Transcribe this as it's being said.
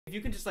If you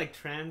could just like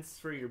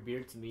transfer your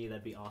beer to me,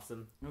 that'd be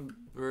awesome.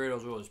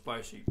 Burrito's really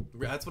spicy.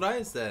 That's what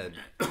I said.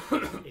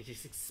 It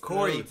just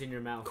explodes in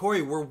your mouth.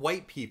 Corey, we're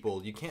white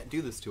people. You can't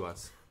do this to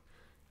us.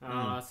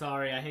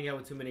 Sorry, I hang out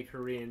with too many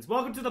Koreans.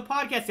 Welcome to the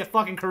podcast, you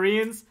fucking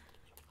Koreans.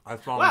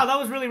 Wow, that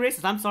was really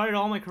racist. I'm sorry to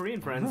all my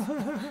Korean friends.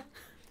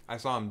 I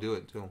saw him do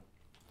it too.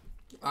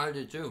 I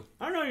did too.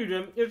 I know you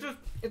did.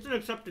 It's an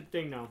accepted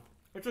thing now.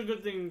 It's a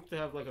good thing to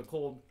have like a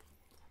cold.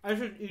 I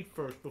should eat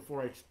first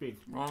before I speak.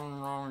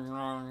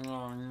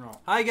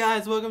 Hi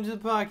guys, welcome to the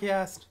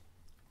podcast.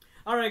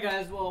 All right,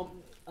 guys. Well,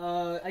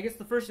 I guess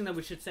the first thing that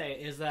we should say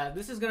is that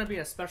this is going to be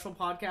a special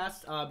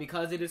podcast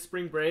because it is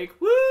spring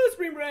break. Woo,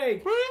 spring break!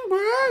 Spring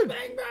break!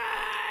 Spring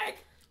break!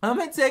 I'm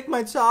gonna take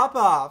my top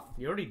off.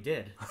 You already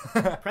did.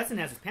 Preston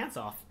has his pants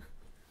off.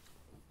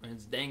 And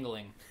it's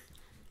dangling.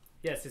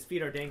 Yes, his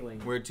feet are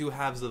dangling. We're two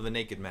halves of a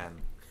naked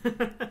man.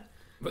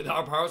 With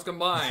our powers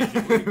combined,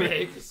 we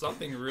make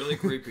something really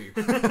creepy.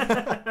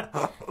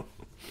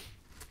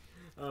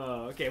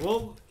 Okay,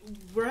 well,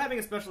 we're having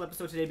a special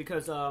episode today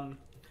because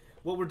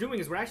what we're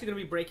doing is we're actually going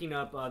to be breaking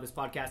up this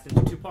podcast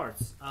into two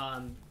parts.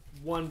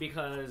 One,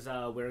 because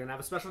we're going to have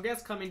a special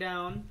guest coming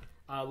down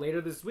later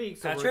this week.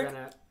 So Patrick?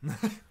 we're going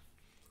to...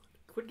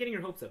 Quit getting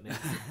your hopes up, man.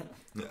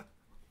 Yeah.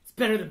 It's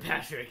better than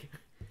Patrick.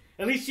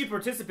 At least she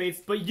participates,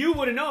 but you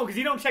wouldn't know because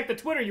you don't check the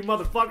Twitter, you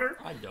motherfucker.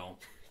 I don't.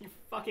 You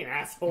fucking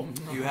asshole.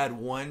 You had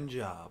one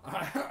job.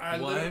 I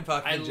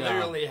fucking job.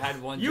 literally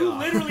had one You job.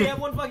 literally have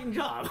one fucking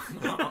job.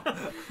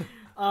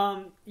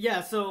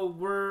 Yeah, so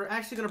we're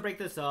actually going to break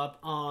this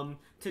up.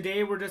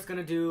 Today we're just going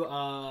to do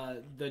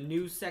the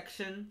news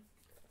section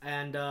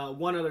and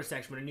one other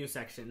section, but a new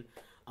section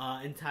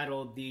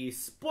entitled the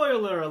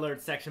Spoiler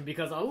Alert section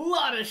because a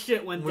lot of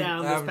shit went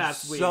down this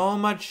past week. So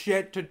much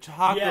shit to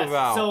talk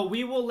about. So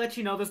we will let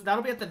you know this.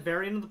 That'll be at the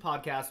very end of the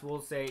podcast.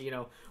 We'll say,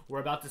 we're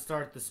about to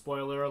start the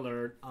spoiler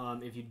alert.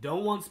 If you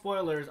don't want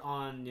spoilers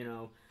on,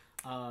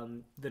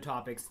 the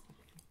topics,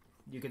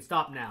 you can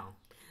stop now.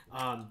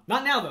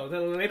 Not now though.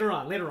 Later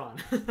on.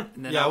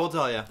 Yeah, we'll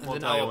tell you.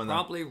 Then I will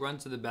promptly run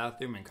to the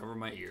bathroom and cover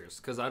my ears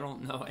because I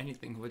don't know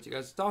anything what you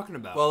guys are talking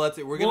about. Well, that's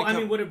it. Would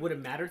it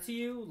matter to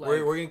you? Like...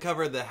 We're going to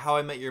cover the How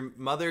I Met Your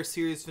Mother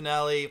series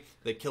finale,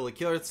 the Kill la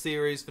Kill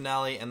series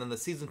finale, and then the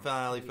season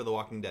finale for The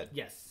Walking Dead.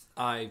 Yes.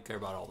 I care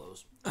about all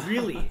those.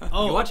 Really?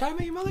 Oh, you watch How I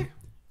Met Your Mother?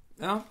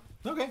 No.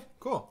 Okay,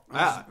 cool.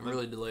 I'm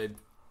really delayed.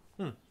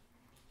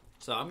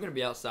 So I'm going to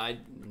be outside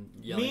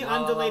yelling. Me,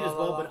 I'm delayed as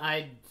well, but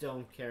I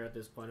don't care at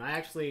this point.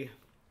 I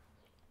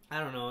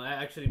don't know.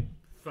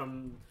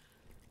 From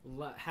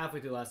halfway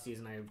through last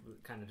season, I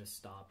kind of just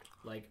stopped.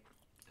 Like,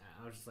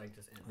 I was just like,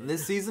 just end it.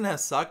 This season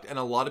has sucked, and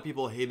a lot of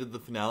people hated the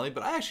finale,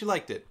 but I actually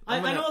liked it. I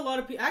know a lot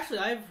of people. Actually,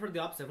 I've heard the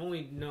opposite. I've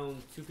only known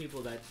two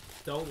people that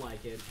don't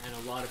like it, and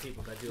a lot of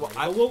people that do like it.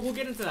 But we'll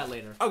get into that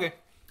later. Okay.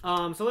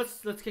 So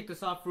let's kick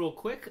this off real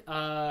quick.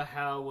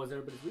 How was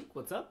everybody's week?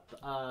 What's up?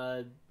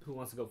 Who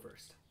wants to go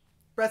first?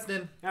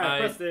 Preston. All right,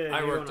 Preston.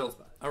 I worked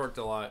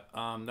a lot.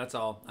 That's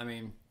all. I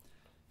mean,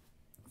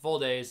 full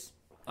days.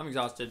 I'm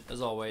exhausted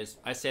as always.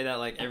 I say that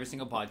like every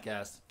single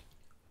podcast.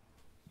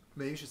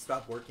 Maybe you should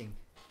stop working.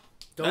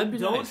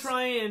 Don't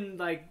try and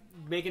like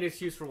make an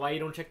excuse for why you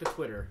don't check the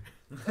Twitter.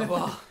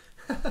 Well,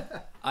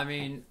 I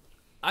mean,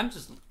 I'm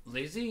just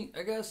lazy,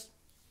 I guess.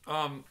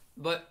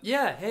 But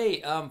yeah,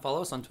 hey,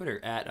 follow us on Twitter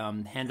at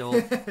handle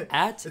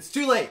at It's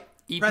too late.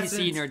 EPC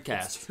Preston,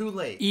 Nerdcast. It's too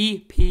late.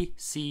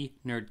 EPC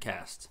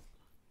Nerdcast.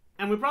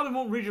 And we probably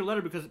won't read your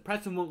letter because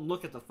Preston won't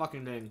look at the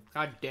fucking thing.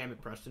 God damn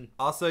it, Preston.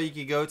 Also, you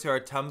can go to our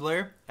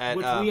Tumblr at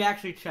Which we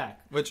actually check.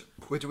 Which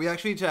we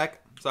actually check.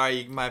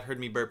 Sorry, you might have heard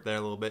me burp there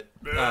a little bit.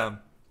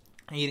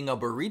 Eating a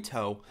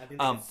burrito. I think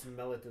they can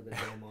smell it through the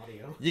damn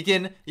audio. You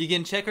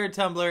can check our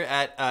Tumblr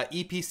at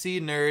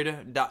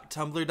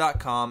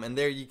epcnerd.tumblr.com, and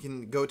there you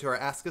can go to our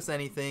Ask Us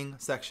Anything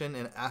section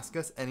and ask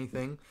us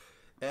anything,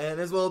 and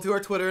as well to our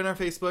Twitter and our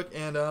Facebook.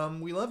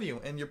 And we love you,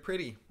 and you're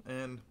pretty,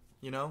 and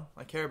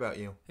I care about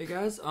you. Hey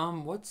guys,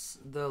 what's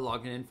the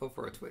login info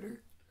for a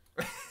Twitter?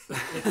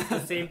 It's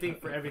the same thing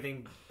for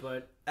everything,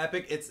 but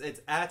Epic. It's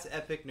at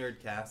Epic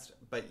Nerdcast,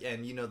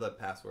 and you know the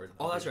password.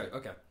 Oh, that's right.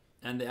 Okay.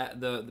 And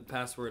the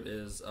password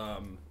is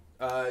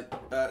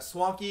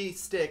Swanky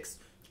Sticks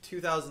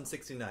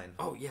 2069.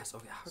 Oh yes,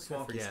 okay. How could I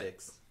Swanky forget?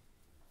 Sticks.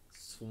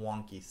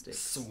 Swanky Sticks.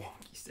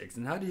 Swanky Sticks.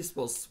 And how do you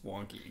spell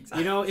swanky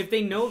exactly? if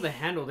they know the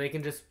handle, they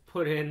can just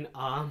put in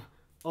I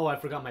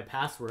forgot my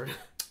password.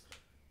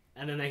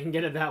 And then they can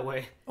get it that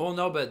way. Oh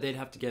no, but they'd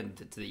have to get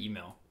into the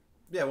email.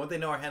 Yeah, won't they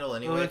know our handle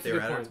anyway if they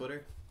were at our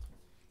Twitter?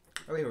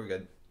 I think we're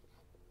good.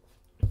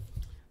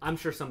 I'm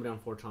sure somebody on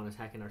 4chan is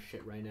hacking our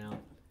shit right now.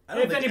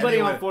 If anybody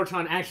on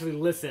 4chan actually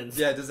listens.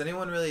 Yeah, does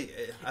anyone really...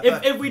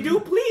 If we do,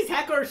 please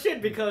hack our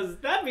shit because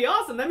that'd be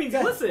awesome. That means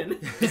listen.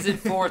 Is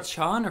it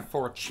 4chan or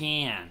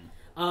 4chan?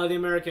 The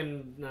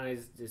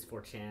Americanized is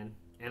 4chan.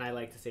 And I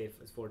like to say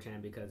it's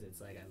 4chan because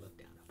it's like I look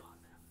down upon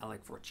them. I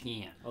like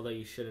 4chan. Although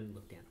you shouldn't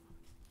look down upon them.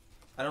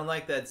 I don't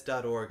like that it's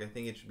 .org. I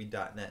think it should be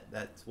 .net.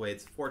 That's the way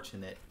it's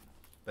fortunate.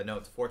 But no,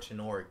 it's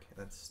fortune.org.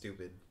 That's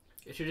stupid.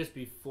 It should just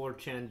be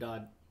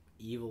 4chan.info.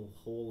 evil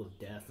hole of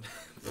death.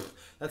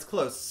 That's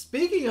close.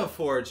 Speaking of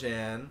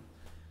 4chan,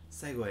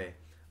 segue.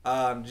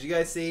 Did you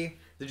guys see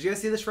the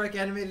Shrek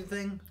animated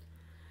thing?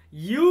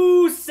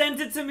 You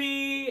sent it to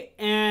me,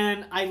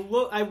 and I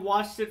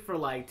watched it for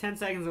like 10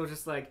 seconds and was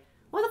just like,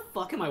 why the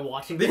fuck am I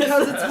watching this?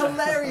 Because it's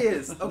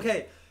hilarious.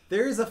 Okay,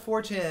 there is a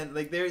 4chan,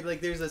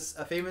 there's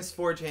a famous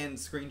 4chan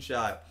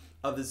screenshot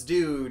of this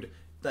dude,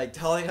 like,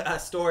 telling a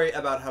story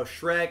about how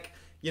Shrek,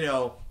 you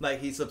know, like,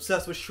 he's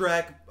obsessed with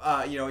Shrek,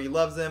 you know, he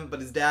loves him, but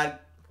his dad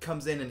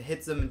comes in and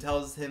hits him and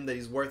tells him that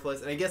he's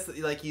worthless, and I guess,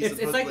 like, he's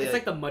it's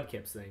like the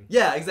Mudkips thing.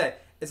 Yeah,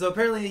 exactly. And so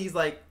apparently he's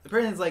like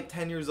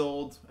 10 years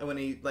old when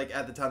he, like,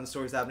 at the time the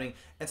story's happening.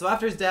 And so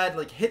after his dad,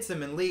 like, hits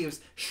him and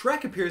leaves,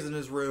 Shrek appears in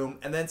his room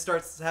and then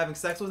starts having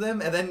sex with him.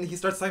 And then he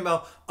starts talking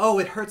about, oh,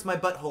 it hurts my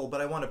butthole,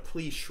 but I want to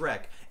please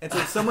Shrek. And so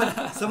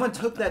someone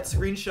took that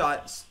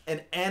screenshot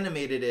and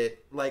animated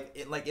it, like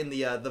in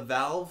the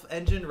Valve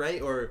engine,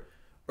 right? Or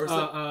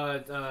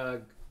I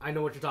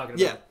know what you're talking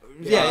yeah.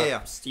 about.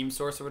 Yeah. Steam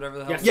Source or whatever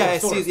the hell.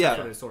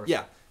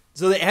 Yeah.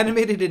 So they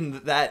animated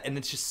in that, and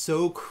it's just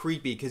so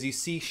creepy because you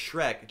see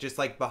Shrek just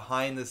like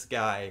behind this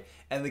guy,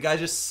 and the guy's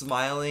just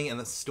smiling, and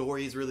the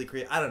story is really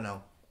creepy. I don't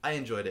know. I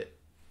enjoyed it.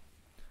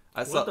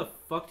 What the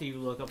fuck do you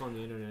look up on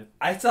the internet?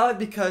 I saw it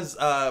because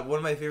one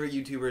of my favorite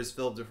YouTubers,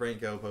 Philip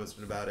DeFranco,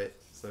 posted about it.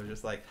 So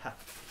just like,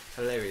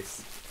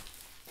 hilarious.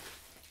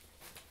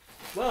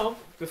 Well,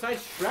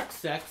 besides Shrek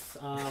sex,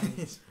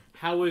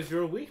 how has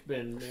your week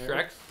been,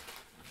 Eric?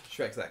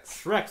 Shrek sex.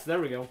 Shreks,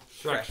 there we go.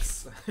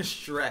 Shreks.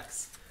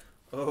 Shreks.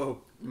 Oh.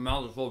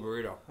 Mouth is full of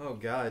burrito. Oh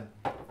God.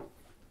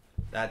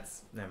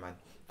 That's never mind.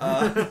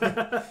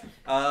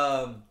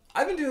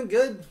 I've been doing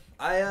good.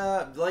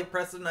 I like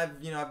Preston. I've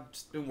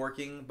just been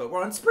working, but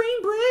we're on spring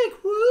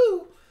break.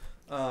 Woo.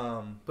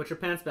 Put your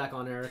pants back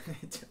on, Eric.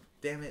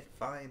 Damn it.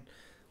 Fine.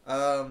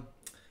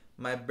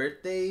 My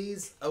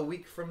birthday's a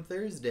week from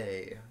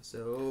Thursday,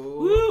 so.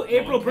 Woo!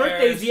 April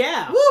birthdays,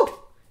 yeah. Woo!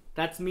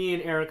 That's me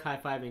and Eric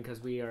high-fiving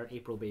because we are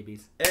April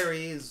babies.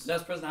 Aries.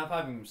 That's President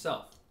high-fiving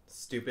himself.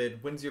 Stupid.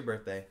 When's your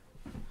birthday?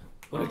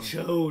 What a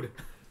chode.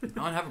 I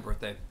don't have a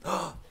birthday.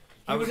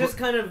 He was just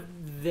kind of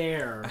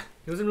there.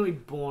 He wasn't really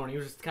born. He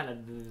was just kind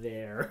of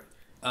there.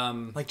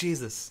 Like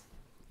Jesus.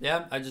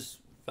 Yeah, I just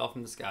fell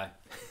from the sky.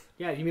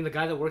 Yeah, you mean the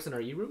guy that works in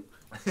our e-room?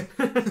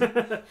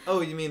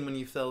 Oh, you mean when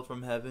you fell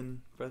from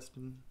heaven,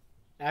 Preston?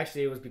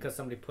 Actually, it was because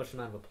somebody pushed him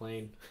out of a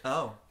plane.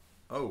 Oh.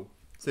 So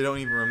you don't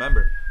even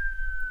remember.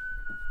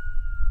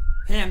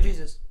 Hey, I'm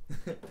Jesus.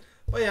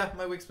 Well, yeah,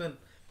 my week's been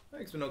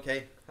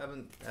okay.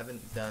 Haven't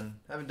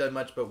done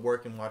much but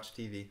work and watch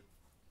TV.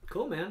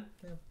 Cool, man.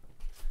 Yeah.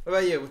 What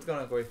about you? What's going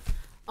on, Corey?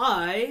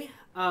 I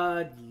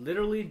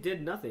literally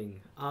did nothing.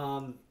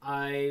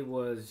 I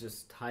was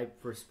just hyped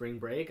for spring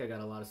break. I got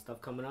a lot of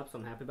stuff coming up, so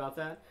I'm happy about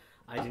that.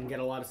 I didn't get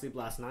a lot of sleep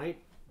last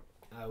night.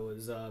 I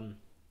was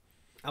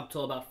up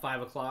till about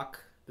 5 o'clock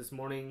this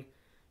morning,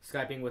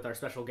 Skyping with our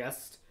special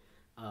guest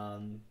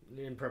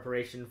in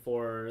preparation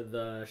for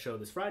the show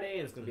this Friday,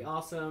 and it's going to be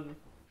awesome.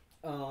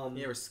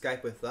 You ever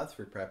Skype with us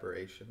for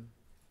preparation?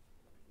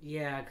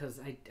 Yeah, because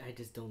I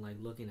just don't like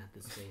looking at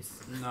this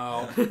face.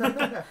 No.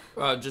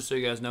 Just so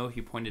you guys know,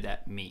 he pointed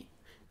at me.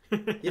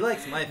 He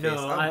likes my face.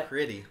 No, I'm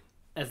pretty.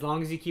 As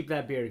long as you keep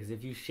that beard, because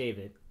if you shave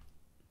it...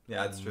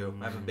 Yeah, that's true.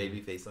 I have a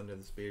baby face under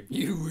this beard.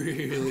 You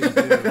really do.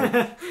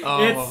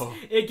 Oh.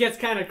 It gets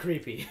kind of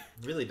creepy.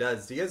 It really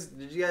does.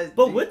 Did you guys?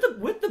 But with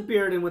the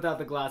beard and without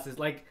the glasses,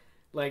 like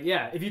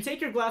yeah, if you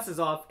take your glasses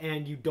off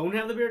and you don't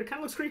have the beard, it kind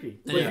of looks creepy.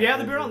 But if you have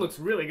the beard on, it looks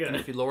really good. And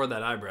if you lower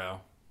that eyebrow.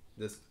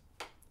 This.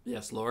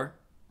 Yes, lower.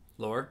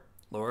 That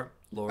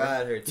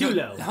hurts. Too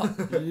low. Lower.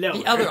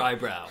 The other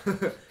eyebrow.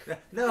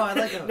 No, I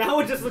like it. Now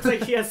it just looks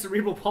like he has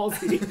cerebral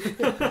palsy.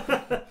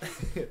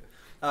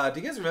 Do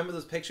you guys remember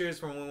those pictures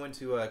from when we went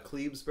to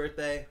Cleve's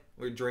birthday?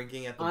 We were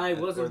drinking at the... I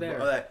wasn't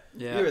there.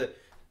 Yeah.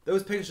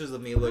 Those pictures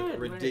of me look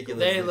ridiculous.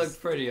 They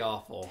looked pretty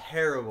awful.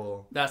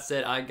 Terrible. That's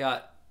it. I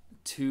got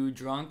too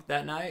drunk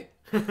that night,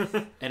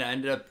 and I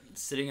ended up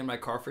sitting in my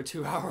car for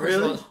 2 hours.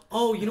 Really?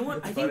 Oh, you know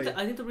what? That's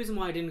I think the reason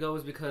why I didn't go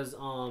is because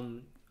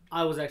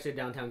I was actually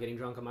downtown getting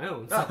drunk on my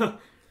own. So,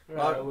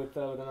 with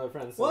another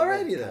friend. So well,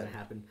 alrighty then.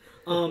 Happened.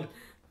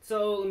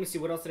 So let me see.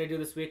 What else did I do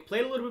this week?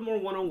 Played a little bit more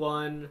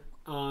 101.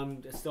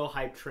 Still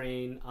hype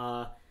train.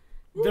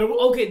 There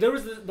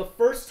was the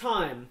first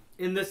time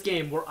in this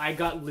game where I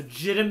got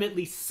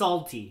legitimately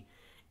salty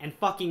and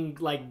fucking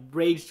like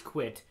rage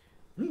quit.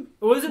 It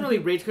wasn't really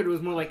rage quit. It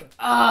was more like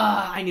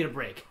I need a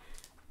break.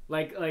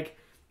 Like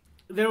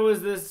there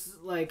was this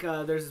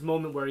there's this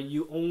moment where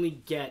you only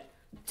get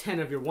 10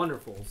 of your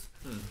wonderfuls,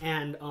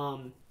 and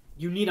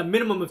you need a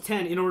minimum of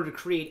 10 in order to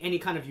create any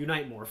kind of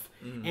Unite morph.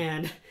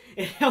 And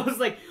I was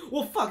like,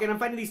 well, fuck, and I'm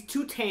fighting these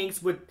 2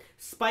 tanks with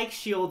spike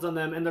shields on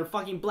them, and they're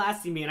fucking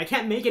blasting me, and I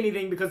can't make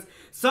anything because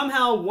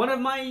somehow one of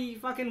my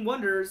fucking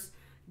wonders,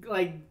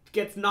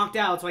 gets knocked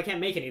out, so I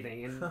can't make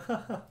anything. And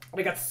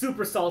I got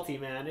super salty,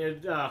 man.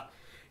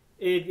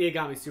 It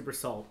got me super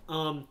salt.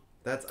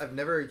 I've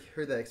never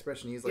heard that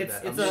expression used like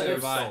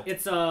that.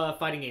 It's a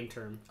fighting game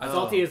term.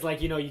 Salty is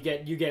like, you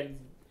get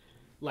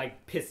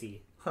like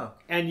pissy.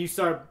 And you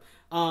start.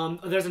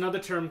 There's another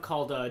term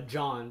called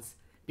Johns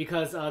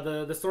because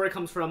the story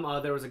comes from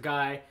there was a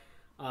guy.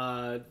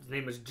 His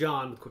name was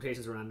John with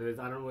quotations around it.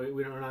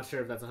 We're not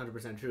sure if that's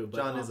 100% true. But,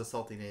 John is a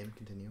salty name.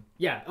 Continue.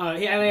 Yeah,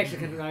 I actually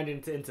can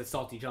into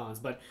salty Johns,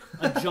 but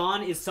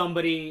John is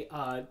somebody.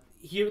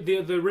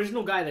 The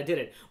original guy that did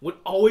it would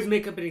always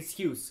make up an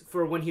excuse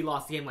for when he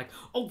lost the game, like,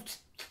 "Oh,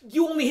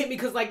 you only hit me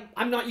because like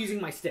I'm not using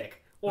my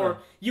stick," or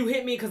 "You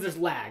hit me because there's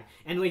lag,"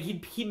 and like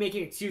he'd keep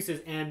making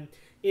excuses, and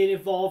it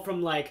evolved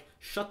from like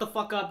 "Shut the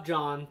fuck up,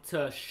 John"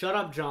 to "Shut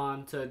up,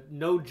 John" to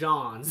 "No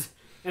Johns."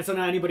 And so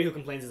now anybody who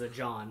complains is a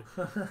John.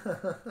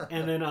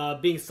 And then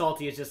being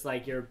salty is just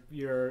like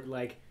you're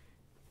like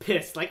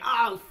pissed, like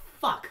oh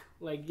fuck,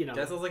 like you know.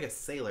 That sounds like a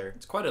sailor.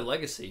 It's quite a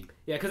legacy.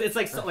 Yeah, because it's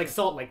like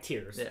salt, like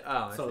tears. Yeah.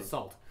 Oh, so it's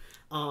salt.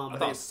 I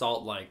thought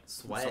salt like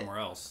sweat somewhere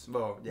else.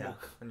 Oh yeah,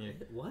 on your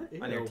what?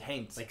 on your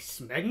taints, like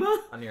smegma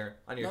on your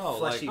No,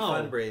 fleshy like-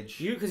 fun bridge.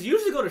 Because you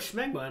usually go to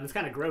schmegma and it's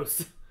kind of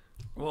gross.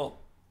 Well,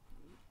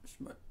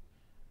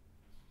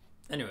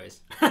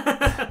 anyways,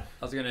 I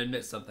was gonna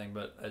admit something,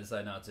 but I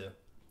decided not to.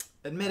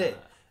 Admit it.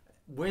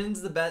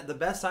 When's the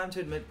best time to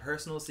admit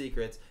personal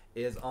secrets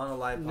is on a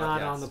live podcast.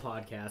 Not on the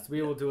podcast.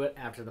 We will do it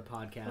after the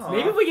podcast. Aww.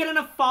 Maybe if we get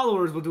enough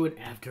followers, we'll do an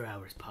after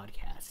hours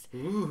podcast.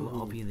 Ooh.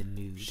 We'll all be in the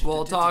news.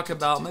 We'll talk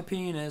about my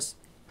penis.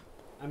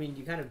 I mean,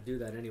 you kind of do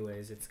that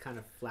anyways. It's kind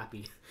of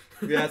flappy.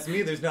 If you ask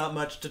me, there's not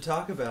much to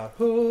talk about.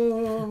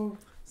 Oh.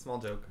 Small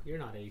joke. You're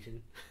not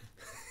Asian.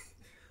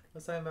 I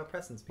was talking about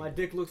Preston's My penis.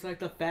 dick looks like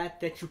the fat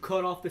that you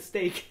cut off the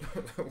steak.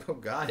 Oh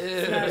God. Ew.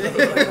 It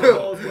looks like my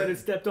balls when it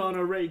stepped on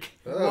a rake.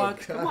 Oh, What?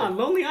 God. Come on,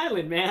 Lonely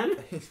Island, man.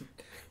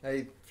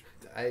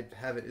 I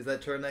have it. Is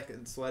that turtleneck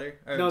and sweater?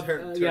 Or No, yeah,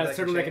 turtleneck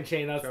Turtleneck and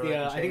Chain. That's Turtleneck the.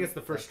 and I think Chain. it's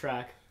the first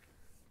track.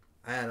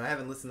 Man, I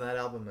haven't listened to that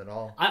album at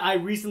all. I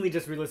recently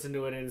just re-listened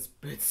to it and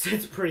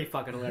it's pretty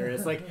fucking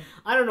hilarious. Like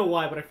I don't know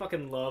why, but I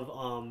fucking love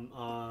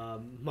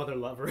Mother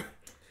Lover.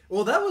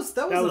 Well, that was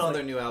was on like-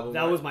 their new album.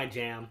 That right? was my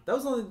jam. That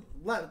was on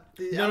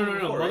the No, album no.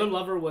 before, Mother right?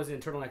 Lover was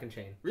in Turtleneck and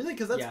Chain. Really?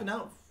 Because that's Yeah. been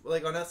out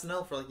like on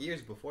SNL for like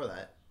years before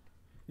that.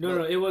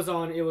 No, it was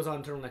on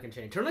Turtleneck and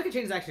Chain. Turtleneck and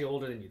Chain is actually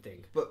older than you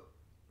think. But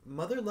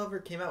Mother Lover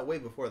came out way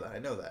before that. I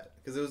know that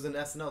because it was an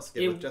SNL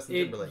skit with Justin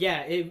Timberlake.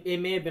 Yeah, it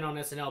may have been on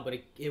SNL, but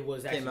it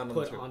was Came out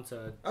actually on put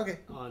the Okay.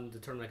 on the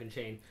Turtleneck and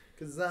Chain.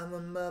 Because I'm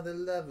a mother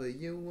lover,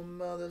 you a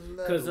mother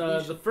lover. Because we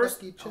the should first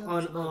fuck each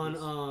other's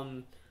mothers.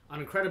 on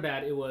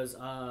Incredibad, it was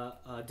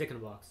Dick in a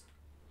Box.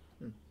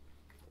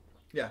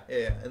 Yeah.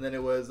 And then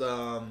it was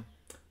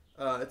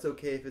it's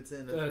okay if it's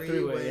in a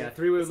Three-way. Yeah,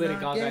 Three-Way with It's Lady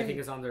not Gaga, I gay think,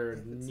 is on their if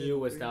it's in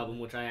newest three-way. album,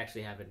 which I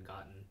actually haven't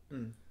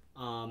gotten.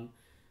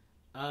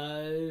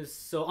 Mm.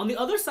 So on the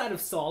other side of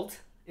Salt,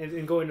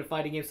 and going to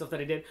fighting game stuff that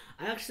I did,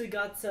 I actually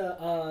got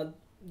to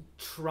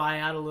try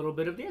out a little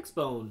bit of the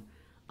X-Bone.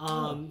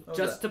 how was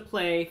Just that? to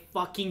play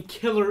fucking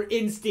Killer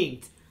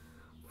Instinct.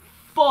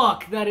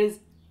 Fuck, that is...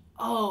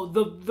 Oh,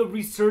 the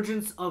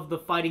resurgence of the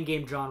fighting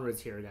game genre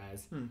is here,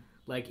 guys.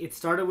 Like, it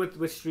started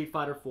with Street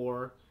Fighter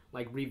 4,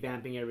 like,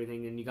 revamping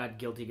everything, and you got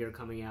Guilty Gear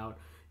coming out.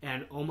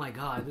 And, oh my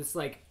god,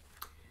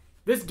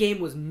 this game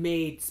was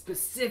made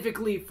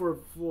specifically for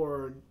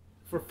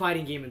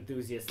fighting game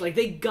enthusiasts. Like,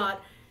 they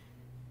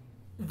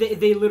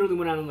literally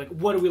went out and like,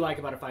 what do we like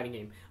about a fighting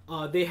game?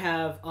 They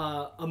have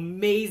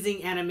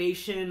amazing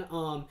animation,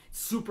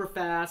 super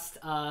fast.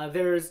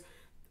 There's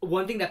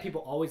one thing that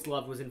people always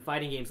loved was in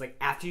fighting games, like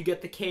after you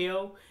get the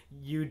KO,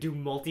 you do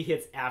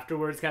multi-hits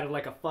afterwards, kind of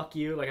like a fuck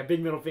you, like a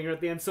big middle finger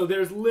at the end. So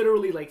there's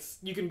literally like,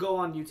 you can go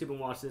on YouTube and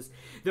watch this.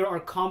 There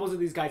are combos of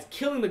these guys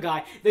killing the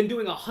guy, then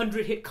doing a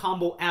 100-hit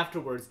combo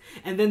afterwards,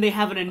 and then they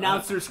have an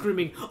announcer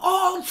screaming,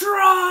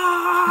 Ultra!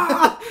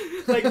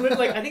 like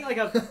I think like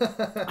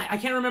I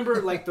can't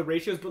remember like the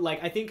ratios, but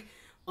like I think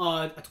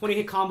a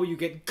 20-hit combo you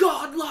get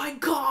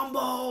godlike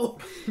combo,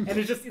 and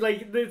it's just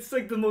like it's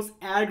like the most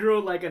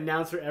aggro like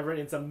announcer ever, and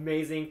it's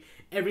amazing.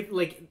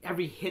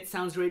 Every hit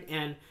sounds great.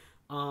 And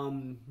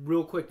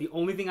real quick, the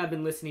only thing I've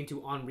been listening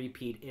to on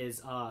repeat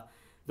is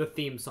the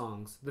theme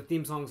songs. The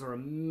theme songs are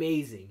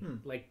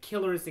amazing. Like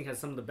Killer Instinct has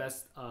some of the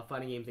best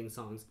fighting game theme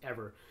songs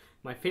ever.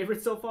 My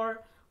favorite so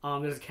far.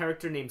 There's a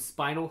character named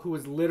Spinal who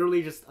is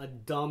literally just a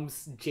dumb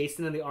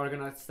Jason and the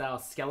Argonaut style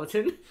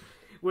skeleton.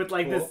 With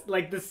like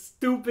this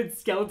stupid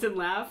skeleton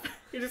laugh,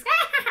 you're just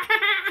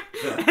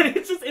and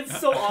it's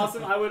so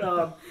awesome.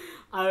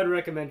 I would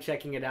recommend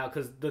checking it out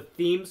because the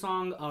theme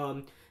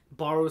song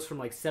borrows from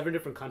like 7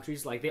 different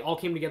countries. Like they all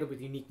came together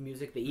with unique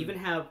music. They even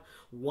have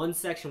one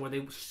section where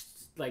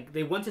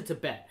they went to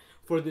Tibet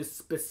for this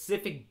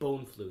specific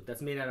bone flute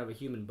that's made out of a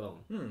human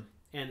bone.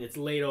 And it's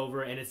laid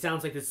over, and it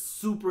sounds like this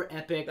super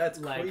epic, That's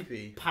like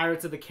creepy.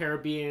 Pirates of the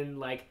Caribbean,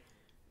 like.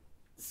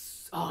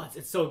 Oh,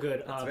 it's so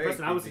good. very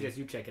Preston, I would creepy. suggest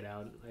you check it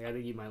out. Like, I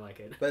think you might like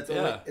it. But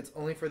it's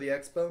only for the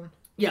X-Bone?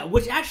 Yeah,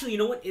 which actually, you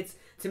know what? It's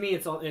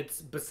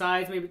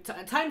besides maybe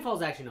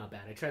Titanfall's actually not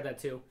bad. I tried that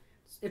too.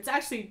 It's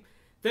actually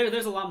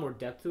there's a lot more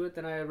depth to it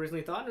than I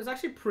originally thought. And it's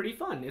actually pretty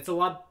fun. It's a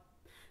lot.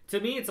 to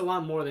me, it's a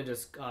lot more than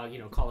just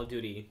Call of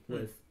Duty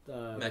with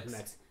Mechs.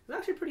 mechs. It's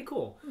actually pretty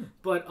cool.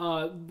 But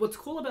what's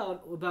cool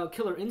about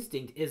Killer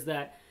Instinct is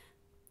that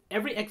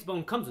every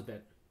X-Bone comes with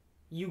it.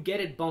 You get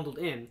it bundled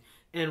in,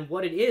 and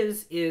what it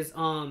is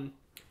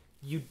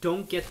you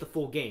don't get the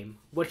full game.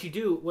 What you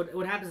do,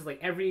 what happens is like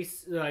every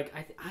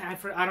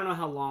I don't know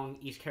how long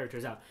each character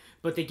is out,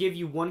 but they give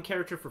you one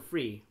character for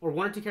free or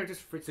one or two characters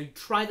for free. So you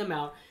try them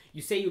out.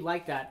 You say you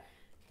like that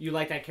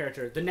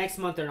character. The next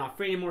month they're not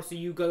free anymore, so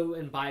you go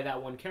and buy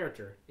that one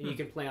character and you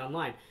can play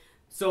online.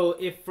 So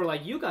if for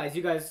like you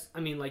guys,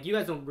 I mean like you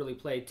guys don't really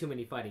play too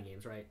many fighting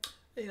games, right?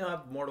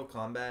 Mortal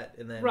Kombat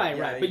and then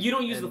right. But you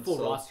don't use the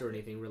full roster or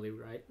anything, really,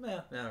 right?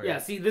 Right. Yeah.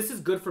 See, this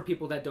is good for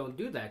people that don't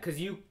do that because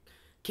you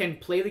can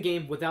play the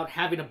game without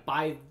having to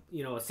buy, a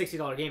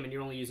 $60 game and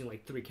you're only using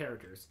like 3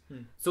 characters.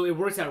 So it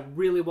works out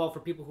really well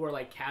for people who are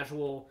like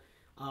casual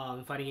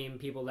fighting game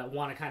people that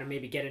want to kind of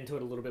maybe get into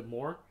it a little bit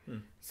more.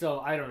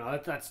 So I don't know.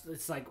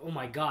 It's like, oh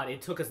my god,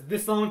 it took us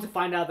this long to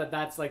find out that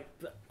that's like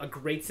a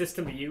great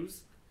system to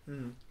use.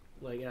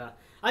 Like,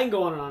 I can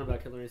go on and on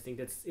about Killer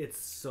Instinct.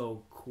 It's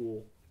so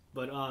cool.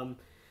 But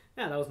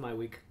yeah, that was my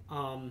week.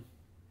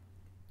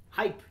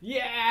 Hype,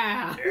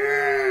 yeah.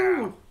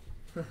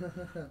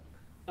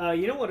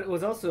 You know what? It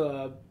was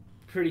also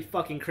pretty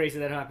fucking crazy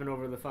that happened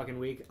over the fucking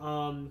week.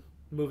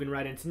 Moving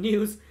right into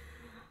news.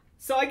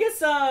 So I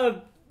guess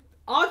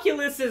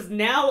Oculus is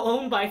now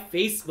owned by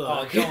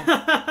Facebook.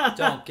 Oh,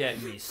 don't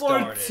get me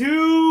started. For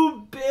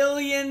 $2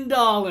 billion.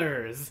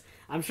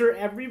 I'm sure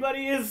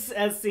everybody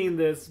has seen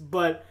this,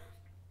 but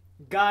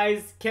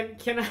guys,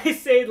 can I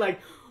say like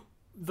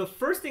the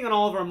first thing on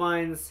all of our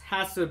minds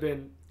has to have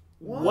been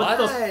what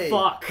the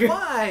fuck?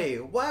 Why?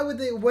 Why would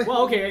they?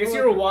 Well, okay, I guess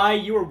you were why,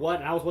 you were what,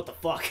 and I was what the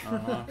fuck.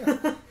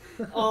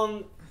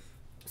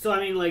 So I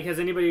mean, like, has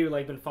anybody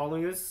like been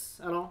following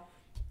this at all?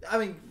 I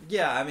mean,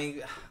 yeah. I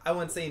mean, I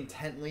wouldn't say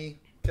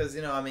intently because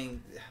it kind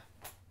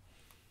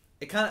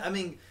of. I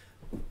mean,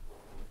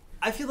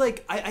 I feel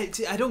like I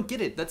don't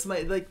get it. That's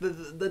my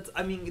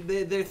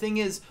their thing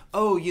is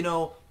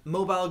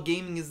mobile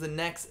gaming is the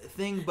next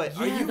thing, but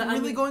are you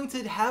really going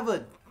to have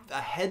a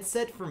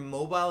headset for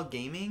mobile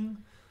gaming?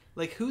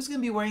 Like, who's going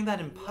to be wearing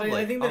that in public?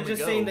 I think they're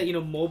just saying that,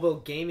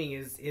 mobile gaming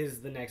is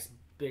the next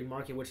big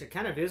market, which it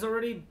kind of is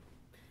already.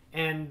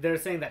 And they're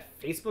saying that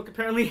Facebook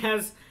apparently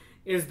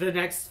is the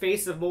next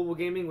face of mobile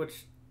gaming,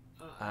 which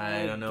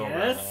I don't know.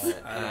 Guess?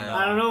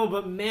 I don't know,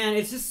 but man,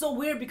 it's just so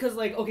weird because,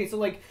 like, okay, so,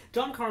 like,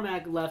 John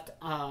Carmack left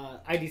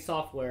ID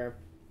Software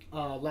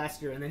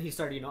last year, and then he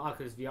started,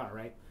 Oculus VR,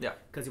 right? Yeah.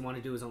 Because he wanted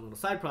to do his own little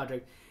side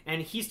project.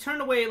 And he's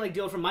turned away, like,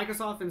 deals from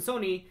Microsoft and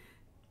Sony.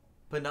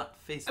 But not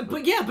Facebook.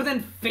 But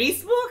then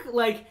Facebook?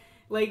 Like,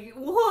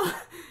 what?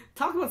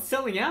 Talk about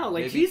selling out.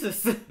 Like,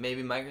 Jesus.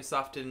 Maybe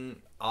Microsoft didn't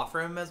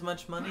offer him as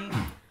much money?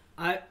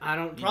 I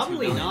don't,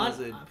 probably not.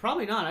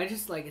 Probably not. I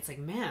just, like, it's like,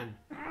 man.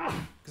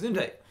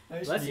 Gesundheit.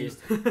 Bless you.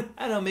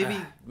 I don't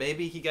know,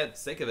 maybe he got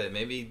sick of it.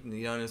 Maybe,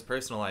 in his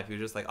personal life, he was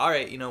just like, all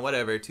right,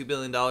 whatever, $2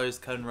 billion,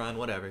 cut and run,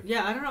 whatever.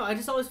 Yeah, I don't know. I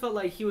just always felt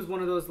like he was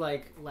one of those,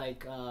 like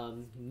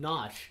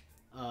Notch,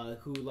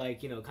 who,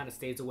 like, kind of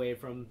stays away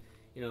from,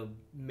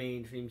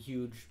 mainstream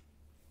huge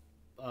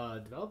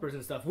developers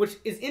and stuff, which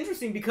is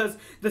interesting because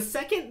the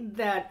second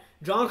that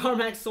John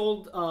Carmack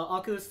sold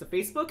Oculus to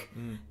Facebook,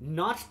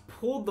 Notch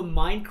pulled the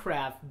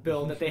Minecraft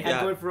build that they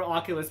had going for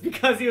Oculus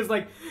because he was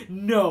like,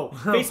 no,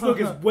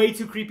 Facebook is way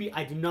too creepy.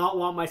 I do not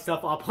want my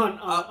stuff up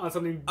on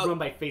something run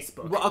by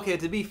Facebook. Well, okay,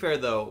 to be fair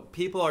though,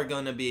 people are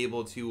going to be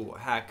able to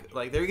hack,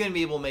 like, they're going to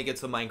be able to make it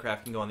so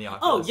Minecraft can go on the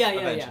Oculus. Oh,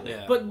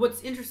 yeah. But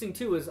what's interesting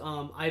too is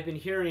I've been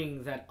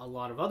hearing that a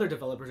lot of other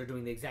developers are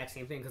doing the exact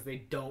same thing because they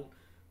don't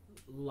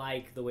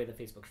like the way that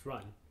Facebook's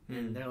run,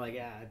 and they're like,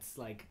 it's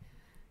like,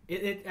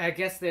 I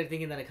guess they're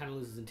thinking that it kind of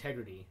loses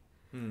integrity.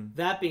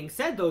 That being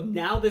said, though,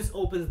 now this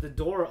opens the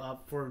door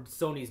up for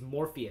Sony's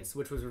Morpheus,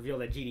 which was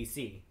revealed at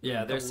GDC.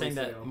 Yeah, they're saying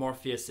that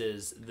Morpheus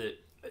is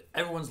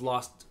everyone's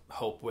lost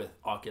hope with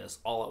Oculus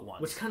all at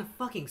once, which kind of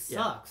fucking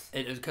sucks.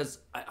 Because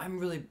I'm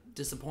really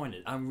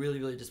disappointed. I'm really,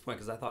 really disappointed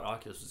because I thought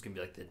Oculus was gonna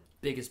be like the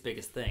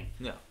biggest thing.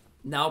 Yeah.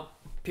 Now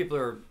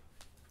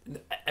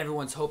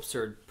everyone's hopes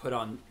are put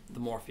on the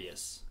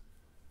Morpheus.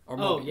 Or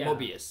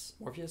Mobius.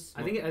 Morpheus?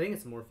 I think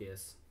it's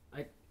Morpheus.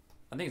 I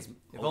think it's...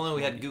 If only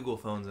we had Google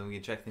phones and we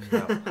could check things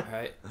out.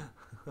 Right.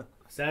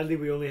 Sadly,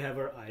 we only have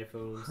our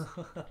iPhones.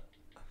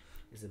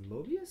 Is it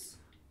Mobius?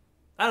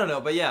 I don't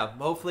know, but yeah,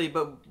 hopefully.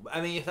 But I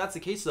mean, if that's the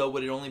case, though,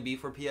 would it only be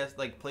for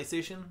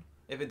PlayStation?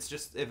 If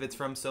it's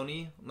from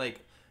Sony,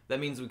 like, that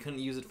means we couldn't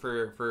use it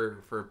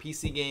for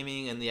PC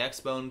gaming, and the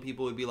X-Bone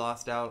people would be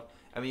lost out.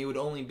 I mean, it would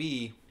only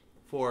be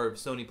for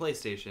Sony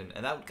PlayStation,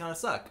 and that would kind of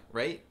suck,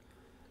 right?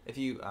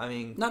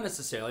 Not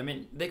necessarily. I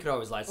mean, they could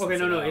always license it. Okay,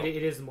 no, it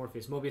is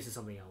Morpheus. Mobius is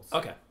something else.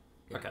 Okay.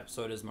 Yeah. Okay,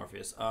 so it is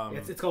Morpheus.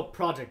 It's called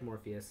Project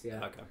Morpheus,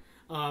 yeah. Okay.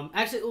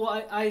 Actually,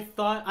 well, I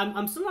thought...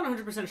 I'm still not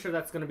 100% sure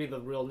that's going to be the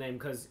real name,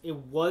 because it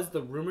was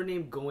the rumor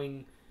name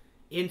going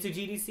into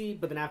GDC,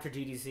 but then after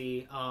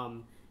GDC,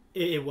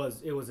 it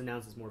was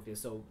announced as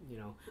Morpheus. So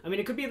I mean,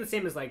 it could be the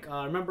same as like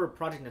remember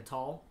Project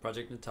Natal?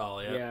 Project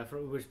Natal, yeah. Yeah,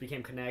 which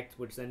became Connect,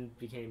 which then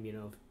became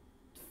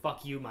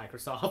fuck you,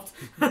 Microsoft.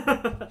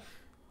 I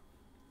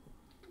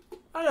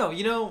don't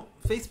know.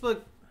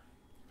 Facebook.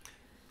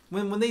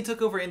 When they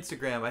took over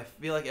Instagram, I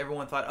feel like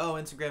everyone thought, oh,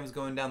 Instagram's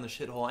going down the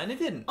shithole, and it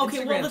didn't.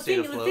 Okay, well, the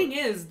thing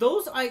is,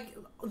 those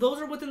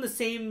are within the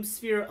same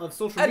sphere of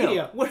social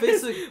media.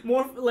 Whereas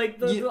more like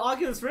the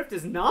Oculus Rift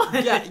is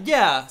not.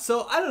 Yeah.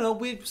 So I don't know.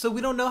 We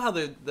don't know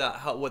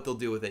what they'll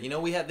do with it.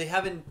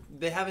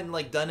 They haven't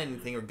like done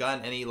anything or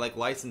gotten any like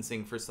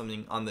licensing for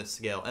something on this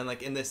scale and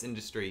like in this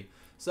industry.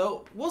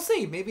 So we'll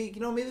see. Maybe they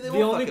won't fuck it up.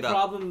 The only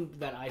problem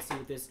that I see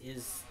with this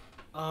is,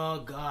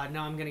 oh god,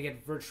 now I'm gonna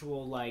get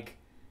virtual like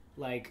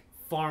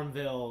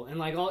Farmville and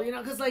like all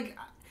because like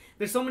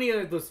there's so many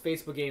of those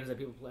Facebook games that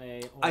people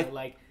play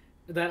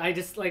that I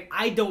just like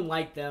I don't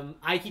like them.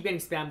 I keep getting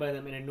spammed by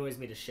them and it annoys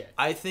me to shit.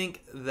 I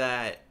think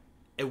that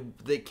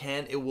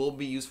it will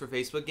be used for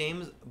Facebook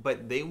games, but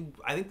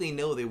I think they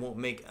know they won't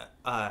make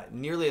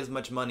nearly as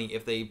much money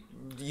if they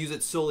use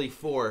it solely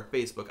for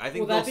Facebook. I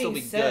think they'll still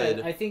be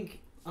good. I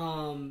think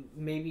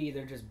maybe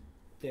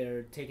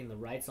they're taking the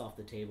rights off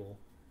the table.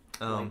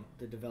 Like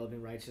the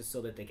developing rights just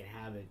so that they can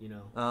have it,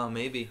 Oh,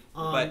 maybe.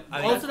 But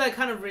also that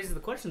kind of raises the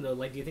question though,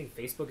 like do you think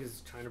Facebook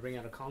is trying to bring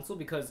out a console?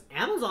 Because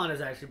Amazon is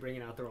actually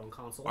bringing out their own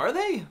console. Are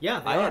they?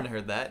 Yeah, I hadn't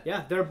heard that.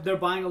 Yeah, they're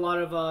buying a lot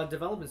of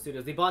development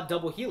studios. They bought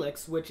Double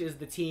Helix, which is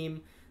the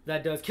team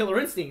that does Killer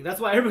Instinct. That's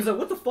why everybody's like,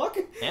 what the fuck?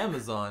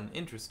 Amazon,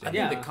 interesting. I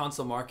think the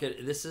console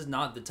market, this is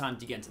not the time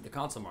to get into the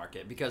console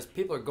market because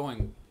people are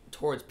going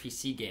towards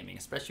PC gaming,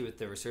 especially with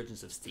the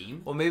resurgence of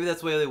Steam. Well, maybe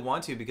that's why they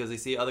want to because they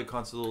see other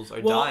consoles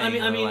are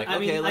dying.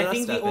 I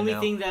think the only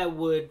thing that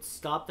would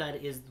stop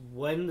that is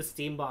when the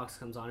Steam box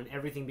comes on and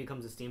everything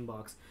becomes a Steam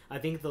box. I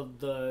think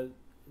the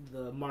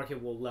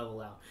market will level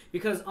out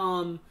because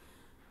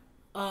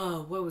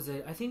what was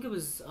it? I think it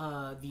was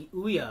the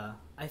Ouya.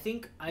 I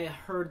think I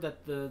heard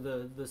that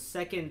the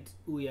second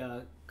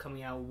Ouya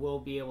coming out will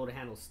be able to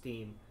handle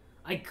Steam.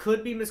 I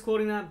could be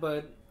misquoting that,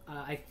 but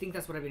I think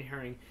that's what I've been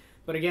hearing.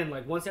 But again,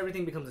 like once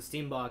everything becomes a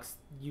Steam box,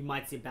 you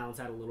might see it balance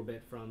out a little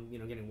bit from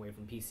getting away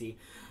from PC.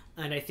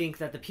 And I think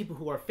that the people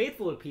who are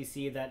faithful to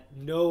PC that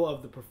know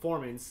of the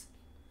performance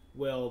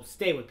will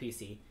stay with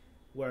PC,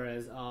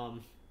 whereas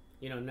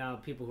now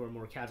people who are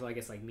more casual, I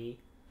guess like me,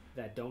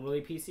 that don't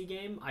really PC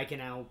game, I can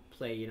now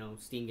play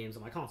Steam games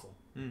on my console,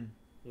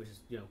 which is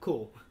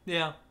cool.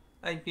 Yeah,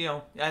 I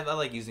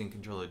like using a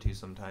controller too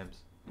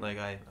sometimes. Like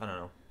I don't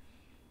know.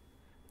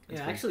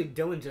 Actually,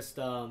 Dylan just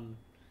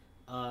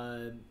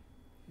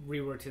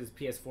reworked his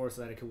PS4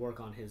 so that it could work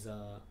on his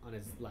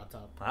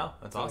laptop. Wow,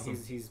 that's awesome.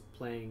 He's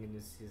playing and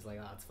he's like,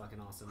 it's fucking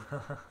awesome.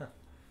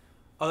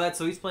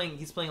 So he's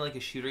playing like a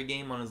shooter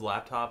game on his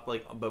laptop,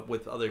 like but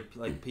with other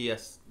like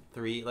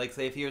PS3. Like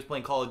say if he was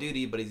playing Call of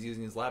Duty, but he's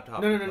using his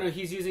laptop. No.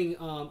 He's using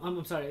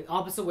I'm sorry,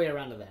 opposite way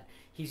around of that.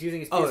 He's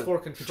using his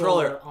PS4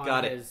 controller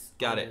on his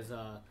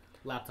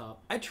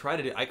laptop. I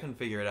tried it. I couldn't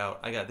figure it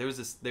out. There's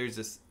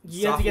this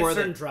you have to get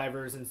certain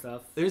drivers and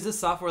stuff. There's this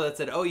software that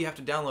said, "Oh, you have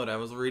to download it." I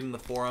was reading the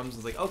forums. I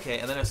was like, "Okay,"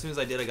 and then as soon as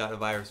I did, I got a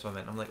virus from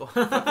it. I'm like, "Oh,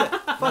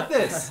 fuck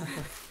this."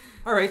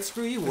 All right,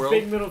 screw you, world.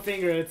 Big middle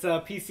finger. It's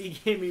a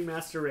PC gaming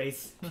master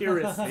race.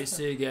 Purist.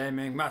 PC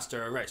gaming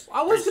master race.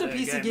 I was gonna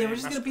PC game. I'm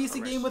just gonna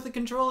PC game with a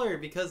controller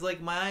because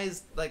like my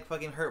eyes like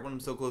fucking hurt when I'm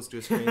so close to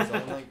a screen. So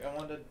I'm like, I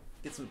wanted to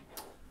get some.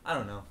 I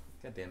don't know.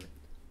 God damn it.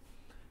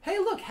 Hey,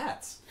 look,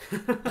 hats.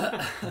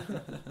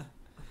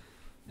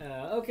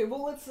 Okay,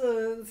 well let's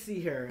see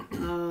here.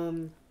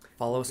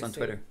 Follow us on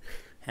Twitter,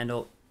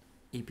 handle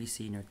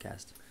EPC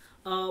Nerdcast.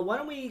 Why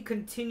don't we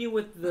continue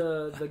with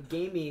the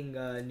gaming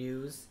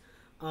news?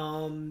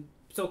 So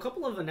a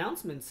couple of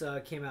announcements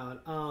came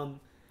out.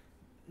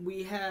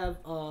 We have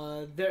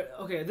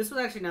this was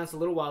actually announced a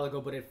little while ago,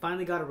 but it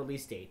finally got a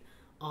release date.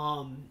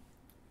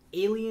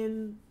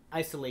 Alien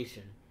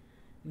Isolation.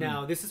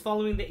 Now, this is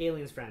following the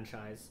Aliens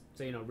franchise,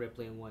 so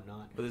Ripley and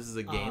whatnot. But this is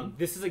a game?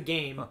 This is a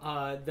game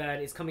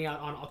that is coming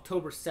out on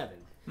October 7th.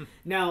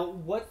 Now,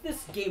 what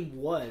this game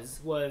was...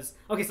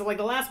 Okay, so like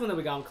the last one that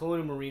we got,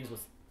 Colonial Marines,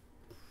 was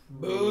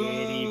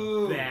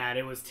pretty bad.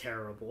 It was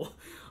terrible.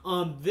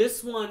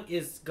 This one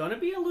is gonna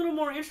be a little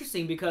more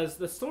interesting because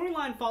the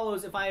storyline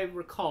follows, if I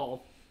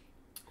recall,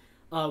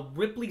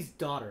 Ripley's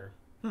daughter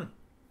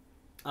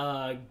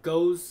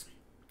goes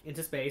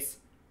into space,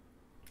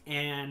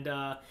 and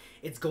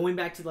it's going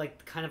back to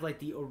like kind of like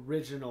the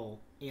original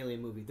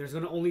Alien movie. There's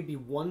gonna only be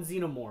one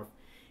xenomorph,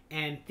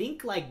 and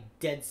think like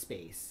Dead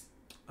Space.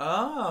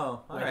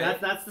 Oh, all right.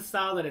 That's the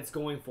style that it's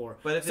going for.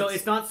 But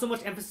it's not so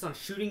much emphasis on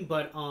shooting,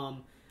 but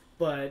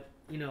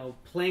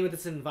playing with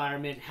this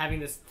environment, having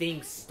this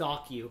thing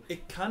stalk you.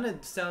 It kind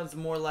of sounds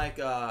more like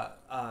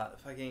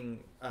fucking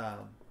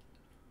God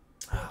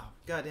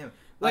damn.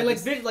 Like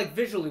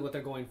visually, what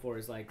they're going for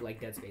is like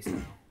Dead Space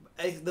now.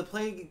 The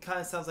play kind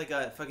of sounds like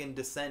a fucking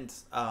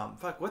Descent.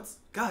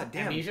 God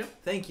damn. Amnesia?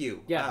 Thank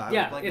you.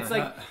 Yeah. It's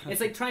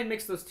like try and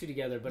mix those two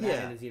together, but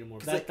add in a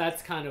xenomorph.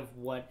 That's kind of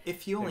what.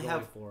 If you only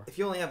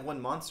have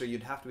one monster,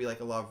 you'd have to be like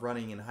a lot of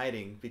running and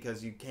hiding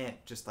because you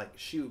can't just like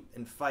shoot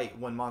and fight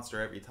one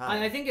monster every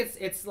time. I think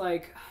it's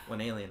like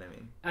one alien.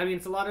 I mean,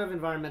 it's a lot of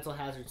environmental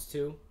hazards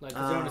too. Like if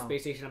you're on a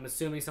space station, I'm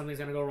assuming something's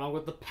gonna go wrong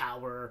with the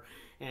power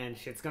and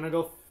shit's gonna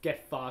go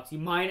get fucked. You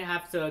might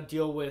have to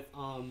deal with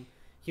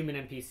human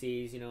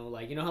NPCs, how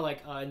like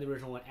in the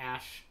original one,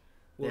 Ash,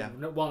 well,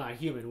 not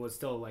human, was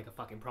still like a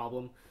fucking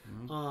problem.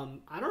 Mm-hmm.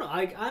 I don't know.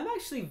 I'm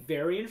actually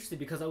very interested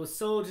because I was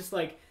so just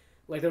like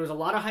there was a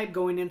lot of hype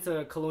going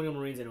into Colonial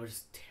Marines and it was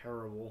just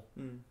terrible.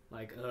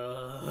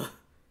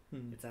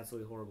 It's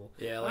absolutely horrible.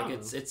 Yeah, like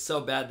it's so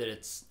bad that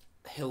it's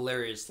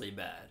hilariously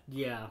bad.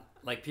 Yeah.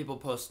 Like people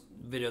post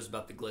videos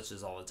about the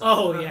glitches all the time.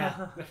 Oh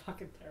yeah, they're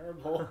fucking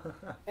terrible.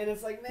 And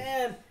it's like,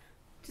 man,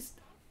 just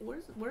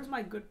where's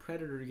my good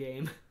Predator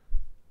game?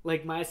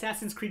 Like my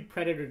Assassin's Creed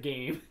Predator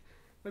game.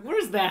 Like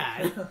where's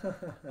that?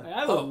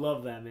 I would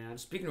love that, man.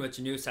 Speaking of which,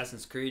 a new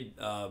Assassin's Creed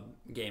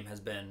game has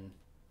been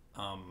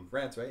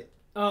France, right?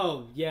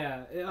 Oh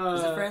yeah.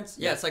 Is it France?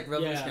 Yeah, it's like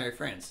Revolutionary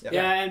France.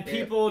 Yeah, and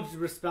people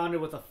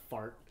responded with a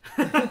fart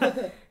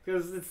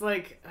because it's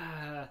like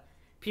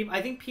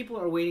I think people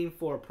are waiting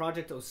for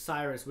Project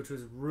Osiris, which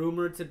was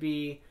rumored to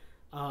be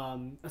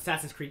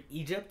Assassin's Creed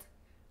Egypt.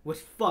 Which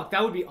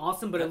that would be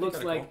awesome, but it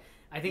looks like cool.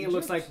 I think Egypt? It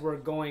looks like we're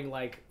going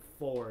like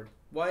forward.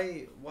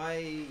 Why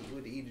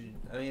would Egypt?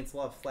 I mean, it's a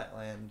lot of flat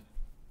land.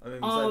 I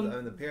mean,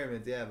 besides the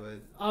pyramids, yeah,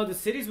 but the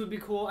cities would be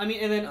cool. I mean,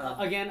 and then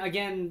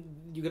again,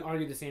 you can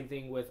argue the same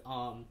thing with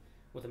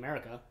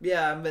America.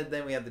 Yeah, but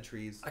then we have the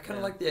trees. I kind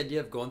of like the idea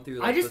of going through.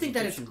 Like, I just think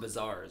Egyptian that it's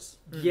bazaars.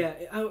 Yeah.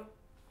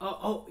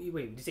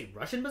 Wait, did you say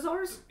Russian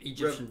bazaars?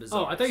 Egyptian bazaars.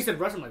 Oh, I thought you said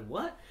Russian. I'm like,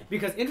 what?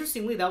 Because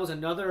interestingly, that was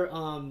another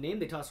name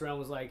they tossed around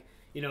was like,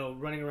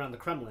 running around the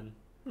Kremlin.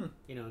 And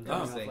doing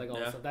all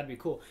that stuff. That'd be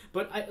cool.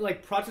 But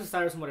Project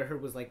Cyrus, from what I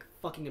heard, was like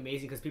fucking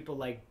amazing because people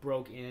like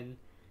broke in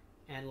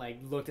and like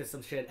looked at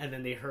some shit, and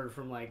then they heard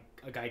from like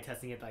a guy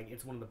testing it like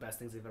it's one of the best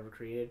things they've ever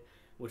created,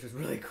 which is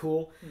really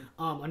cool.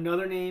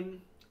 Another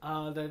name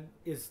that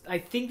is, I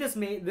think this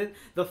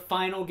the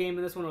final game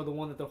in this one, or the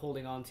one that they're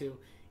holding on to,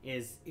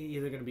 is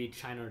either going to be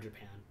China or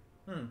Japan.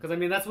 Because I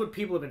mean that's what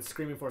people have been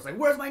screaming for. It's like,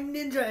 where's my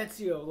ninja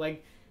Ezio?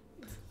 Like,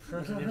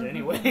 ninja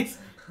anyways.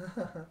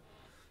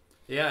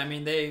 Yeah, I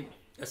mean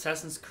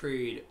Assassin's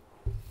Creed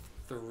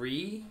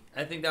 3,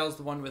 I think that was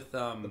the one with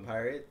the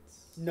pirates.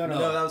 No,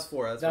 that was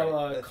 4. That's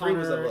right.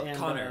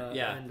 Connor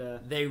yeah.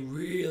 They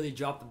really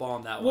dropped the ball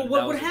on that one.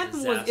 What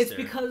happened was it's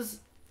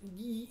because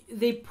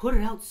they put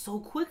it out so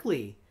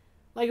quickly.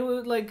 Like it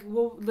was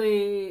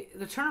the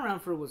turnaround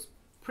for it was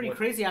pretty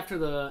crazy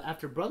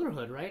after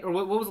Brotherhood, right? Or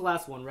what was the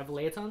last one?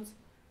 Revelations?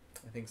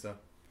 I think so.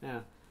 Yeah.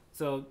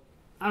 So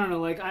I don't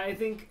know. Like I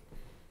think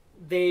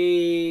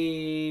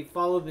they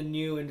follow the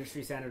new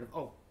industry standard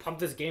of pump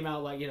this game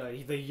out like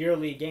the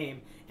yearly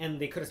game, and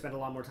they could have spent a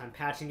lot more time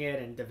patching it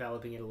and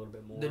developing it a little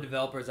bit more. The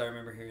developers, I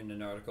remember hearing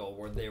an article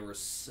where they were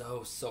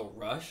so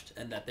rushed,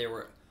 and that they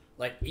were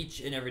like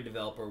each and every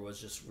developer was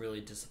just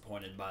really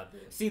disappointed by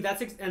this. See,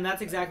 that's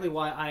exactly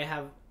why I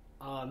have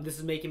this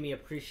is making me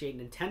appreciate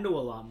Nintendo a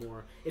lot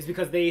more, is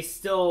because they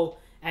still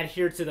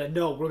adhere to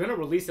we're gonna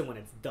release it when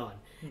it's done.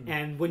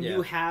 And when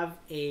you have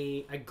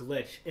a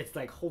glitch, it's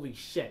like, holy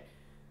shit.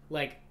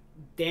 Like,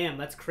 damn,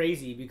 that's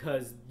crazy,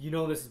 because this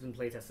has been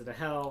playtested to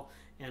hell,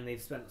 and they've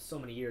spent so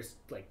many years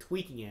like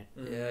tweaking it.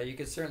 Yeah, you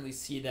can certainly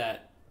see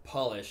that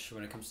polish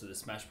when it comes to the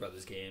Smash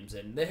Brothers games,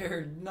 and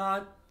they're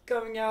not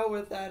coming out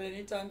with that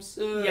anytime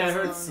soon. Yeah,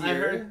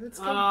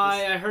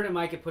 I heard it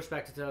might get pushed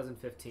back to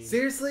 2015.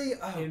 Seriously?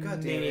 Oh,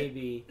 god damn it.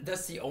 Maybe.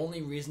 That's the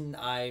only reason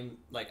I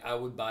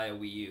would buy a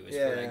Wii U is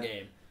for that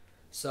game.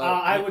 So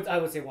I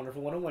would say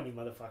Wonderful 101, you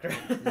motherfucker.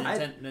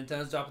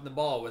 Nintendo dropping the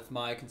ball with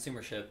my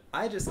consumership.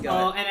 I just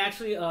got and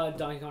actually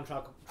Donkey Kong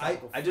Tropical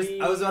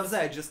Freeze. I was about to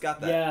say I just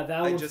got that. Yeah,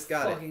 that was just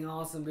got fucking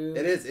awesome, dude.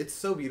 It is. It's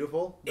so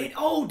beautiful. Like,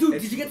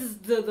 dude, did you get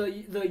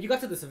the you got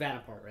to the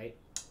Savannah part, right?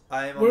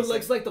 Where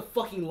it's like the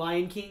fucking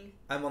Lion King.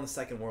 I'm on the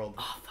second world.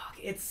 Oh fuck,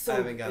 it's so. I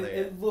haven't got there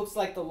yet. It looks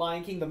like the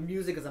Lion King. The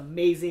music is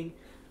amazing.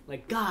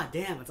 Like, god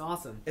damn, it's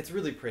awesome. It's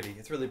really pretty.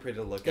 It's really pretty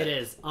to look at. It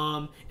is.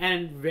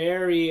 And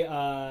very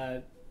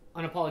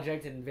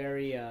unapologetic and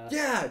very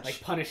like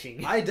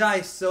punishing. I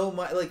die so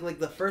much. Like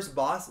the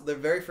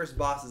very first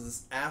boss is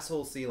this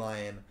asshole sea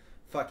lion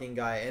fucking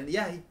guy, and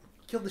he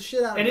killed the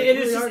shit out of me.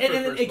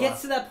 And it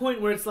gets to that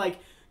point where it's like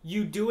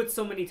you do it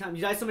so many times,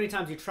 you die so many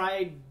times, you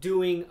try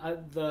doing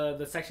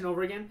the section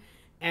over again,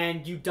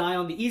 and you die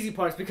on the easy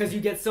parts because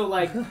you get so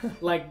like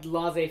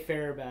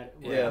laissez-faire about it.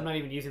 Well, I'm not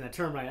even using that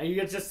term right. You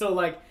get just so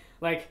like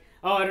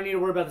oh, I don't need to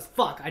worry about this.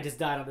 Fuck, I just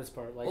died on this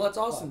part. Like, well, it's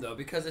awesome though,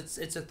 because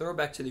it's a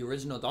throwback to the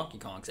original Donkey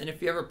Kongs, and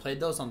if you ever played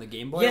those on the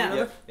Game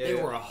Boy, they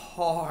were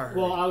hard.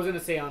 Well, I was gonna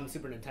say on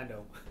Super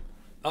Nintendo.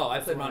 Oh, I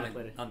played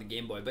them on the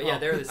Game Boy, but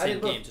they're the same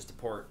game, just a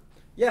port.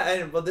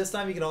 Yeah, but this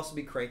time you can also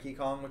be Cranky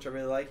Kong, which I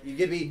really like. You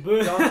could be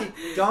But-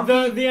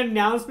 Donkey. The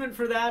announcement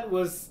for that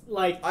was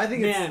like, I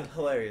think man, it's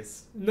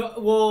hilarious. no.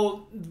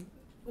 Well,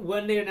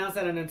 when they announced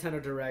that on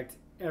Nintendo Direct,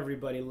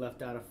 everybody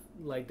left out of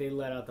they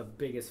let out the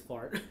biggest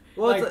fart.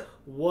 Well, like,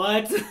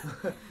 what?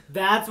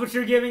 That's what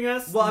you're giving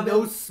us? Well, I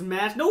no mean-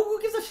 Smash? No,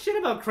 who gives a shit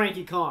about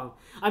Cranky Kong?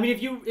 I mean,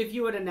 if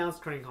you had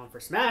announced Cranky Kong for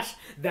Smash,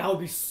 that would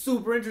be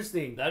super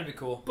interesting. That'd be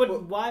cool. But Well,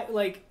 why?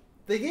 Like,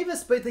 They gave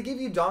us, but they gave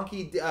you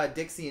Donkey,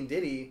 Dixie, and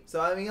Diddy. So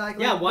I mean, like,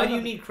 yeah, why do you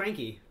not- need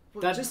Cranky?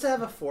 well, That- just to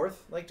have a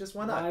fourth? Like, just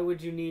why not? Why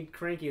would you need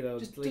Cranky though?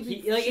 Just Like, to be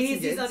he, like shits and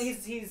he's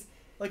gigs. he's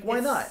Like, why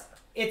it's- not?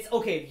 It's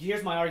okay.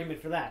 Here's my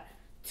argument for that.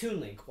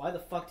 Toon Link. Why the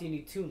fuck do you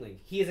need Toon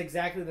Link? He is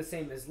exactly the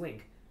same as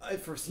Link.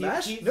 For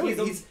Smash? he's- no,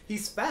 he's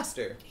he's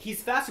faster.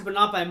 He's faster, but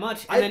not by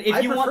much. And then if I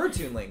you prefer want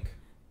Toon Link.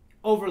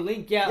 over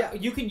Link, yeah, Yeah.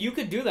 you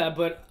could do that.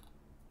 But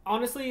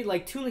honestly,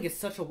 like Toon Link is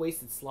such a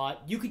wasted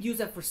slot. You could use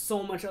that for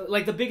so much.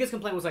 Like the biggest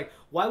complaint was like,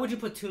 why would you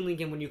put Toon Link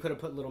in when you could have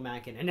put Little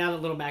Mac in? And now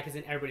that Little Mac is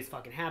in, everybody's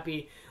fucking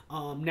happy.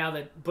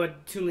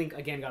 But Toon Link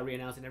again got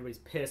reannounced and everybody's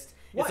pissed.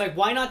 What? It's like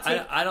why not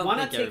take? I don't why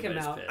think not take him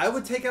everybody's out? pissed. I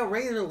would take out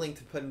regular Link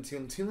to put in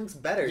Toon. Toon Link's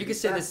better. You could He's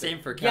say the faster.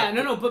 same for Yeah,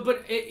 Captain. no, but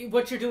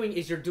what you're doing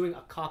is you're doing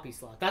a copy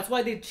slot. That's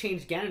why they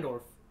changed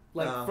Ganondorf,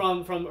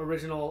 from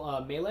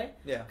original Melee.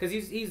 Yeah. Because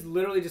he's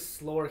literally just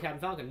slower Captain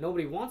Falcon.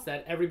 Nobody wants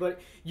that.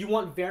 You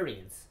want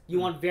variants. You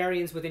want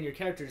variants within your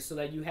characters so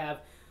that you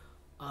have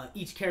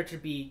each character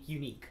be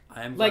unique.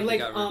 I am glad Like-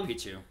 they got rid of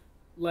Pichu.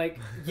 Like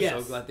yes,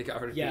 So glad they got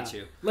rid of yeah.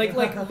 Pichu. Like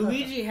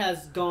Luigi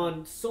has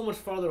gone so much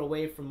farther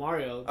away from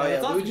Mario. Oh, yeah,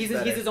 it's awesome. Luigi's He's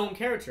better. his own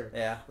character.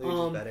 Yeah,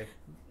 Luigi's better.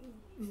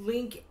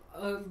 Link,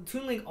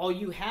 Toon Link, all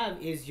you have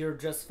is you're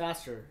just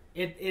faster.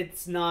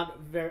 It's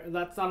not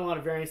that's not a lot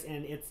of variance,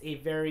 and it's a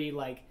very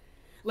like,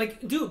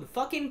 dude,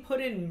 fucking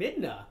put in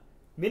Midna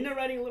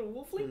riding a little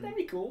wolf Link, that'd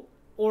be cool.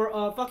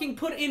 Or fucking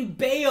put in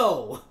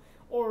Bayo,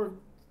 or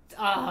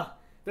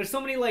there's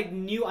so many like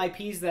new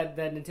IPs that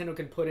Nintendo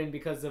can put in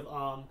because of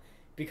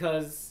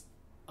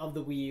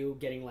the Wii U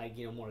getting like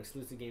more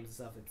exclusive games and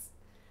stuff. It's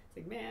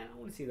like, man, I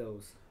want to see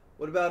those.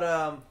 What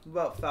about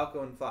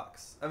Falco and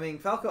Fox? I mean,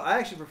 Falco. I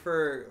actually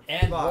prefer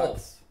And Fox.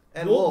 Wolf.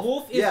 And Wolf. Wolf.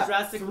 Wolf is yeah,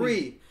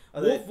 drastically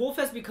 3. Wolf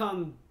has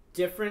become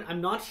different.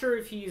 I'm not sure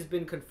if he's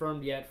been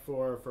confirmed yet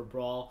for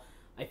Brawl.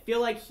 I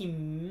feel like he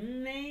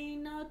may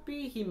not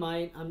be. He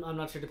might. I'm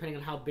not sure, depending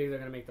on how big they're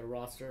gonna make their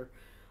roster.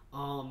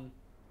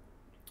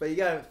 But you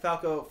got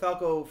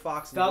Falco,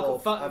 Fox, and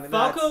Wolf. I mean,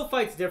 Falco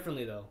fights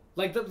differently though.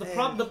 Like the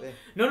problem.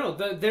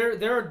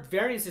 There are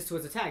variances to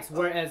his attacks.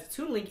 Whereas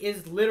Toon Link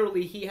is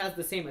literally he has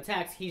the same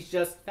attacks. He's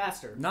just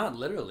faster. Not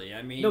literally.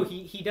 I mean, No,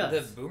 he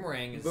does. The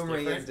boomerang is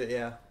Boomerang different. is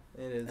yeah,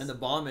 it is. And the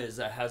bomb has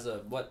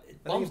a what?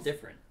 Bomb's it's-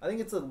 different. I think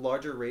it's a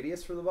larger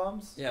radius for the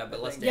bombs. Yeah, but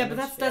I less think. Yeah, but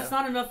damage. that's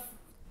not enough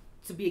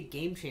to be a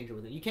game changer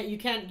with it. You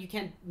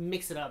can't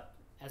mix it up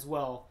as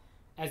well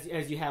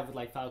as you have with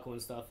like Falco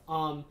and stuff.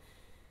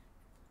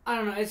 I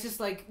don't know. It's just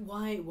like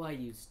why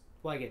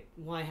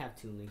have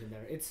Toon Link in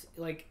there? It's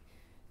like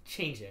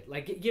change it.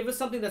 Like give us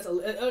something that's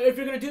if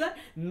you're gonna do that,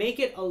 make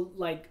it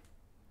like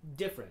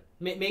different.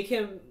 Make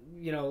him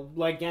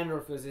like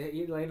Ganondorf is.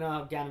 Like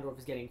now Ganondorf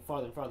is getting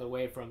farther and farther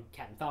away from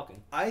Captain Falcon.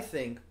 I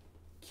think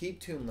keep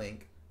Toon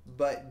Link,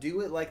 but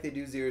do it like they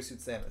do Zero Suit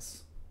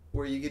Samus,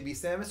 where you could be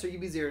Samus or you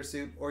could be Zero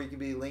Suit, or you could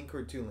be Link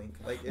or Toon Link.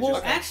 Like, it's Well,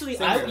 just actually,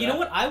 same you know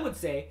what I would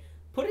say?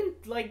 Put in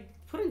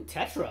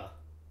Tetra.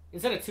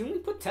 Instead of Toon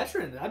Link, put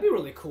Tetra in there. That'd be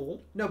really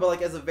cool. No, but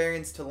like as a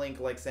variance to Link,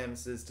 like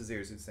Samus is to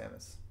Zero Suit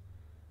Samus.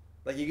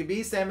 Like you could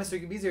be Samus or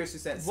you could be Zero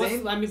Suit Samus. Same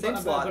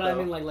slot, but though. I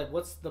mean, like,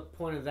 what's the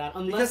point of that?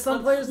 Unless Because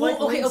some players like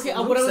Link's what I was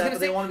moveset, gonna but say,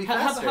 they want to be how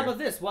faster. about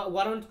this? Why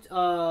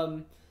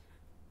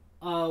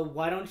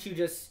don't you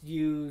just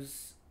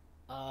use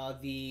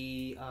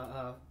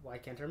why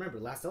can't I remember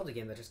last Zelda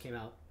game that just came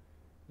out?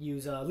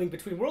 Use Link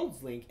Between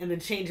Worlds Link, and then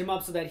change him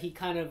up so that he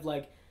kind of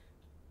like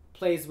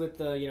plays with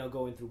the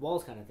going through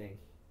walls kind of thing,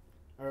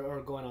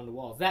 or going on the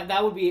walls.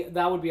 That would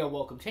be a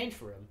welcome change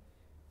for him.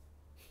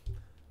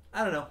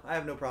 I don't know. I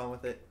have no problem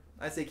with it.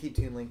 I say keep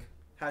Toon Link.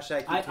 Hashtag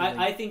keep Toon Link.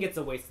 I think it's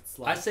a wasted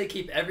slot. I say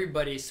keep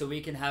everybody so we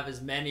can have as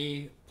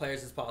many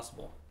players as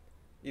possible.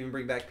 Even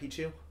bring back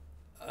Pichu.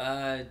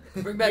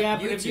 Bring back yeah,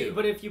 Mewtwo.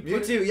 but if you put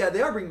Mewtwo, yeah,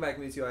 they are bringing back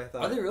Mewtwo. I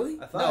thought. Are they really?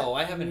 I thought. No,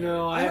 I haven't.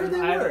 No, heard. I heard haven't,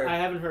 they were. I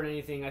haven't heard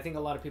anything. I think a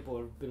lot of people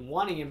have been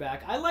wanting him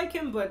back. I like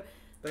him, but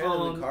They're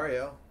gonna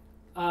Lucario.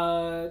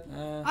 I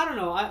don't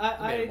know.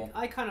 Debatable.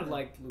 I kind of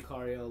liked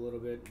Lucario a little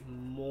bit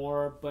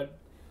more, but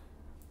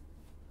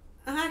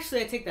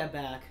actually I take that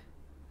back.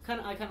 I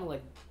kind of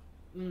like.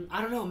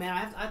 I don't know, man. I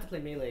have to play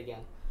Melee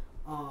again.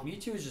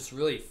 Mewtwo is just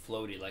really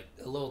floaty, like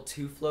a little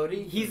too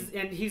floaty.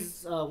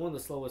 He's one of the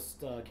slowest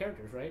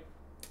characters, right?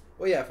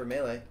 Well, yeah, for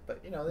Melee,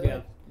 but they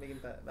like making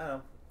that. I don't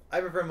know.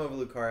 I prefer him over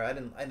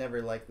Lucario. I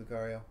never liked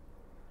Lucario.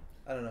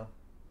 I don't know.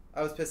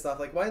 I was pissed off.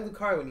 Like, why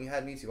Lucario when you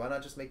had Mewtwo? Why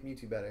not just make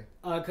Mewtwo better?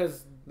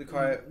 Because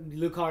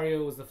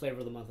Lucario was the flavor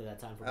of the month at that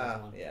time for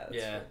Pokemon. Yeah.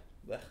 Yeah.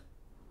 Blech.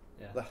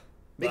 Yeah. Blech.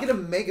 Make it a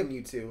Mega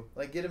Mewtwo.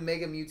 Like, get a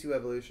Mega Mewtwo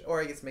evolution,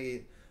 or I guess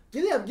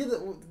give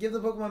the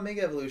Pokemon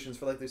Mega evolutions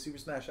for like their Super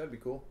Smash. That'd be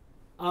cool.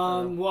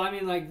 Well, I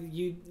mean, like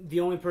the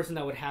only person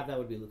that would have that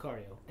would be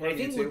Lucario, and I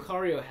think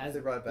Lucario has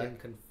been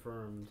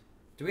confirmed.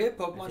 Do we have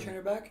Pokemon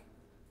Trainer back?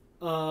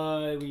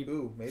 We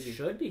maybe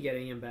should be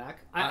getting him back.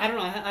 I don't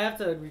know. I have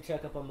to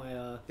recheck up on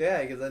my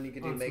yeah, because then you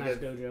could do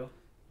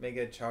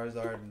Mega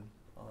Charizard and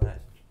all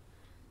that.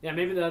 Yeah,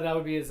 maybe that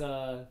would be his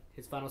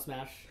final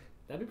Smash.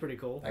 That'd be pretty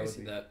cool. I can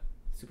see that.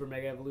 Super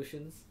Mega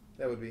Evolutions.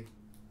 That would be.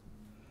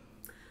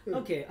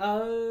 Okay,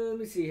 let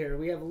me see here.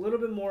 We have a little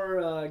bit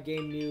more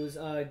game news.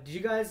 Did you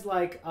guys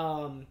like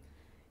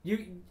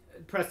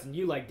Preston?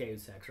 You like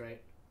Deus Ex, right?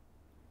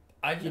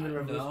 I've never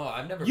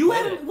You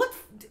played haven't. it. What?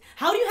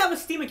 How do you have a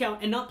Steam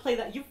account and not play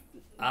that?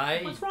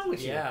 What's wrong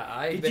with you? Yeah,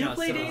 I've Did been you on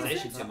play Deus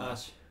Civilization Ex? too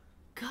much.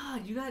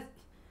 God, you guys,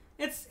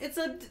 it's it's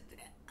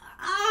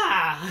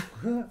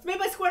made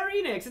by Square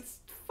Enix. It's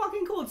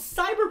fucking cool. It's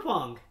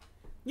cyberpunk.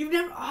 You've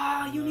never.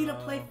 You need to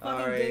play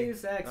fucking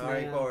Deus Ex, man.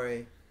 Alright,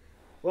 Corey.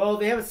 Well,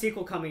 they have a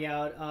sequel coming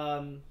out.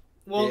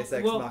 Deus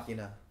Ex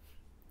Machina.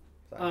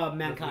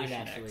 Mankind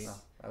actually.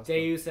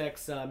 Deus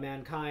Ex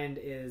Mankind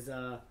is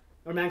or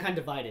Mankind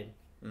Divided.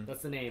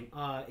 That's the name.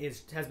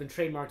 Has been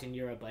trademarked in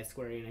Europe by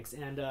Square Enix,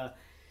 and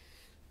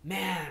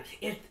man,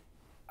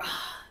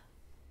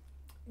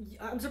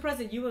 I'm surprised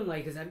that you and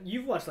because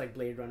you've watched like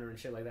Blade Runner and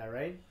shit like that,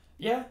 right?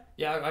 Yeah.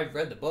 I've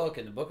read the book,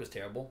 and the book was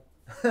terrible.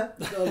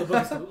 The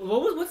book is,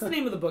 what's the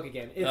name of the book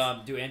again?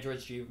 It's, Do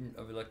Androids Dream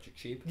of Electric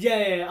Sheep?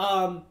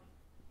 Yeah.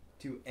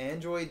 Do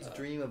androids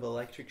dream of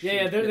electric sheep?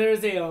 Yeah.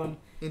 There's a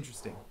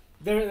interesting.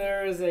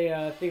 There is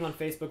a thing on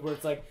Facebook where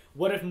it's like,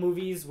 what if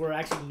movies were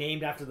actually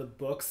named after the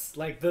books,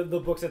 like the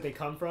books that they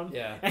come from?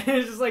 Yeah. And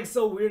it's just like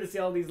so weird to see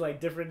all these like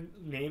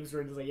different names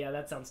where it's like, yeah,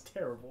 that sounds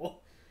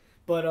terrible.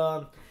 But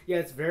yeah,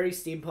 it's very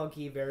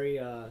steampunky, very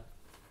not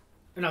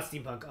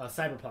steampunk,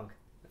 cyberpunk.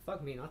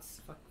 Fuck me, not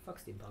fuck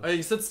steampunk. Oh,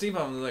 you said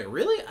steampunk. I was like,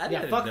 really? I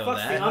didn't know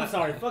that. I'm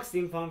sorry, fuck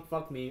steampunk.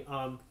 Fuck me.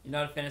 You're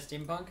not a fan of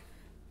steampunk?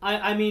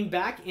 I mean,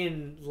 back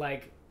in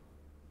like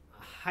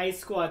high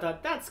school, I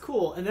thought that's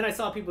cool, and then I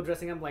saw people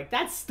dressing up like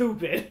that's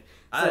stupid.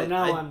 So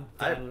now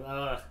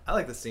I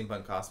like the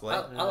steampunk cosplay.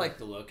 I like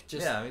the look.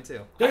 Yeah, me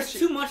too. There's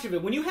too much of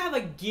it. When you have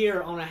a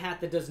gear on a hat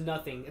that does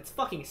nothing, it's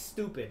fucking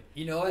stupid.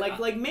 You know what?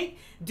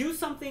 Do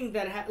something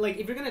that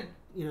if you're gonna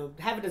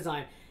have a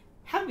design,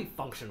 have it be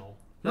functional.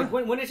 Like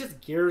when it's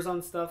just gears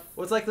on stuff.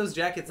 Well, it's like those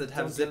jackets that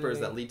have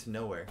zippers that lead to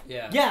nowhere.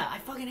 Yeah. Yeah, I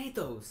fucking hate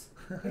those.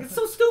 It's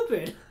so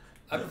stupid.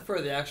 I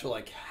prefer the actual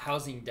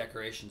housing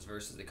decorations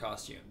versus the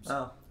costumes.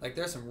 Oh. Like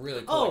there's some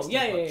really cool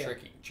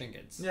steampunk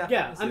trinkets.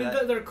 Yeah. I mean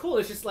they're cool.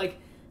 It's just like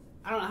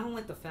I don't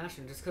like the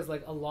fashion just because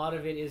like a lot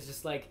of it is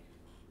just like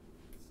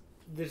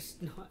there's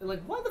not,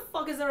 like why the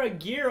fuck is there a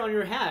gear on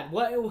your hat?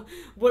 What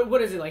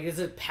is it like? Is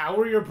it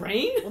power your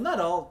brain? Well, not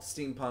all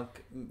steampunk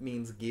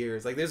means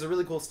gears. Like there's a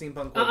really cool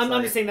steampunk website.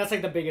 I'm just saying that's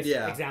like the biggest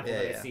example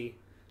that I see.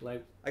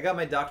 Like I got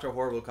my Dr.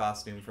 Horrible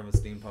costume from a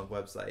steampunk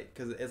website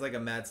because it's like a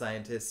mad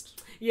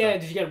scientist. Yeah,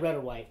 did you get red or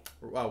white?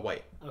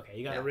 White. Okay,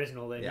 you got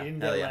original then. Yeah. You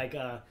didn't get like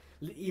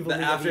evil.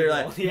 After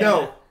like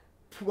no,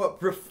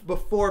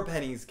 before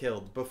Penny's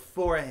killed,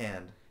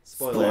 beforehand.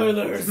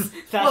 Spoilers.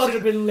 That should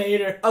have been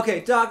later.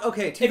 Okay, Doc.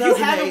 Okay, 2008. If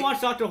you haven't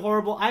watched Dr.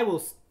 Horrible, I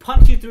will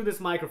punch you through this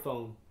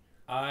microphone.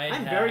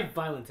 I'm very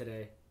violent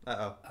today.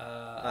 No,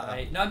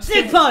 I'm just dick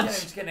kidding, punch.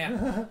 Just kidding.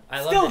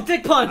 I loved Still it.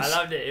 dick punch. I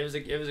loved it. It was a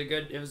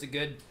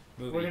good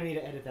movie. We're gonna need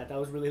to edit that. That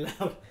was really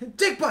loud.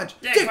 Dick punch.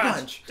 Dick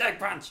punch. Dick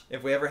punch.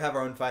 If we ever have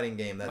our own fighting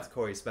game, that's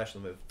Corey's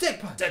special move. Dick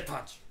punch. Dick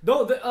punch.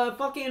 No, the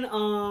fucking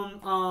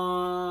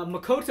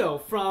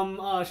Makoto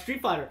from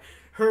Street Fighter.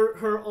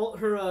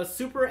 Her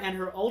super and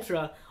her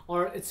ultra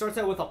it starts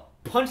out with a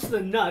punch to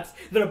the nuts,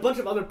 then a bunch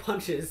of other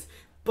punches,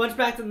 punch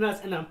back to the nuts,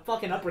 and then a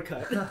fucking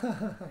uppercut.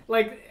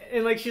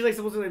 She's like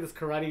supposed to be like this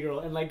karate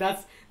girl, and like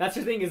that's her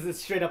thing is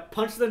this straight up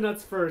punch to the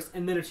nuts first,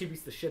 and then she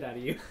beats the shit out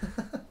of you.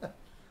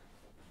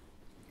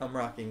 I'm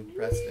rocking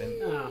Preston.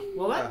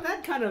 Well,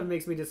 that kind of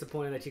makes me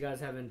disappointed that you guys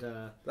haven't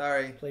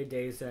played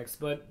Deus Ex,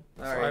 but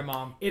sorry,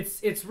 Mom.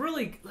 It's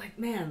really like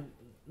man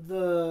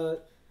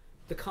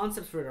the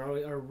concepts for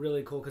it are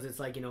really cool because it's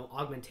like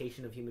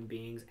augmentation of human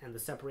beings and the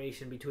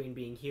separation between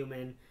being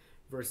human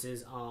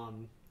versus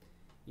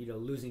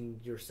losing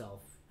yourself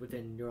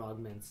within your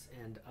augments,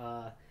 and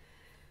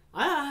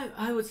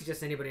I would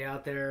suggest anybody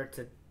out there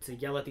to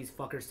yell at these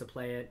fuckers to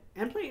play it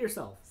and play it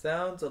yourself.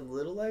 Sounds a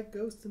little like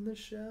Ghost in the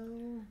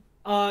Shell.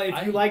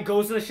 If you like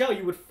Ghost in the Shell,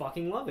 you would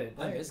fucking love it.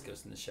 I miss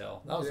Ghost in the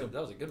Shell. That was a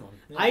good one.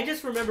 Yeah. I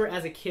just remember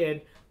as a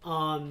kid,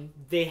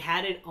 they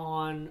had it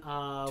on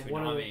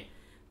one of the.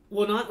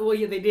 Well,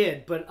 yeah, they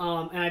did, but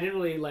and I didn't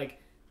really like.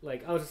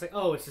 I was just like,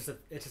 oh, it's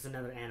just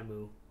another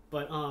animu.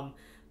 But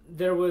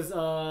there was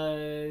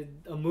a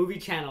movie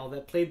channel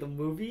that played the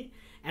movie,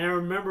 and I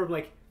remember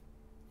like,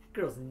 that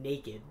girl's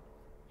naked.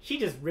 She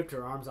just ripped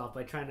her arms off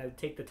by trying to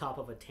take the top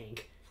of a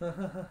tank.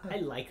 I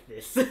like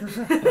this.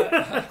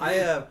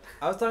 I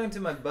was talking to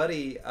my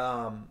buddy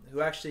who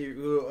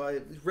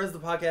runs the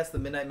podcast, the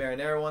Midnight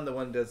Marinara one, the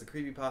one who does the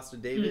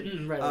creepypasta,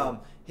 David. Right.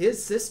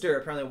 His sister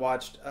apparently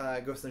watched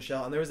Ghost in the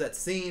Shell, and there was that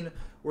scene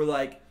where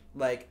I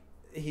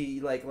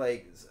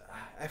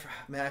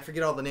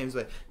forget all the names,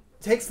 but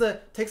takes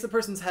the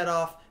person's head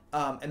off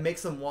and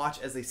makes them watch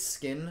as they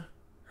skin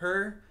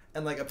her,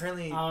 and like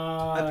apparently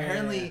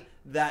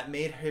that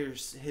made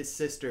his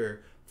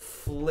sister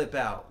flip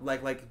out,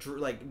 traumatize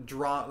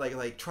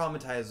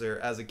her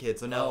as a kid.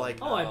 So now I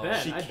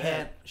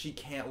bet she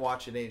can't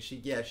watch it. And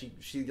she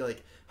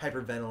like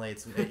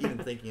hyperventilates even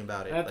thinking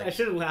about it. I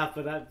shouldn't laugh,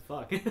 but that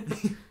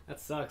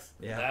sucks.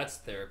 Yeah, that's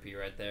therapy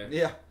right there.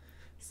 Yeah.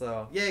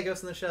 So yeah,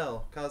 Ghost in the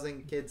Shell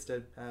causing kids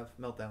to have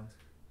meltdowns.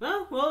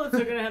 Well, if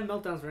they're gonna have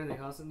meltdowns for anything,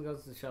 Ghost in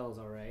the Shell is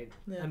all right.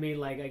 Yeah. I mean,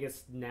 like I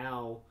guess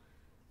now.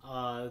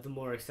 The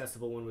more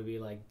accessible one would be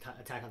like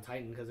Attack on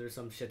Titan, because there's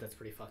some shit that's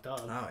pretty fucked up.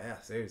 Oh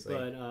yeah, seriously.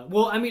 But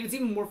well, I mean, it's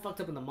even more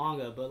fucked up in the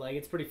manga, but like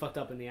it's pretty fucked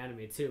up in the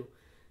anime too.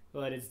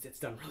 But it's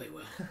done really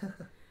well.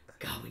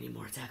 God, we need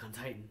more Attack on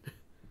Titan.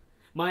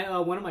 My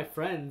one of my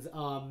friends,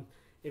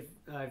 if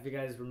you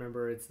guys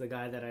remember, it's the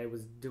guy that I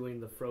was doing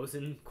the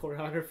Frozen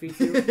choreography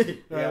to.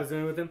 I was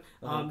doing with him.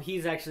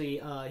 He's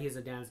actually he's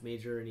a dance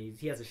major, and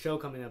he has a show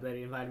coming up that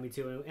he invited me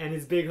to, and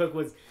his big hook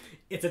was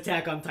it's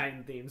Attack on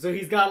Titan theme. So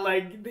he's got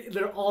like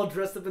they're all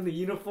dressed up in the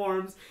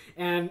uniforms,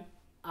 and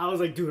I was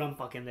like, dude, I'm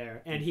fucking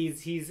there. And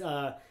he's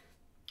like,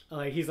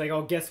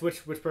 oh, guess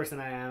which person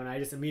I am, and I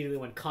just immediately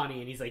went Connie,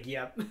 and he's like,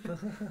 yep.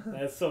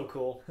 That's so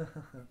cool.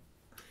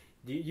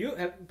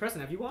 Preston,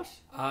 have you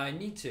watched? I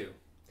need to.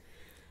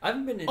 I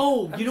haven't been. You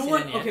know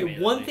what? Okay,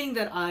 one thing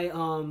that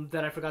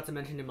I forgot to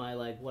mention in my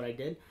like what I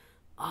did,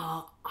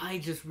 I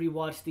just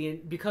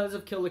rewatched because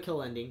of Kill la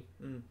Kill ending.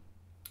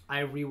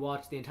 I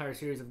rewatched the entire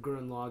series of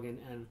Gurren Lagann,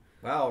 and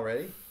wow,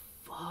 already?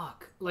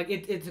 Fuck, like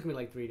it took me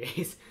like 3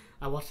 days.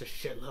 I watched a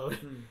shitload,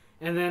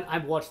 and then I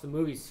watched the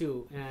movies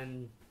too.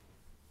 And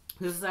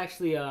this is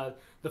actually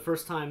the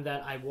first time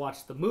that I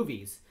watched the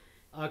movies.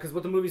 Because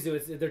what the movies do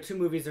is they're 2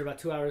 movies, they're about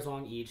 2 hours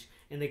long each,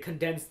 and they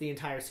condense the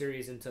entire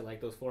series into like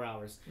those 4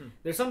 hours.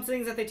 There's some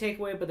things that they take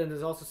away, but then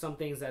there's also some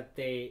things that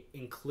they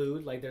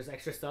include, like there's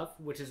extra stuff,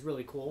 which is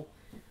really cool.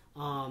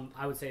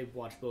 I would say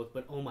watch both,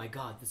 but oh my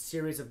god, the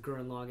series of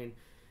Gurren Lagann,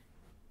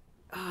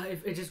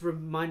 it just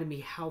reminded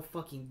me how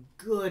fucking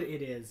good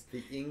it is.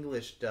 The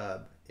English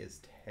dub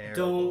is terrible.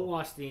 Don't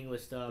watch the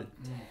English dub.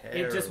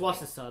 Just watch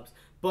the subs.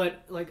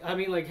 But like, I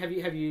mean, like, have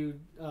you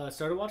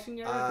started watching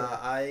yet?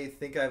 I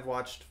think I've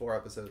watched 4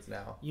 episodes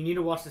now. You need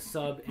to watch the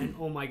sub, and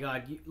oh my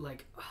god,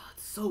 it's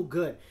so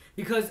good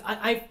because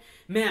I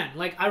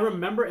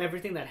remember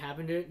everything that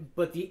happened to it,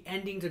 but the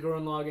ending to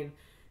Gurren Lagann,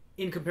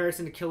 in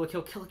comparison to Kill la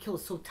Kill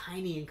is so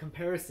tiny in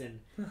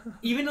comparison.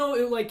 Even though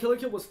Kill la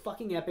Kill was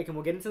fucking epic, and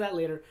we'll get into that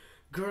later.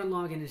 Gurren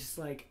Lagann is just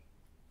like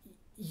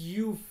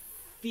you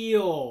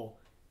feel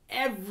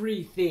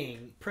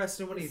everything.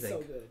 Preston, what do you think?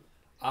 So good.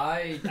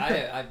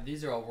 I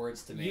these are all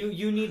words to me.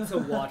 You need to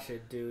watch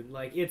it, dude.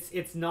 Like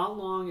it's not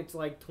long. It's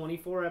like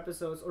 24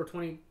 episodes or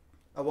 20.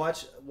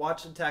 Watch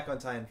Attack on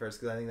Titan first,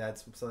 because I think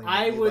that's something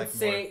I would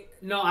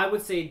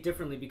say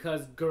differently,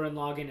 because Gurren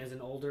Lagann is an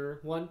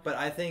older one. But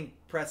I think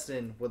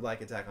Preston would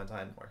like Attack on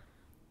Titan more.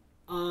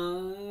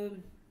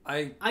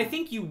 I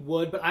think you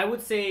would, but I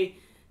would say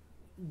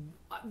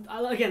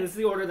again, this is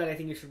the order that I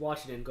think you should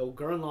watch it in. Go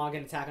Gurren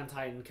Lagann, Attack on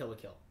Titan, Kill la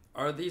Kill.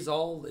 Are these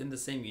all in the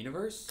same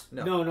universe?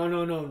 No.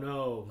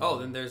 Oh,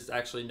 then there's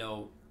actually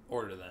no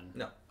order then.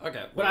 No.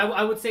 Okay. But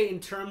I would say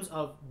in terms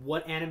of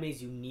what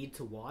animes you need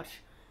to watch,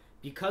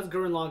 because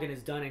Gurren Lagann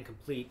is done and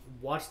complete,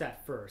 watch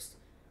that first.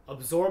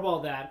 Absorb all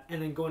that, and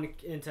then go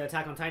into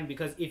Attack on Titan,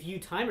 because if you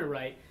time it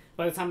right,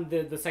 by the time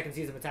the second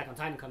season of Attack on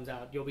Titan comes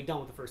out, you'll be done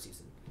with the first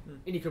season.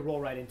 And you could roll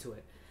right into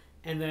it.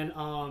 And then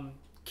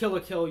Kill la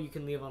Kill you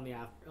can leave on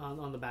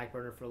the back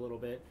burner for a little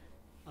bit.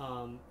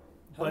 How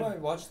do I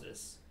watch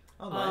this?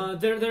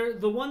 They're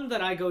the one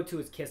that I go to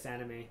is Kiss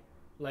Anime.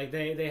 Like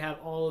they have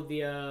all of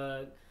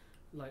the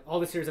all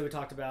the series that we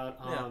talked about.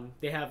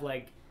 They have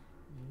like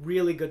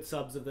really good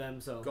subs of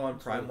them. So go on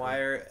Prime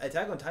Wire.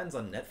 Attack on Titan's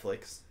on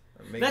Netflix.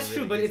 That's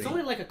true, but it's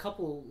only like a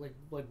couple, like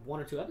 1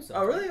 or 2 episodes.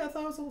 Oh really? I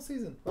thought it was a whole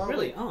season. Well,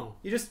 really? Oh.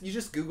 You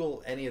just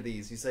Google any of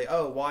these. You say,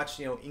 watch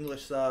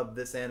English sub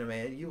this anime,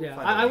 and you will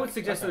find. I would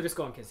suggest just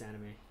go on Kiss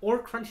Anime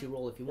or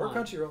Crunchyroll if you want.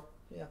 Or Crunchyroll.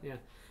 Yeah. Yeah.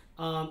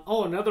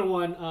 Another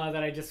one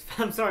that I just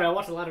I'm sorry, I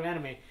watched a lot of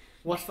anime.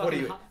 What are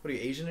you,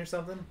 Asian or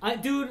something?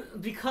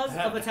 Dude, because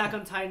of Attack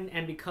on Titan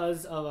and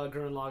because of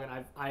Gurren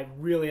Lagann, I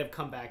really have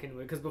come back into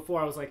it. Because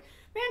before I was like,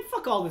 man,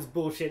 fuck all this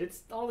bullshit.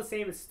 It's all the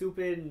same. It's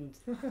stupid and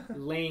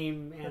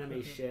lame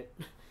anime shit.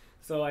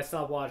 So I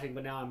stopped watching,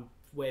 but now I'm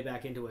way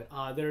back into it.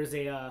 There's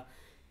an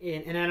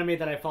anime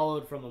that I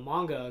followed from a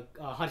manga,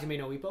 Hajime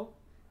no Ippo.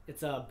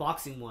 It's a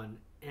boxing one,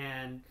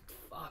 and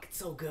fuck, it's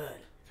so good.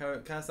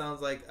 Kind of sounds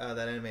like that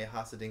anime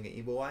Hasadinga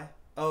Ibowai.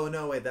 Oh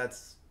no, wait,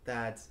 that's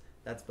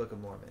Book of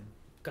Mormon.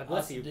 God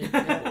bless you.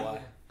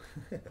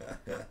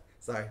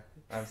 Sorry,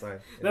 I'm sorry.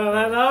 No,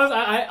 that was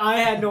I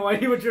had no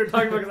idea what you were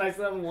talking about because I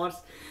still haven't watched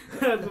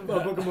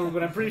Book of Mormon,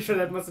 but I'm pretty sure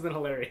that must have been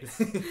hilarious.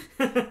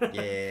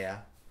 Yeah.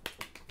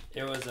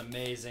 It was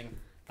amazing.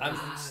 God,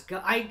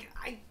 I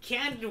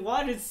can't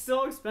watch. It's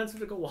so expensive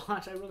to go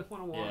watch. I really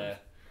want to watch.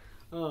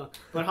 Yeah.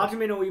 But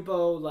Hajime no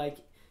Ippo, like,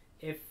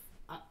 if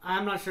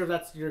I'm not sure if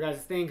that's your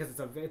guys' thing because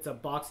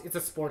it's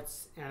a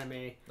sports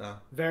anime. Oh.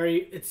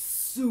 It's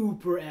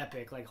super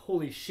epic. Like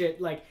holy shit,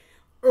 like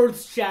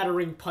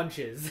earth-shattering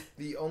punches.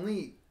 The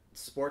only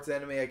sports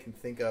anime I can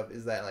think of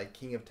is that like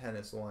King of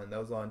Tennis one that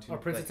was on two. Or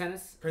Prince of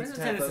Tennis. Prince of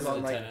Tennis was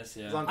on like Tennis,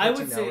 yeah. was on I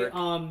Cartoon would say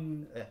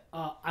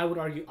Network. I would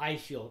argue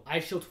Ice Shield.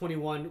 Ice Shield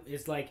 21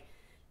 is like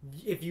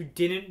if you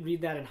didn't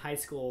read that in high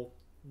school,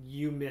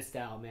 you missed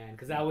out, man.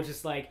 Because that was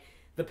just like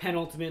the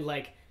penultimate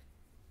like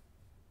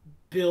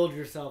build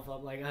yourself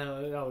up. Like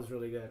that was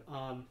really good.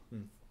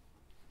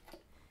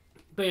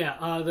 But yeah,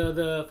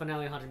 the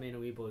finale of Hajime no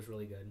Ippo is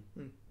really good,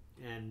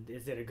 and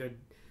it did a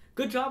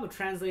good job of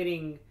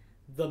translating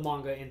the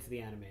manga into the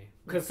anime.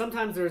 Because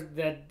sometimes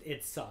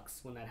it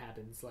sucks when that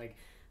happens. Like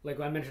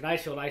when I mentioned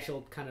Ice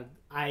Shield kind of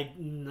I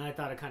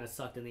thought it kind of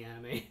sucked in the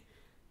anime,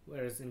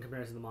 whereas in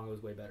comparison, the manga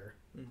was way better.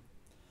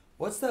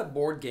 What's that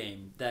board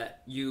game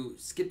that you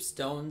skip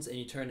stones and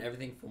you turn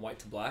everything from white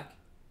to black?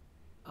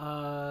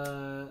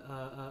 I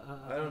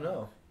don't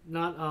know.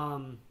 Not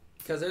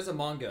Because there's a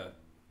manga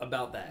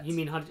about that. You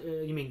mean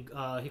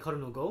Hikaru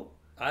no Go?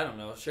 I don't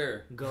know.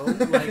 Sure. Go?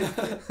 Like,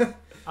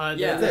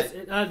 Yeah.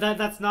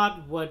 That's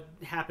not what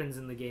happens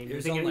in the game. It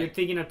was You're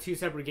thinking of two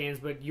separate games,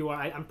 but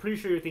I'm pretty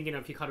sure you're thinking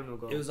of Hikaru no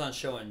Go. It was on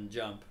Show and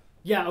Jump.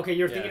 Yeah, okay,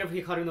 you're thinking of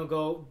Hikaru no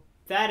Go.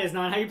 That is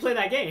not how you play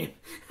that game.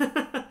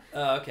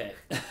 Okay.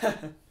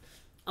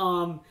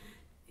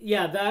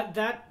 Yeah,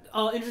 that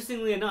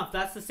interestingly enough,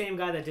 that's the same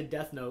guy that did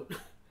Death Note.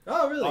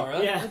 Oh, really? Oh,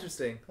 really? Yeah.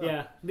 Interesting. Huh.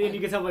 Yeah, then you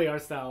can tell by the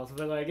art styles,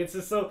 but like it's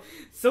just so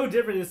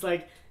different. It's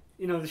like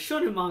the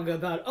shonen manga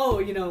about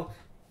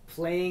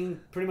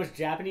playing pretty much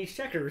Japanese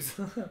checkers,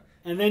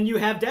 and then you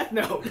have Death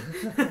Note.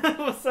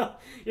 So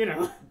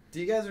Do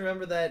you guys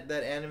remember that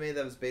anime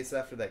that was based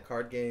after that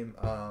card game?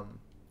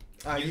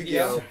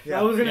 Yu-Gi-Oh? Yeah.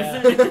 I was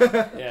gonna say.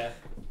 Yeah.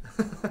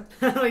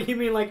 Like you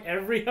mean like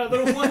every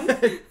other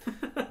one?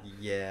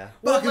 Yeah.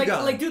 Well,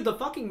 Bakugan. like dude, the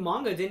fucking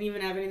manga didn't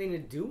even have anything to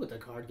do with the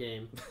card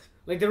game.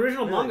 Like the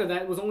original manga,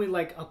 that was only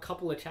like a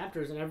couple of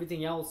chapters, and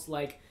everything else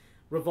like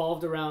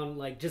revolved around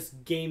like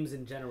just games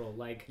in general.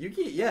 Like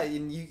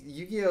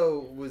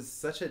Yu-Gi-Oh was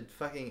such a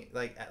fucking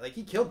like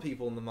he killed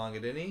people in the manga,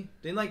 didn't he?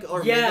 Didn't made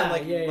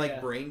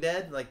them brain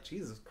dead? Like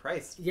Jesus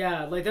Christ.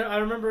 Yeah, like I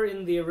remember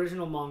in the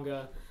original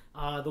manga,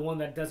 the one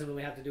that doesn't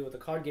really have to do with the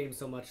card game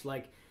so much,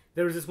 like.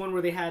 There was this one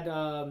where they had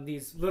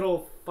these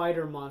little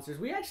fighter monsters.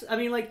 You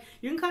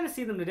can kind of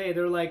see them today.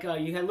 They're like,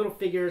 you had little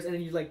figures, and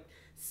then you like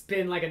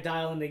spin like a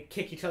dial, and they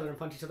kick each other and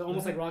punch each other,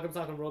 almost like Rock'em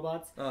Sock'em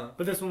Robots.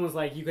 But this one was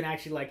like, you can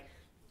actually like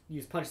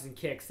use punches and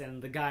kicks,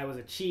 and the guy was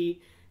a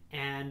cheat,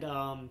 and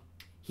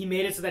he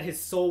made it so that his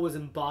soul was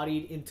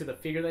embodied into the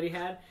figure that he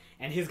had,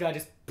 and his guy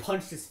just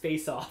punched his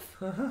face off,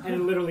 and it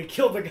literally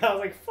killed the guy. I was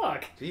like,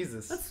 fuck.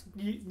 Jesus. That's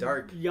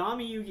dark.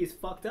 Yami Yugi is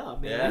fucked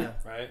up, man. Yeah.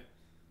 Right.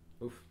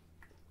 Oof.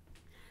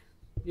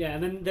 Yeah,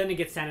 and then it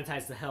gets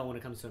sanitized to hell when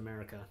it comes to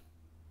America.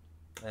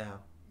 Yeah.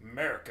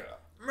 America.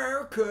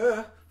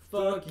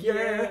 Fuck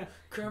yeah.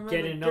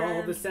 Getting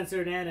all the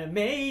censored anime,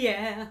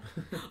 yeah.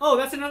 Oh,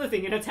 that's another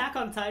thing. In Attack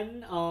on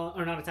Titan,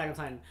 or not Attack on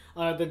Titan,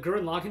 the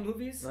Gurren Lagann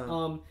movies,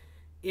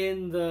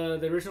 in the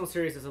original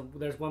series,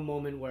 there's one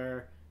moment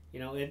where,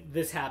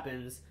 this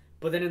happens,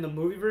 but then in the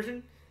movie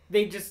version,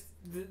 they just,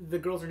 the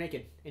girls are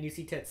naked, and you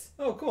see tits.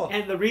 Oh, cool.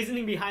 And the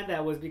reasoning behind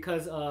that was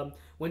because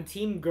when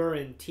Team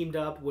Gurren teamed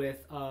up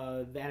with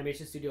the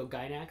animation studio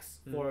Gainax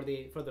for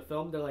the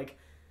film, they're like,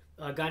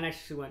 Gainax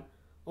actually went,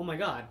 oh my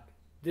god,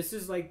 this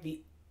is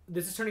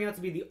turning out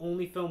to be the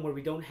only film where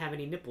we don't have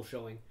any nipple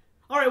showing.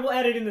 All right, we'll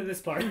add it into this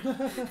part.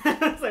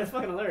 It's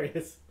fucking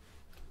hilarious.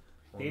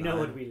 They know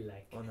what we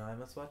like. Oh no, I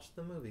must watch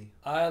the movie.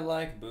 I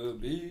like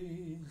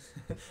boobies.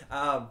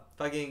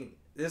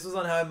 This was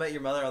on How I Met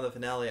Your Mother on the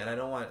finale, and I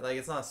don't want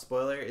it's not a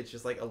spoiler. It's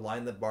just like a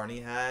line that Barney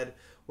had,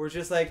 where it's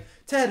just like,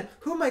 Ted,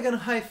 who am I gonna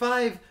high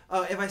five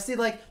if I see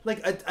like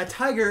a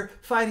tiger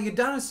fighting a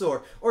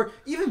dinosaur, or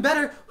even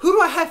better, who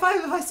do I high five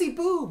if I see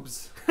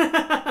boobs?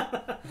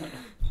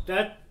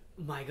 That,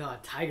 my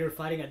god, tiger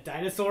fighting a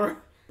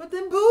dinosaur? But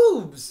then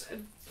boobs!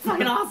 It's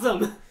fucking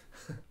awesome!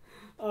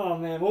 Oh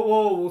man,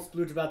 we'll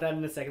splooge about that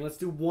in a second. Let's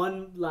do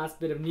one last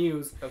bit of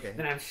news. Okay.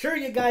 That I'm sure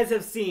you guys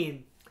have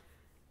seen.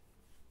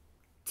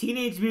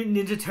 Teenage Mutant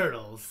Ninja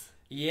Turtles.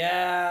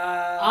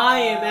 Yeah. I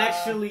am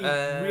actually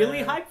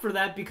really hyped for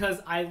that because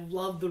I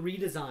love the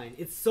redesign.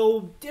 It's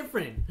so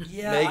different.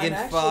 Yeah.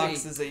 Megan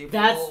Fox is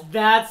April.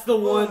 That's the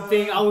one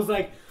thing I was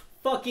like,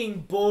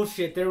 fucking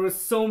bullshit. There was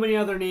so many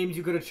other names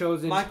you could have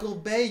chosen. Michael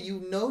Bay,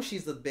 you know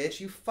she's the bitch.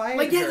 You fired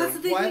like, yeah, her. that's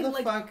the thing. Why the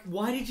like, fuck?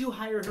 Why did you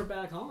hire her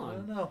back on? I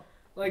don't know.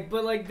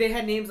 But they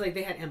had names like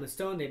they had Emma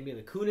Stone, they had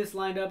Mila Kunis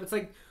lined up. It's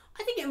like,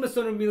 I think Emma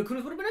Stone and Mila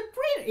Kunis would have been a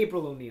great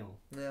April O'Neil.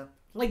 Yeah.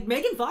 Like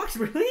Megan Fox,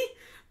 really?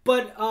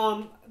 But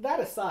that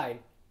aside,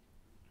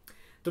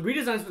 the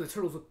redesigns for the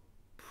turtles look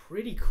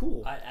pretty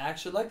cool. I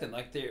actually like them.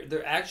 Like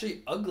they're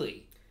actually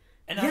ugly,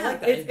 and yeah, I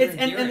like that.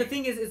 And the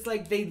thing is, it's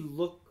like they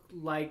look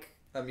like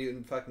A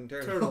mutant fucking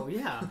turtle. turtle.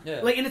 Yeah.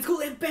 Yeah. Like, and it's cool.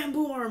 They have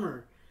bamboo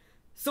armor.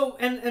 So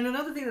and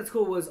another thing that's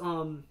cool was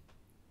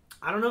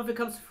I don't know if it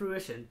comes to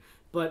fruition,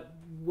 but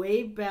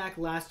way back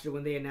last year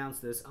when they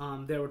announced this,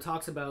 there were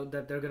talks about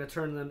that they're going to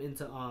turn them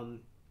into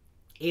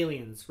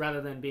aliens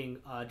rather than being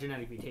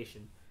genetic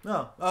mutation.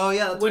 Oh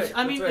yeah, that's Which right.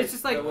 I mean, That's right. it's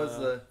just like that was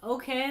the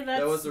okay,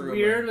 that was that's the rumor.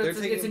 weird.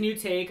 They're It's a new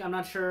take. I'm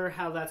not sure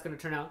how that's going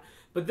to turn out.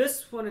 But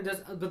this one, it does.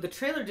 But the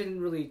trailer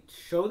didn't really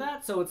show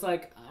that, so it's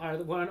like I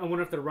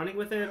wonder if they're running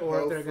with it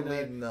or if they're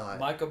hopefully gonna. not.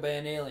 Michael Bay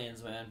and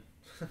aliens, man.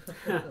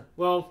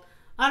 Well,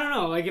 I don't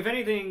know. Like if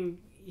anything,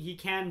 he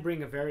can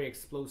bring a very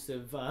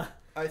explosive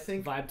I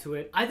think vibe to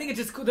it. I think it's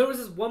just cool. There was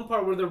this one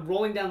part where they're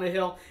rolling down the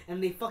hill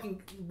and they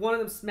one of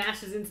them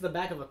smashes into the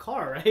back of a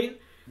car,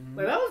 right? Mm-hmm.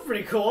 Like that was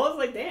pretty cool. I was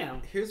like,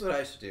 damn. Here's what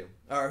I should do.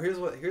 Or here's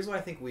what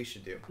I think we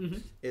should do. Mm-hmm.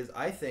 Is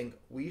I think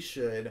we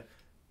should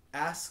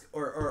ask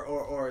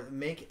or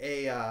make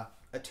a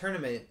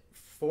tournament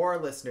for our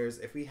listeners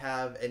if we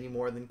have any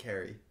more than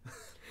Carrie.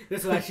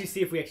 This will actually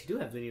see if we actually do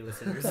have any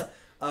listeners.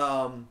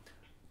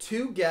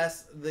 To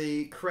guess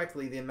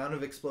correctly the amount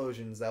of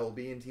explosions that will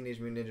be in Teenage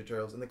Mutant Ninja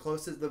Turtles, and the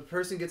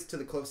person gets to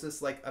the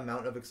closest like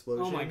amount of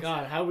explosions. Oh my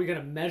god, how are we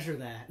gonna measure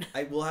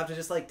that? We'll have to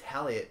just like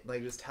tally it,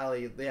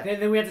 yeah.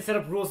 Then we have to set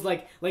up rules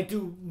like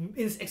do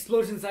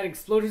explosions inside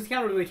explosions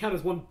count, or do they count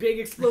as one big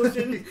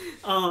explosion?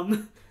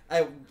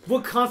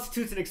 What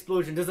constitutes an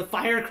explosion? Does a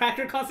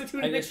firecracker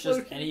constitute an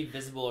explosion? Just any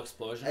visible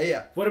explosion.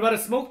 Yeah. What about a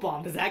smoke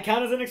bomb? Does that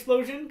count as an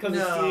explosion? Because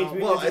it's Teenage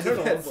Mutant Ninja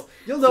Turtles.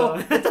 You'll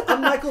know. It's a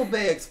Michael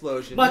Bay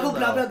explosion. Michael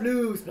blah blah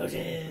blue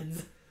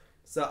explosions.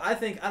 So I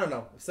don't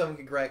know, if someone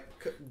can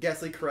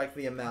guessly correct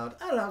the amount.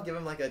 I don't know, give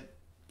him like a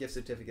gift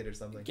certificate or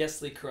something.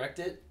 Guessly correct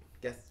it?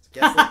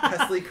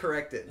 Guessly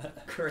correct it.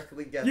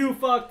 Correctly guess. You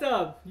fucked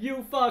up.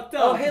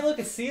 Oh, hey, look,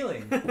 a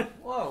ceiling.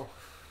 Whoa.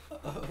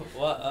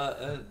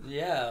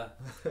 Yeah.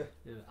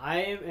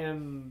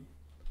 I'm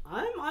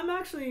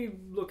actually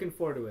looking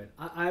forward to it.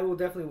 I will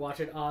definitely watch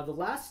it. The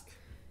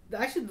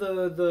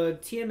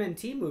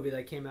TMNT movie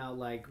that came out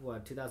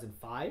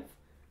 2005,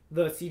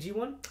 the CG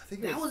one. I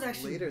think that was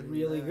actually later than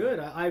really that. good.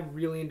 I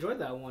really enjoyed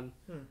that one.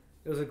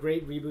 It was a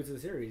great reboot to the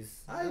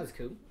series. That was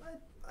cool.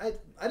 I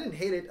didn't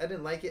hate it. I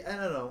didn't like it. I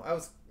don't know. I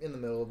was in the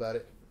middle about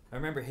it. I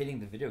remember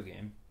hating the video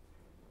game.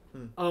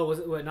 Oh, was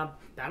it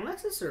not Battle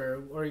Nexus,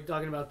 or are you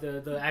talking about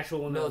the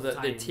actual one? No,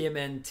 that was the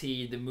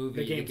TMNT, the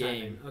movie, the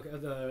game. Okay,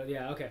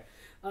 okay.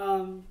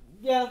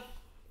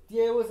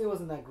 It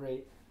wasn't that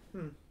great.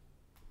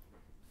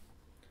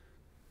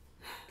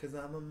 Cause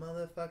I'm a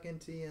motherfucking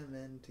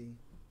TMNT.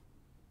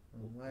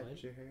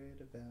 What you heard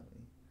about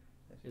me?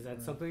 Is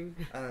that something?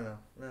 I don't know.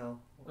 No.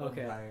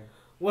 Okay.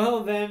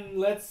 Well then,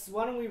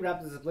 why don't we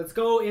wrap this up? Let's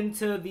go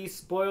into the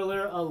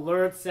spoiler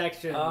alert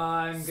section.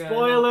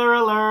 Spoiler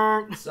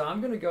alert! So I'm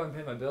gonna go and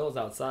pay my bills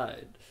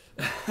outside.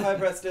 Hi,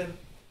 Preston.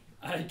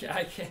 I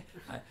can't.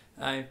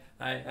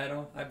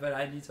 But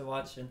I need to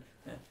watch it.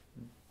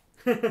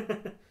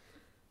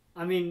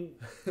 I mean,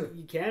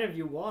 you can if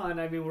you want.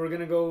 I mean, we're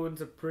gonna go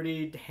into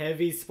pretty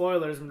heavy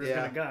spoilers. I'm just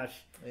gonna gush.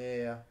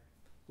 Yeah.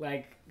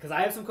 Because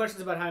I have some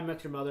questions about How I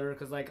Met Your Mother.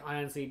 Because,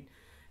 honestly,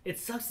 it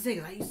sucks to say.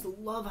 Because I used to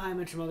love How I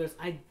Met Your Mother.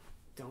 I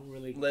don't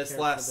really. This care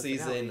last for the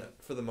season, finale.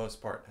 for the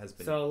most part, has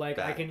been. So, bad.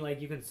 I can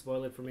you can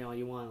spoil it for me all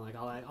you want.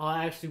 I'll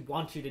actually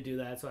want you to do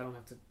that, so I don't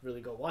have to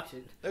really go watch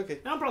it. Okay.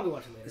 And I'll probably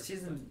watch it later. The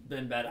season's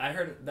been bad. I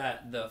heard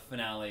that the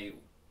finale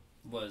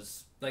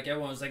was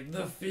everyone was like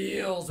the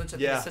feels, which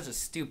is such a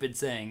stupid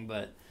saying,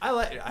 but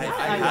I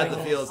had the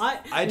feels.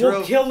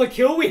 Kill the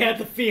kill. We had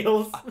the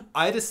feels.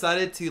 I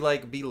decided to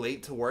be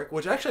late to work,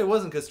 which actually I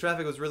wasn't because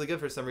traffic was really good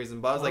for some reason.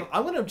 But I was like,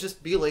 I'm gonna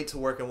just be late to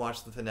work and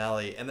watch the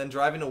finale, and then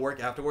driving to work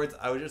afterwards,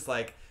 I was just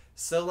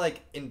so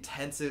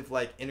intensive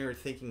inner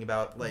thinking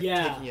about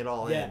taking it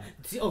all in.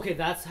 See, okay,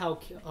 that's how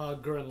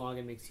Gurren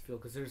Lagann makes you feel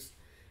because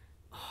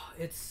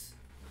it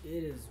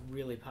is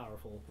really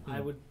powerful.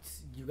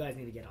 You guys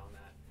need to get on that.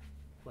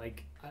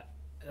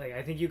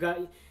 I think you got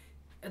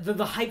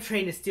the hype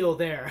train is still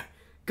there.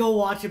 Go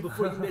watch it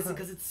before you miss it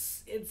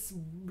because it's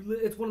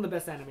one of the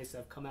best animes that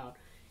have come out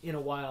in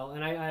a while,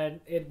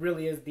 and it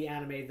really is the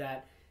anime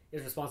that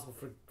is responsible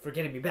for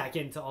getting me back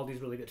into all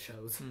these really good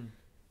shows.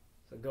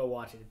 So go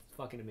watch it. It's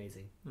fucking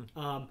amazing.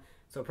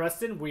 So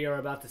Preston, we are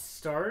about to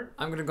start.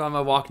 I'm gonna go on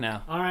my walk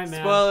now. All right,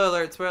 man. Spoiler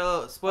alert!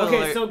 Spoiler okay,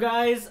 alert. so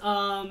guys,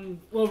 why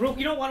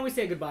don't we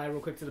say goodbye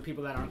real quick to the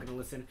people that aren't going to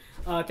listen?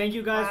 Thank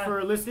you guys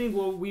for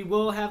listening. We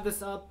will have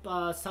this up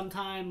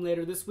sometime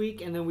later this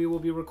week, and then we will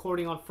be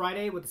recording on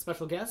Friday with a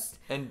special guest.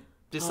 And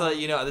just to let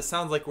you know, this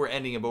sounds like we're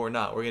ending it, but we're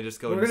not. We're gonna just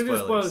go. We're gonna do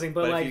the spoiler thing,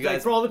 but you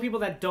guys... for all the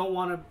people that don't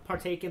want to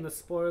partake in the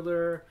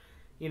spoiler,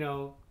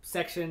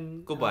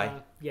 section. Goodbye.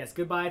 Yes,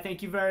 goodbye.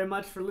 Thank you very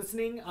much for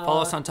listening.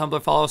 Follow us on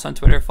Tumblr. Follow us on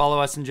Twitter. Follow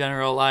us in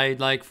general.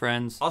 Like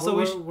friends.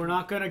 Also, we're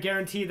not gonna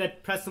guarantee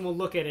that Preston will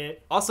look at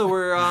it. Also,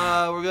 we're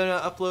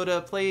gonna upload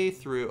a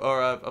playthrough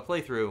or a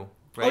playthrough.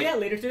 Right? Oh yeah,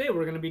 later today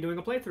we're gonna be doing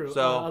a playthrough.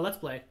 So a let's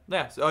play.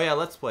 Yeah.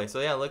 Let's play.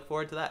 So yeah, look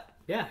forward to that.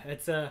 Yeah,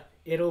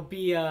 it'll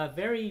be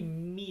very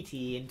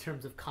meaty in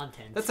terms of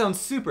content. That sounds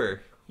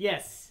super.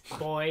 Yes,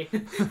 boy.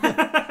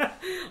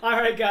 All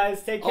right,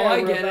 guys, take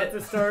care.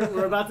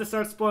 We're about to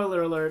start.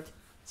 Spoiler alert.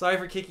 Sorry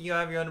for kicking you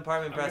out of your own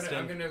apartment, Preston.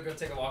 I'm gonna go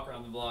take a walk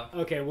around the block.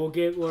 Okay, we'll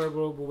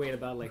wait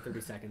about like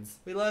 30 seconds.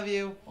 We love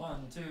you.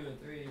 1, 2,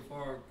 3,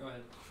 4. Go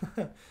ahead.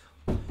 Okay,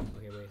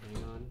 wait,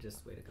 hang on.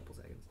 Just wait a couple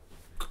seconds.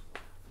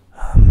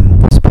 I'm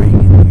whispering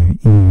in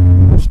your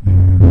ears.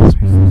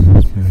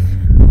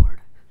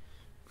 Lord.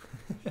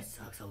 He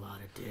sucks a lot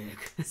of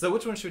dick. So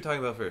which one should we talk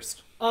about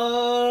first?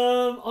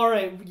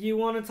 Alright, you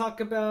want to talk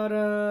about,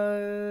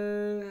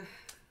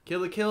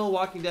 Kill la Kill,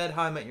 Walking Dead,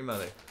 How I Met Your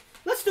Mother.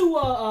 Let's do,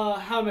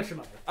 How I Met Your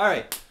Mother.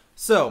 Alright,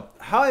 so,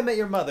 How I Met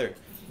Your Mother.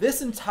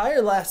 This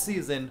entire last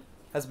season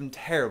has been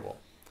terrible.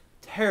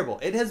 Terrible.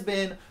 It has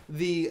been,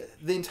 the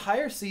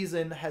entire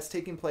season has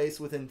taken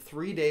place within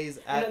 3 days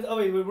at...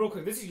 wait, real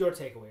quick, this is your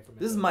takeaway from it.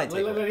 This is my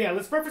takeaway. Yeah,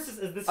 let's preface this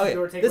as this Okay, is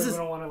your takeaway. We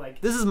don't want to,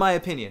 like... This is my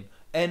opinion,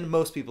 and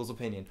most people's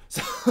opinion.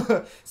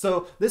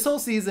 So this whole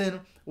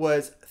season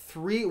was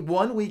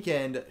 1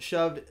 weekend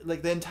shoved,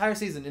 like the entire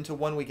season into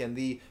 1 weekend.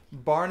 The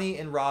Barney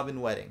and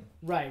Robin wedding.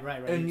 Right.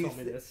 And you told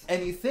me this.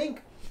 And you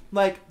think,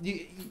 like,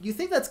 you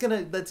think that's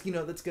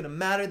gonna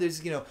matter. There's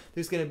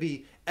gonna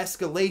be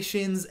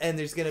escalations, and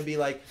there's gonna be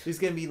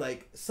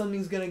like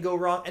something's gonna go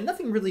wrong, and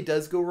nothing really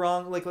does go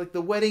wrong. Like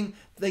the wedding,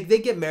 like they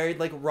get married.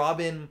 Like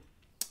Robin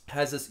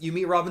has this. You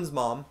meet Robin's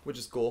mom, which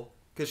is cool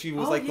because she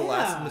was the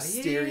last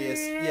mysterious.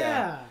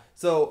 Yeah.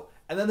 So.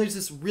 And then there's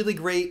this really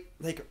great,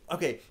 like,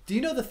 okay, do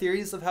you know the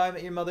theories of How I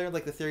Met Your Mother?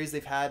 Like, the theories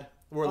they've had?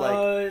 Were like...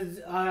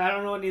 I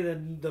don't know any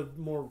of the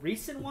more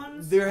recent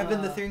ones. There have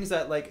been the theories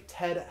that, like,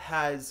 Ted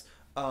has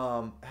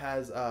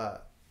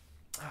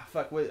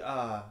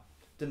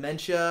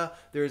dementia.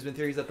 There's been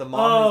theories that the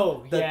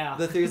mom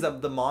the theories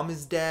that the mom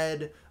is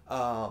dead.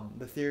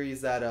 The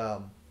theories that,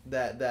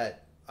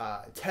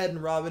 Ted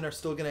and Robin are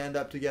still going to end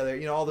up together.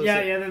 You know, all those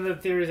things. Yeah, then the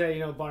theories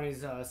that,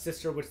 Barney's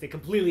sister, which they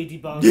completely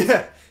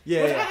debunked.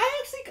 Yeah.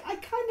 I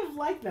kind of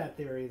like that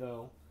theory,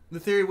 though. The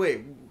theory,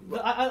 wait.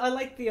 I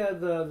like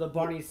the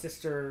Barney's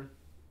sister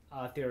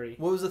theory.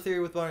 What was the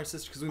theory with Barney's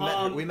sister?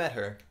 Because we met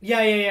her.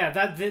 Yeah.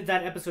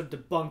 That episode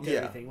debunked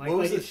everything.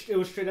 It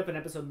was straight up an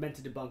episode meant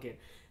to debunk it.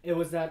 It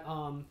was that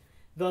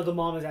the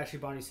mom is actually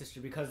Barney's sister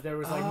because there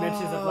was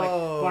mentions of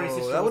Barney's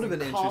sister that would have in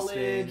been college.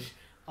 Interesting.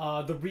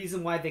 The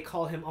reason why they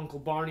call him Uncle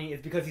Barney is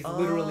because he's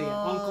literally an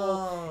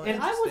uncle.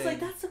 And I was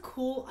like, that's a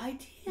cool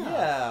idea.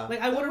 Yeah.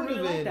 Like, I would have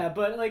really liked that.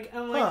 But, like,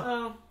 I'm like,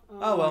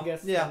 oh well. I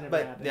guess yeah, that never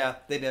but,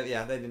 happened. they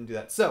didn't do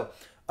that. So,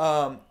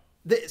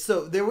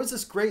 so there was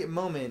this great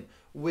moment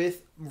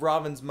with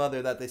Robin's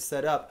mother that they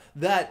set up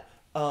that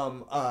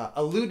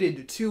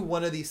alluded to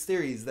one of these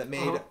theories that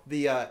made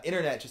the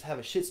internet just have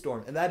a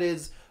shitstorm. And that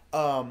is...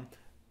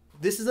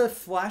 this is a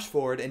flash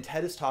forward, and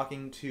Ted is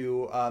talking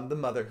to the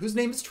mother, whose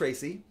name is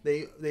Tracy.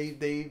 They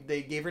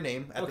gave her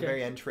name at the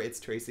very end.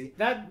 It's Tracy.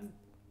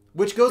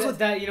 Which goes with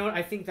that. You know what?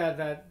 I think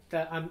that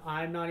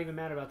I'm not even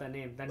mad about that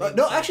name. That name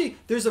no, actually,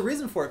 there's a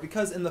reason for it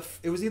because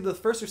it was either the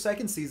first or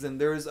second season.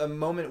 There was a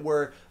moment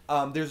where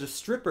there's a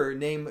stripper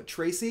named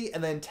Tracy,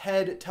 and then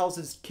Ted tells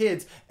his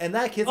kids, and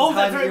that kid's How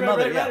I Met Your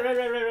Mother.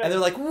 Right. And they're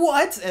like,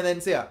 what? And then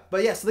so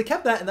they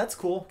kept that, and that's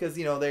cool because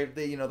they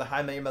the How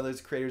I Met Your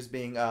Mother's creators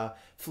being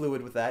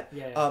fluid with that.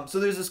 Yeah. So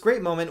there's this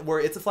great moment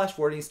where it's a flash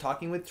forward, and he's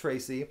talking with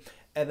Tracy.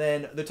 And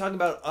then they're talking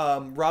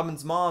about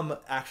Robin's mom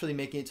actually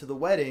making it to the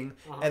wedding.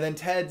 And then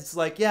Ted's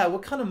like, yeah,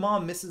 what kind of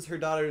mom misses her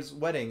daughter's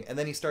wedding? And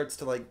then he starts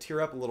to, like,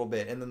 tear up a little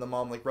bit. And then the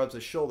mom, like, rubs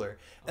his shoulder.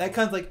 And I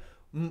kind of like,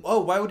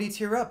 why would he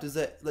tear up? Is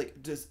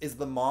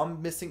the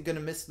mom gonna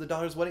miss the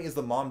daughter's wedding? Is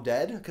the mom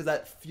dead? Because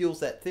that fuels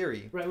that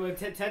theory. Right, well,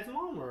 Ted's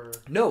mom, or?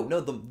 No,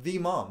 the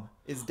mom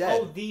is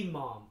dead. Oh, the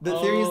mom. The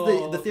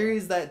theory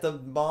is that the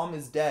mom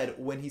is dead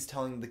when he's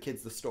telling the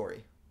kids the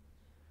story.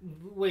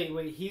 Wait.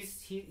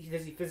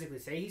 Does he physically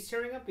say he's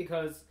tearing up?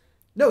 Because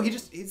no, he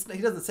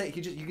doesn't say.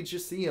 You could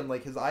just see him,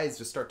 like, his eyes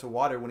just start to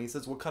water when he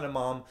says, "What kind of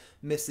mom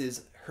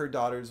misses her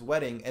daughter's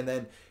wedding?" And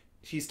then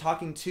she's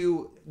talking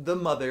to the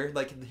mother,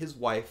 like his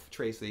wife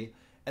Tracy,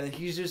 and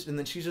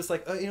then she's just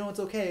like, "Oh,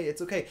 it's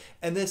okay."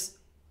 And this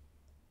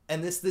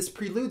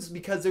preludes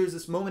because there's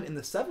this moment in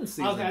the 7th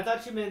season. Okay, I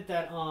thought you meant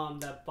that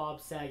that Bob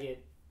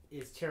Saget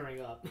is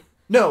tearing up.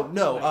 No,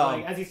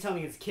 like, as he's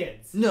telling his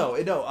kids. No.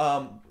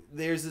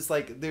 There's this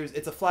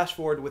it's a flash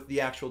forward with the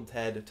actual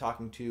Ted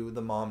talking to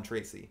the mom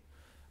Tracy,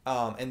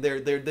 and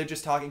they're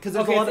just talking because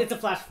it's a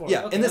flash forward.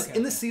 Yeah, okay,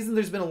 in this season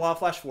there's been a lot of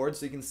flash forwards,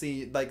 so you can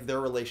see like their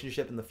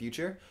relationship in the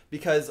future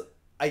because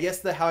I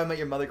guess the How I Met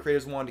Your Mother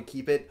creators wanted to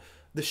keep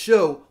the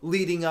show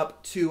leading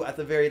up to at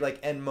the very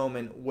end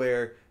moment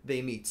where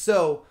they meet.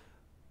 So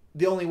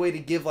the only way to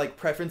give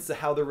preference to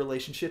how their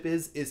relationship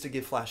is to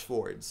give flash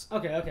forwards.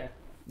 Okay.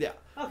 Yeah.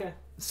 Okay.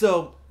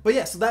 So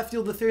that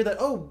fueled the theory that,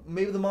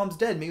 maybe the mom's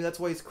dead. Maybe that's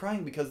why he's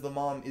crying, because the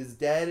mom is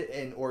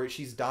dead or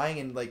she's dying,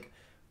 and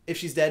if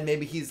she's dead,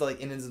 maybe he's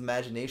in his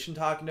imagination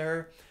talking to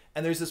her.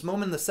 And there's this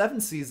moment in the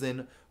 7th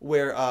season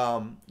where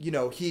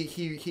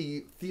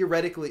he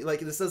theoretically,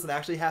 this doesn't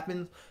actually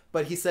happen,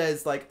 but he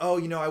says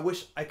I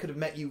wish I could have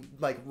met you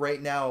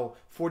right now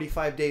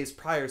 45 days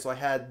prior, so I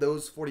had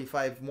those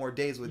 45 more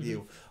days with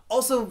you.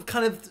 Also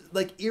kind of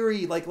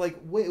eerie,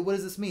 wait, what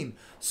does this mean?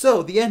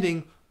 So the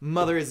ending,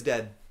 mother is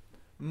dead.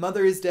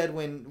 Mother is dead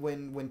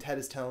when Ted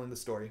is telling the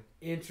story.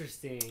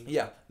 Interesting.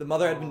 Yeah, the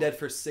mother had been dead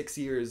for 6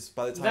 years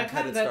by the time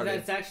Ted had started.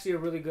 That's actually a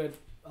really good.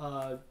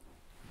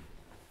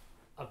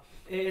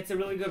 It's a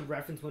really good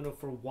reference window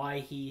for why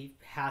he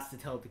has to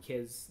tell the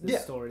kids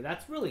this story.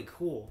 That's really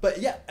cool. But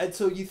yeah, and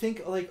so you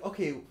think like,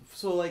 okay,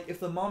 so like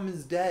if the mom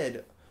is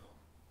dead,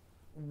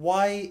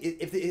 why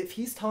if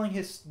he's telling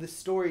this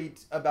story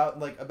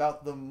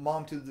about the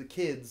mom to the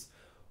kids,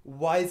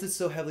 why is it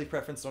so heavily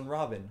preferenced on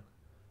Robin?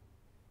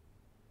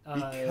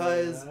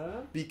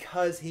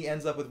 Because he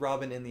ends up with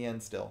Robin in the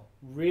end still.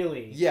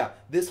 Really? Yeah,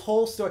 this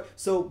whole story.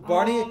 So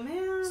Barney. Oh,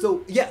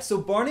 man. So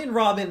Barney and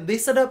Robin, they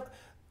set up.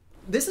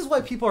 This is why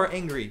people are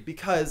angry,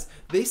 because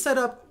they set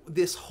up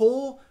this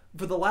whole,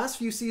 for the last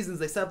few seasons,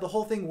 they set up the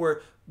whole thing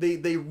where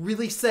they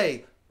really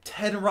say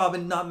Ted and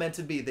Robin not meant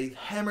to be. They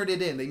hammered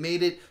it in. They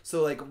made it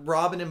so like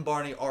Robin and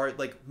Barney are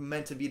like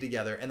meant to be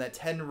together, and that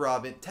Ted and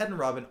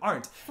Robin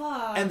aren't.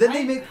 Fuck. And then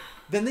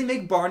they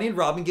make Barney and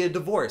Robin get a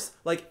divorce,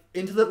 like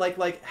into the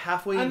like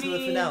halfway into the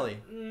finale.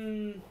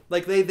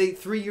 Like they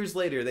 3 years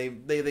later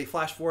they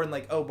flash forward and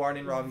like, oh,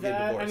 Barney and Robin get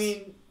a divorce. I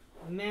mean,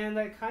 man,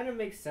 that kind of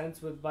makes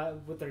sense with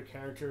their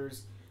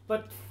characters,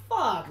 but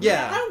fuck,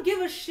 yeah, man, I don't give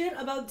a shit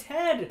about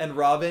Ted and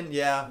Robin.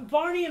 Yeah,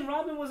 Barney and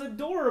Robin was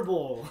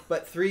adorable.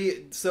 But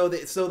so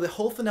the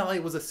whole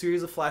finale was a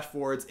series of flash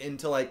forwards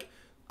into like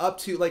up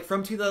to like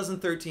from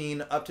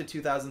 2013 up to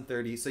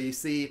 2030. So you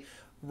see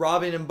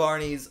Robin and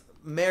Barney's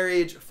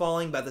marriage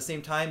falling, but at the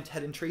same time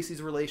Ted and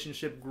Tracy's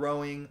relationship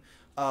growing,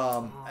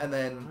 and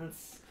then.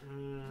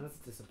 That's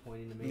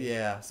disappointing to me.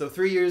 Yeah, so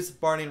 3 years,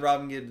 Barney and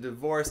Robin get a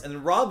divorce, and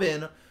then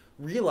Robin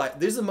realize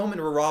there's a moment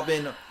where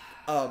Robin,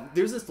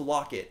 there's this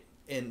locket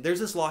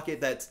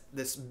that's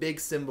this big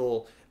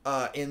symbol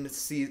in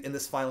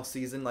this final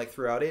season, like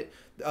throughout it.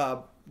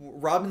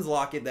 Robin's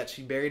locket that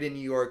she buried in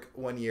New York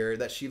one year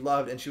that she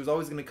loved, and she was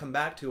always going to come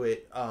back to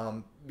it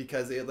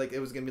because it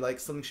was going to be like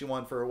something she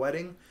wanted for her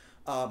wedding,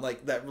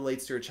 like that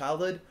relates to her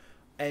childhood,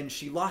 and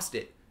she lost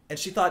it. And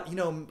she thought,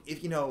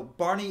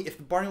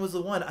 if Barney was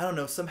the one, I don't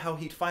know, somehow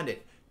he'd find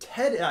it.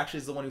 Ted actually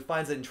is the one who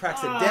finds it and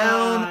tracks it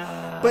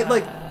down.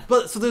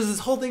 But so there's this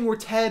whole thing where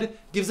Ted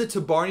gives it to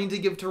Barney to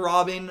give to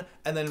Robin,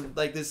 and then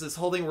like there's this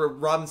whole thing where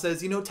Robin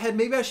says, Ted,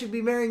 maybe I should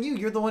be marrying you.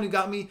 You're the one who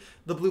got me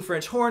the blue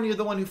French horn. You're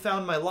the one who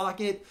found my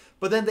locket.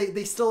 But then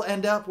they still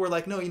end up where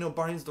like, no,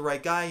 Barney's the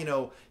right guy.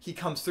 He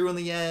comes through in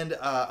the end.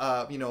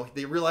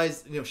 They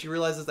realize, she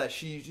realizes that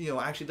she,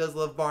 actually does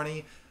love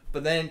Barney.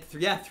 But then,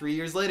 3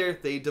 years later,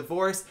 they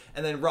divorce,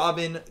 and then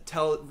Robin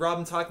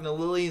talking to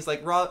Lily. He's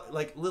like,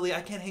 Lily, I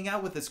can't hang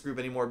out with this group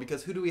anymore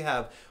because who do we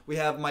have? We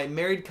have my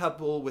married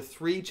couple with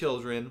 3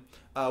 children.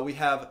 We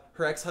have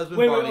her ex-husband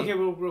Barney. Wait,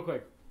 real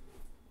quick.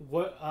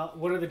 What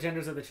are the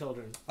genders of the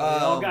children? Are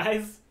they all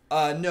guys?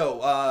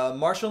 No.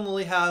 Marshall and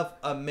Lily have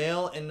a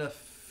male and a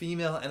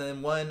female, and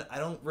then one I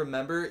don't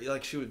remember.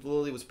 Like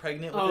Lily was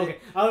pregnant with it.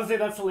 I would say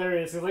that's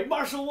hilarious. It's like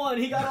Marshall won.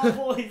 He got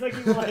all boys. Like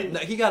he won. No,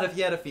 he had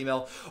a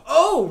female.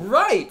 Oh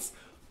right,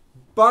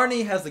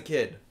 Barney has a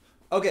kid.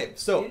 Okay,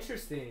 so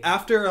interesting.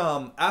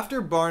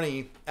 After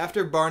Barney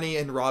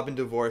and Robin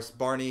divorce,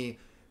 Barney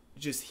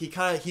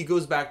he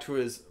goes back to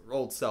his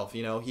old self.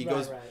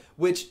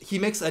 Which he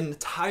makes an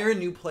entire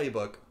new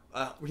playbook.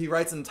 He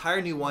writes an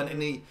entire new one,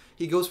 and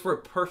he goes for a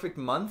perfect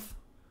month.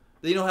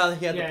 You know how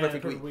he had the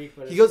perfect week.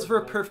 He goes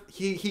for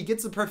he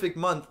gets the perfect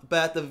month,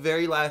 but at the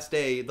very last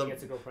day, he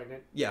gets the girl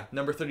pregnant. Yeah,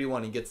 number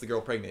 31, he gets the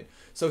girl pregnant.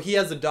 So he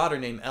has a daughter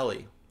named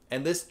Ellie,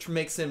 and this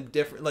makes him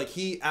different. Like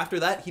after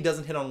that, he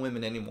doesn't hit on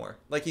women anymore.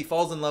 Like he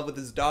falls in love with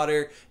his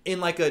daughter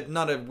in like a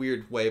not a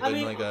weird way, but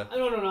in like a.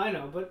 No, I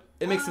know, but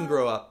it makes him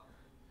grow up.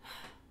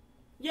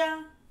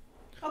 Yeah.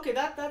 Okay,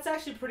 that's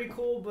actually pretty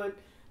cool, but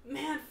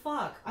man,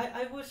 fuck,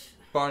 I wish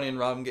Barney and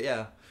Robin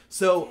get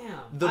So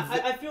damn.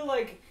 I feel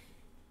like.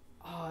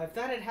 If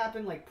that had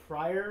happened like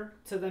prior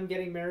to them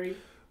getting married,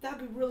 that'd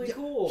be really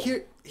cool.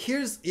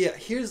 Here's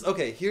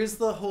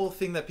the whole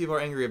thing that people are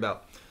angry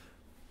about.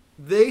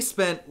 They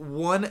spent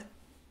the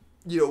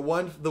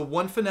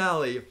one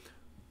finale,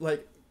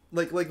 like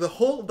the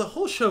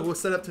whole show was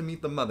set up to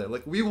meet the mother.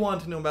 Like we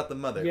wanted to know about the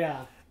mother.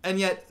 Yeah. And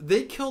yet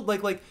they killed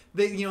they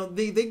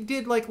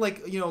did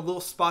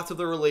little spots of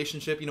their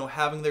relationship,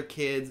 having their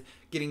kids,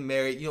 getting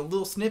married,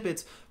 little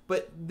snippets,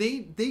 but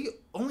they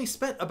only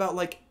spent about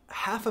like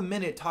half a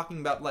minute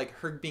talking about like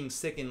her being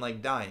sick and like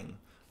dying.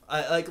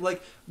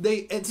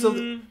 They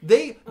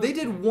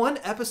did one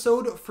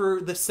episode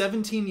for the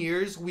 17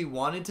 years we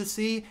wanted to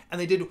see, and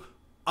they did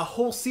a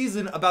whole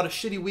season about a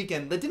shitty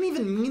weekend that didn't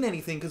even mean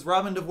anything because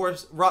Robin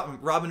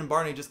and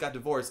Barney just got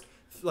divorced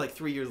like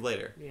 3 years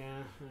later.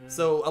 Yeah.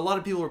 So a lot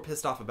of people were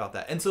pissed off about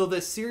that, and so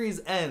the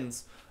series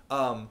ends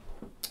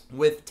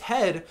with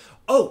Ted.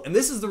 Oh, and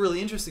this is the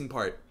really interesting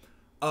part.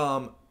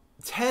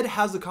 Ted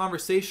has a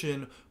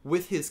conversation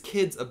with his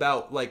kids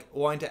about like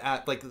wanting to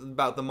ask, like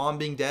about the mom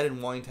being dead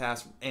and wanting to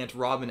ask Aunt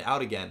Robin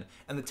out again,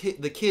 and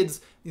the kids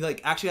like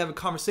actually have a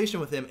conversation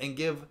with him and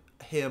give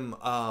him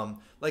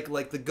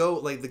the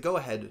go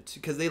ahead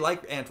because they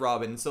like Aunt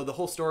Robin. So the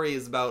whole story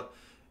is about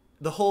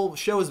the whole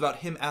show is about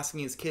him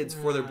asking his kids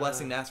for their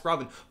blessing to ask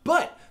Robin.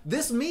 But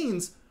this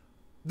means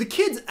the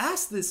kids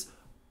asked this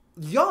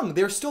young.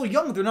 They're still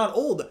young. They're not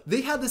old.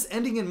 They had this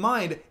ending in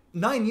mind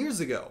 9 years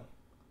ago.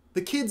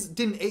 The kids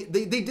didn't.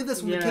 They did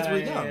this when the kids were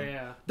young.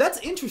 Yeah. That's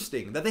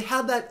interesting that they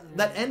had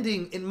that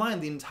ending in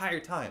mind the entire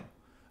time,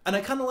 and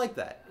I kind of like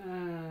that.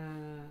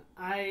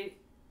 I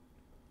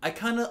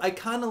kind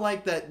of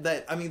like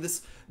that. I mean,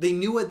 they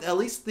knew what. At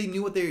least they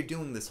knew what they were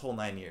doing this whole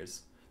 9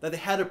 years. That they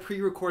had a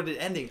pre-recorded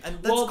ending,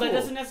 and that's cool. That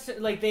doesn't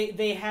necessarily like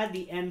they had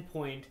the end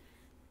point.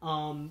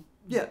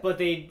 Yeah,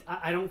 but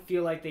I don't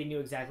feel like they knew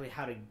exactly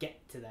how to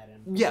get to that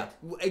end point. Yeah,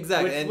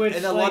 exactly. Which,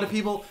 and a lot of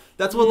people,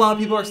 that's what a lot of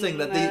people are saying,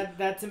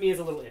 that to me is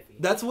a little iffy.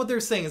 That's what they're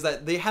saying, is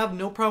that they have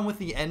no problem with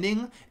the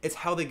ending. It's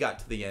how they got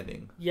to the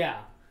ending.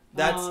 Yeah.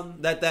 That's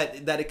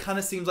that it kind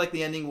of seems like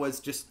the ending was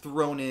just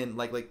thrown in,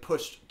 like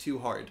pushed too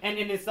hard. And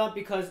it's not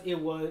because it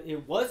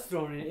was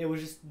thrown in. It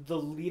was just the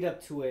lead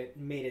up to it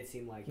made it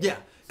seem like it. Yeah,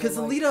 because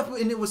the lead up,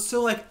 and it was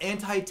so like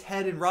anti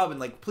Ted and Robin.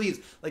 Like, please,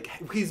 like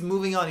he's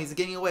moving on, he's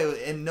getting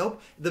away, and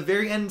nope. The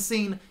very end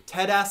scene,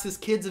 Ted asks his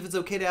kids if it's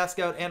okay to ask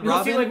out Aunt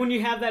Robin. See, like when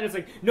you have that, it's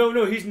like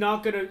no, he's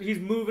not gonna. He's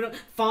moving on.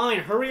 Fine,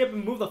 hurry up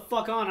and move the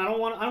fuck on. I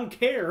don't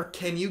care.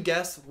 Can you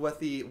guess what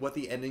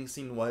the ending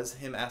scene was?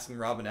 Him asking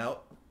Robin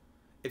out.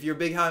 If you're a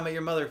big How I Met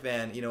Your Mother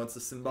fan, you know it's a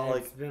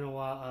symbolic. It's been a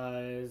while.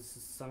 It's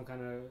some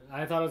kind of.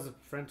 I thought it was a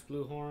French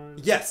blue horn.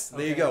 Yes,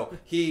 there you go.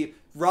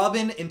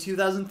 Robin in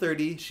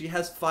 2030. She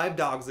has 5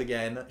 dogs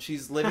again.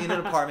 She's living in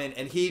an apartment,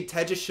 and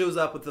Ted just shows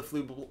up with the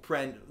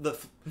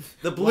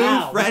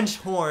blue French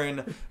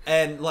horn,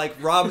 and like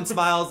Robin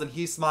smiles and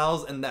he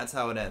smiles, and that's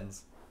how it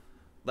ends.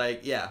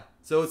 Like, yeah.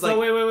 So it's like.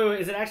 Wait.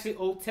 Is it actually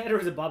old Ted or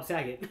is it Bob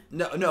Saget?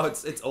 No,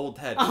 it's old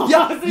Ted. Oh,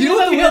 yeah,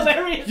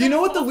 you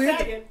know what the weird?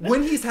 Saget.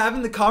 When he's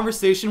having the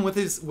conversation with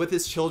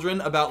his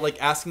children about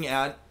like asking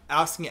out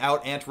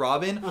Aunt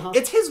Robin,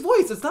 it's his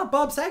voice. It's not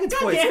Bob Saget's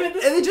voice, and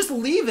they just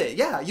leave it.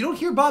 Yeah, you don't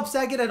hear Bob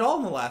Saget at all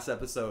in the last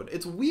episode.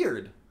 It's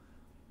weird.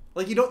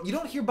 Like you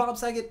don't hear Bob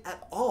Saget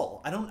at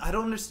all. I don't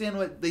understand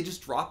what they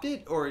just dropped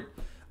it, or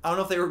I don't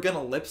know if they were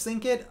gonna lip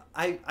sync it.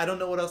 I don't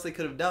know what else they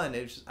could have done.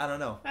 It's just, I don't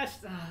know. That's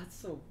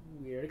so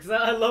weird, because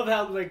I love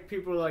how like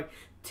people are like,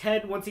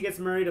 Ted once he gets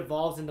married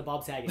evolves into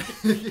Bob Saget.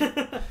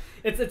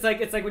 it's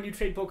like when you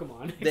trade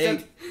Pokemon.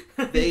 They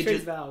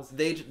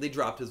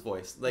dropped his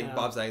voice, like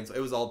Bob Saget's. It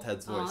was all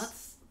Ted's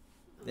voice.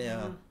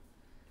 Yeah.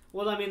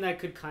 Well, I mean that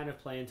could kind of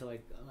play into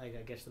like I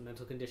guess the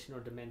mental condition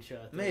or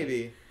dementia thing.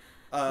 Maybe.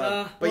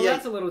 But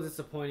that's a little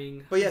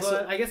disappointing.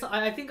 But I guess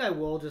I think I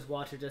will just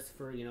watch it just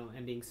for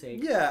ending's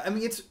sake. Yeah, I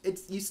mean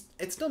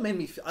it still made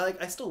me feel,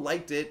 I still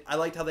liked it. I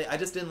liked how I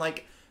just didn't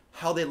like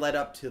how they led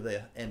up to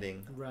the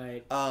ending.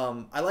 Right.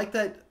 I like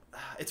that.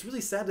 It's really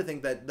sad to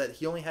think that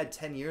he only had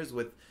 10 years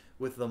with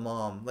the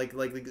mom. Like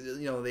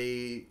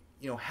they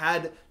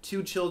had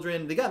 2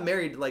 children. They got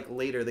married like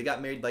later. They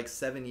got married like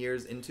 7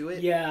 years into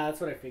it. Yeah, that's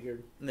what I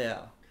figured.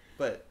 Yeah,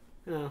 but.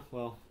 Oh,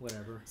 well,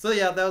 whatever. So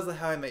yeah, that was the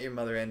How I Met Your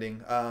Mother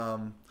ending.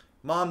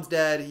 Mom's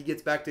dead. He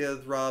gets back together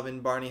with Robin.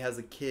 Barney has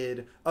a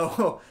kid.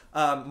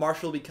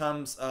 Marshall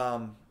becomes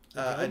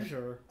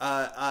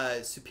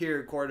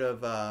Superior Court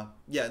of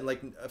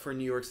for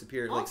New York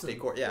Superior awesome. Like State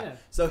Court. Yeah.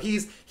 So he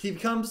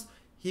becomes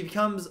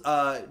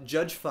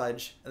Judge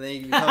Fudge, and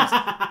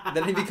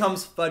then he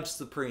becomes Fudge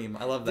Supreme.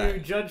 I love that.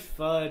 Dude, Judge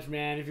Fudge,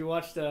 man. Have you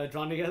watched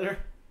Drawn Together?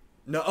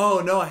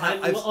 No, I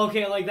have.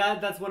 Okay, like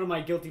that's one of my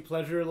guilty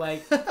pleasure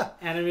like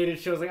animated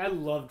shows. Like I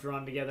love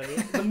Drawn Together.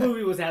 The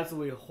movie was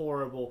absolutely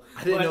horrible.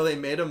 I didn't know they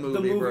made a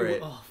movie for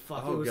it. Oh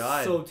fuck! It was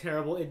so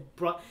terrible.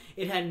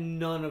 It had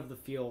none of the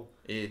feel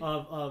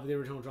of the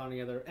original Drawn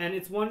Together. And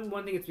it's one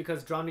thing. It's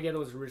because Drawn Together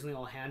was originally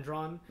all hand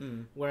drawn,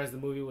 whereas the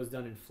movie was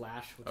done in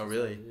Flash. Which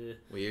really? Like,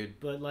 weird.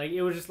 But like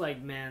it was just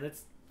like, man,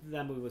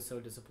 that movie was so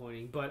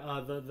disappointing.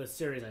 But the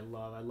series I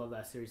love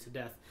that series to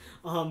death.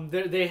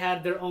 They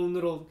had their own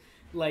little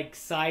like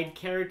side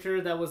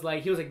character that was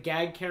like he was a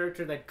gag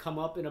character that come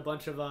up in a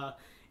bunch of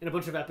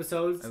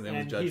episodes,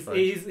 and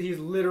he's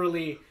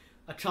literally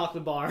a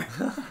chocolate bar,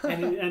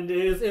 and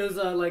it was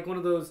like one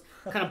of those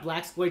kind of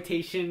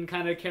blaxploitation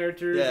kind of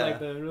characters,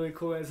 like the really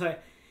cool. It's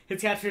like his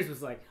catchphrase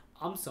was like,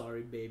 "I'm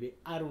sorry, baby,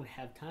 I don't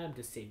have time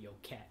to save your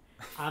cat.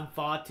 I'm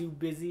far too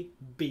busy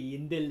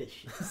being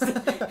delicious."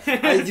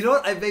 You know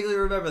what? I vaguely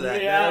remember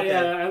that.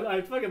 Yeah.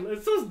 I fucking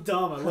it's so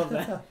dumb. I love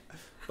that.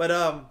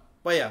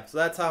 But yeah, so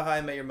that's how I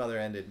Met Your Mother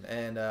ended,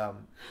 and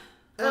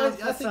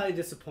that's slightly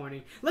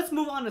disappointing. Let's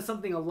move on to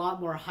something a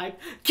lot more hype.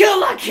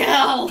 Kill la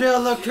Kill!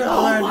 Kill la Kill!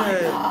 Oh my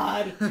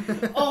god!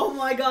 Oh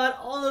my god!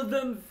 All of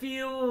them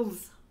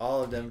feels.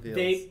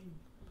 They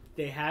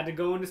had to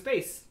go into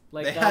space.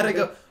 Like they had to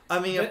go. I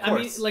mean, of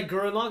course. Like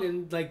Gurren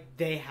Lagann, like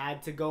they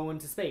had to go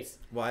into space.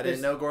 Well, I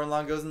didn't know Gurren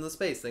Lagann goes into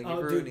space. Thank you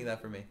for ruining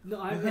that for me.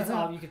 No, it's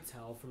you could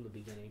tell from the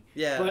beginning.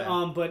 Yeah.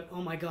 But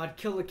oh my god,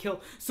 Kill la Kill.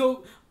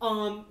 So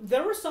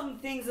there were some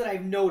things that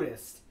I've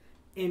noticed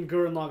in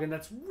Gurren Lagann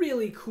that's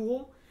really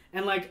cool,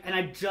 and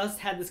I just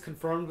had this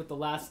confirmed with the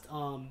last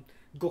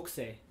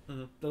Gokusei,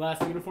 the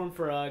last uniform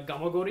for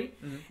Gamagori.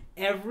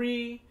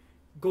 Every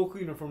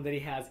Goku uniform that he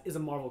has is a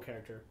Marvel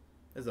character.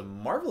 is a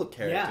Marvel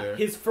character. Yeah,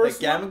 his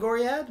first like one.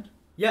 Gamagoriad?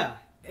 Yeah.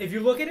 If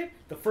you look at it,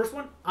 the first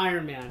one,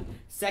 Iron Man.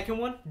 Second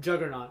one,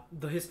 Juggernaut.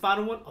 His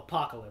final one,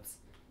 Apocalypse.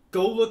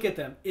 Go look at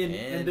them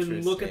and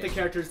then look at the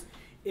characters.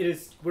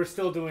 We're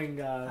still doing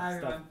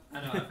stuff.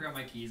 I know, I forgot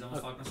my keys. I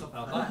almost locked myself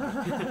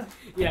out.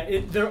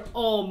 Yeah, they're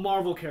all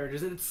Marvel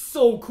characters, and it's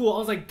so cool. I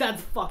was like,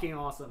 that's fucking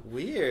awesome.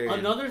 Weird.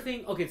 Another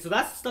thing, okay, so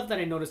that's stuff that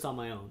I noticed on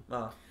my own.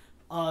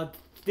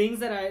 Things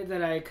that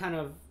I kind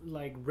of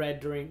like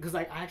read during, because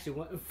I actually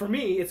went, for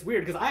me it's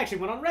weird because I actually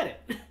went on Reddit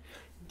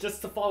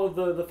just to follow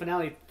the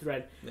finale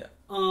thread. Yeah.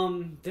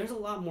 There's a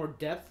lot more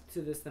depth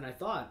to this than I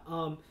thought.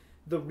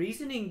 The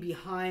reasoning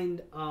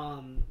behind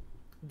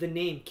the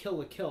name Kill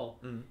la Kill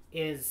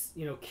is,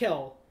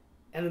 kill,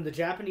 and then the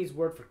Japanese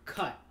word for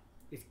cut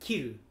is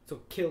kiru.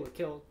 So kill la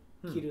kill,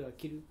 kiru la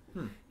kiru.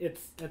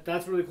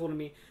 That's really cool to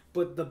me.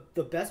 But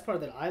the best part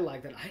that I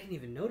like, that I didn't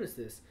even notice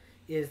this,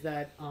 is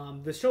that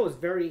the show is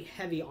very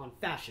heavy on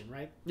fashion,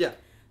 right? Yeah.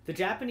 The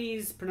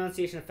Japanese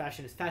pronunciation of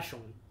fashion is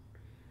fashion.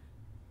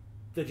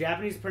 The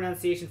Japanese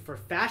pronunciation for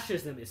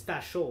fascism is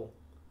fasho.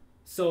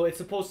 So it's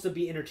supposed to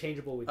be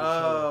interchangeable with each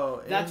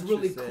other. That's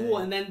really cool.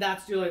 And then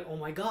you're like, oh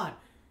my god.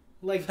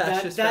 Like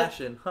fascist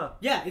fashion, huh?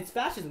 Yeah, it's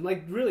fascism.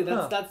 Like really,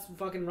 that's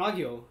fucking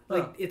Ragyo.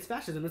 Like it's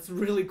fascism. It's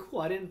really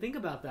cool. I didn't think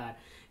about that.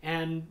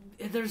 And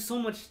there's so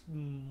much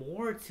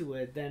more to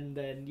it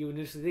than you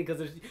initially think,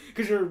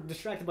 because you're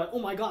distracted by, oh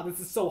my god, this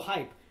is so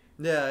hype.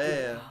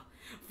 Yeah.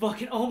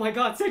 Fucking, oh my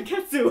god,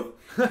 Senketsu!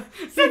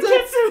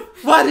 Senketsu!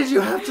 Why did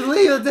you have to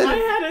leave? I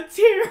had a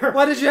tear!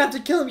 Why did you have to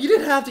kill him? You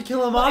didn't have to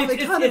kill him off.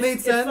 It kind of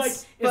made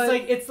sense.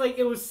 It's like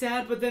it was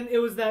sad, but then it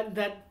was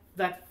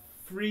that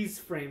freeze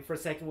frame for a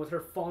second with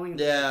her falling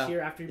into the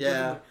tear after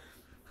you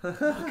Fuck,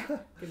 I'm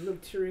a little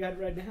teary-eyed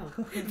right now.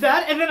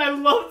 That, and then I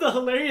love the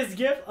hilarious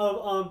gif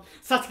of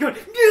Satsuki going,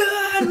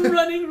 and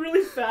running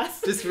really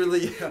fast. Just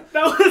really, That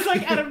was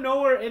like out of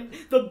nowhere, and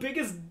the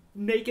biggest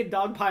naked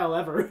dog pile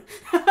ever.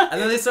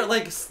 And then they start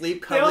like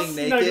sleep cuddling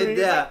naked.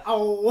 Yeah. Like,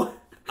 oh.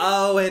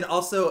 Oh, and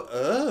also,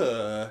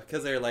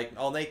 because they're like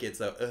all naked,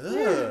 so,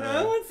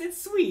 Yeah,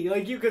 it's sweet,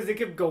 like because it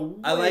could go.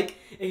 It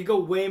could go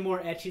way more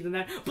etchy than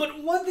that.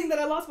 But one thing that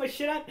I lost my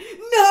shit at,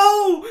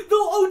 no, the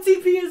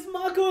OTP is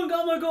Mako and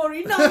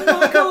Gamagori, not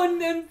Mako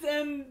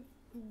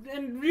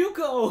and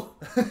Ryuko.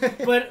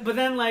 but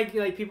then like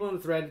people in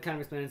the thread kind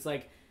of explain, it's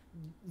like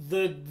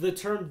the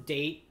term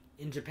date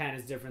in Japan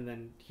is different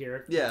than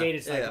here. Yeah, date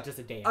is like just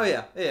a day. Oh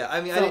yeah. I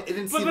mean, it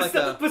didn't seem like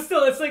but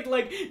still, it's like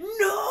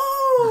no.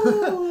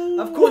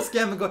 Of course,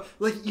 Gamagori.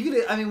 Like you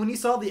could. I mean, when you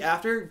saw the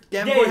after,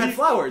 Gamagori had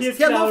flowers. He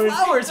had no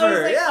flowers for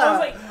her. I was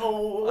like,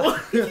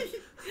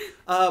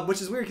 oh.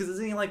 Which is weird because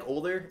isn't he like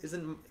older?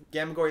 Isn't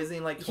Gamagori? Isn't he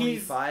like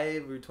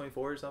 25 or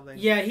 24 or something?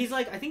 Yeah, he's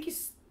like, I think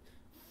he's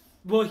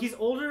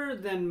older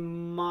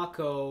than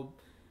Mako.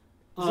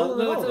 Hang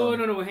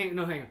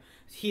on.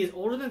 He is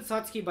older than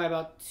Satsuki by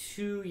about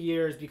 2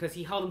 years because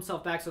he held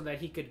himself back so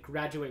that he could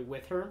graduate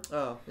with her.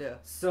 Oh, yeah.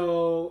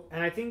 So,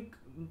 and I think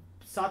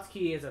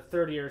Satsuki is a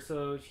third year,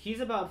 so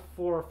he's about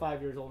 4 or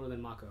 5 years older than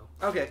Mako.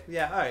 Okay,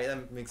 yeah, alright,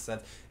 that makes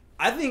sense.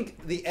 I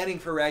think the ending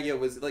for Ragyo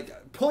was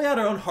like pulling out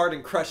her own heart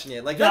and crushing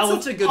it. Like that's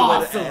such a good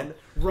way to end,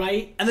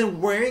 right? And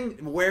then wearing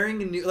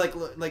a new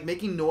like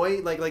making Noi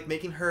like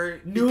making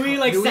her Nui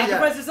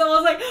sacrifice herself. I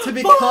was like to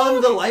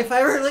become the life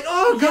fiber. Like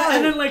oh god,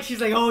 and then like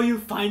she's like, oh, you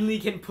finally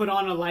can put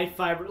on a life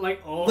fiber.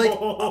 Like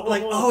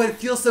oh, it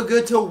feels so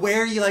good to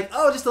wear you like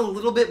just a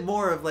little bit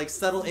more of like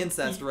subtle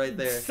incest right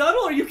there.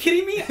 Subtle? Are you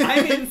kidding me?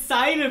 I'm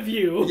inside of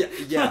you.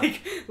 Yeah.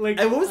 Like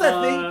and what was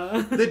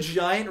that thing? The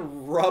giant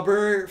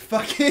rubber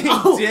fucking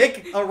dick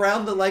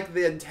around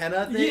the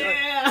antenna thing.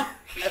 Yeah.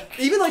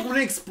 Even like when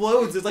it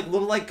explodes, there's like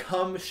little like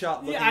cum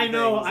shot looking I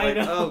know.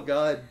 Oh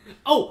god.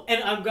 Oh,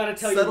 and I've got to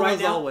tell you right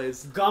now,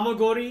 always.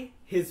 Gamagori,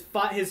 his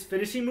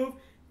finishing move,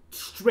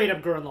 straight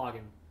up Gurren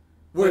Lagann.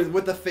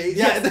 With the face,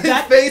 that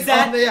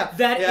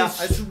is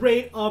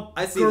straight up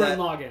Gurren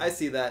Lagann. I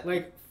see that.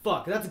 Like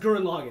fuck, that's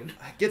Gurren Lagann.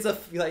 Gets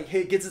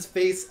his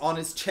face on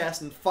his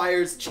chest and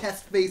fires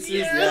chest faces.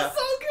 Yeah,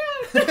 so good.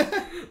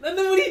 And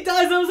then when he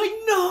dies, I was like,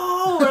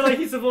 no! Or like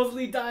he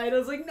supposedly died, I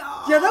was like,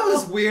 no! Yeah, that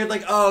was weird.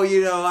 Like,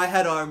 I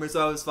had armor,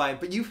 so I was fine.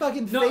 But you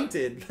fucking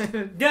fainted.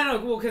 Yeah,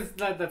 no, well, because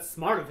that's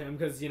smart of him,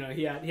 because, he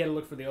had to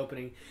look for the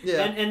opening.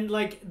 Yeah. And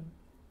like,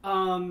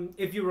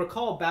 if you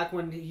recall, back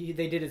when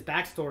they did his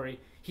backstory,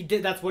 he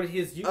did, that's what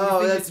his he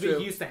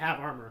used to have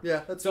armor.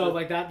 Yeah, that's so true.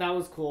 like that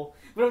was cool.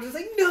 But I was just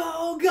like,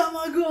 no,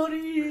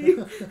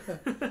 Gamagori!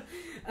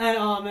 And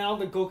all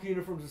the Goku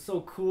uniforms are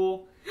so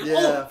cool. Yeah.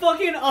 Oh,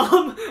 fucking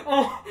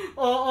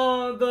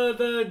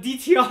the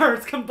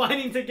DTRs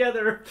combining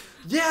together.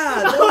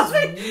 Yeah, that was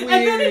weird.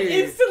 And then it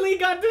instantly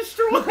got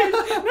destroyed.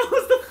 That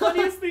was the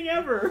funniest thing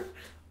ever.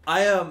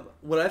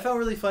 What I found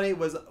really funny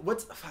was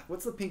what's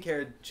the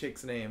pink-haired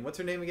chick's name? What's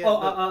her name again?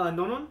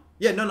 Nonon?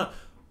 Yeah, no.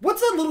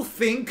 What's that little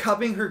thing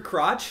cupping her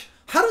crotch?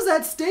 How does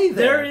that stay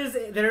there?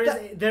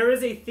 There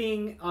is a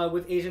thing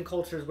with Asian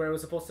cultures where it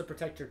was supposed to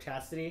protect your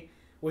chastity,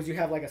 was you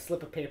have like a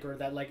slip of paper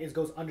that like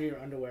goes under your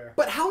underwear.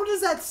 But how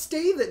does that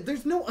stay?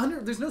 There's no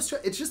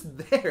strap. It's just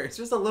there. It's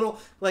just a little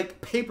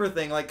like paper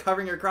thing like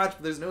covering your crotch,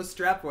 but there's no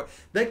strap for it.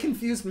 That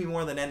confused me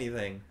more than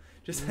anything.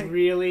 Just like,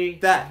 really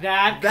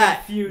that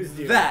confused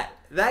you. That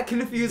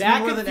confused me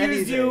more than anything. That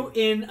confused you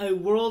in a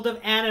world of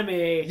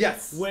anime.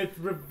 Yes. With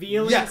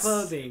revealing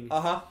clothing.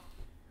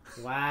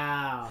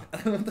 Wow.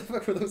 What the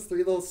fuck were those 3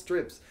 little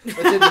strips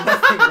that did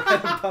nothing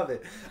right above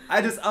it?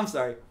 I'm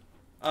sorry.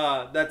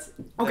 That's...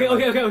 Okay,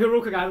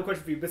 real quick, I have a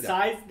question for you.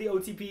 Besides the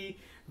OTP,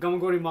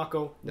 Gamagori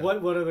Mako,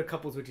 what other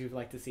couples would you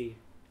like to see?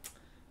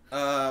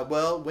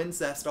 Well,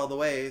 Wincest all the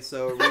way,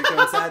 so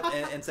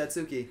Riko and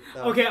Satsuki.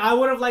 Okay, I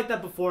would have liked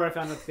that before I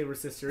found out they were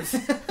sisters.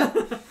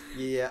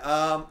 Yeah,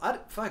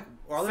 fuck.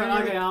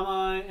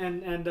 Sanagayama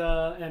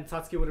and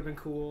Satsuki would have been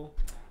cool.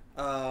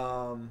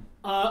 A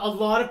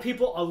lot of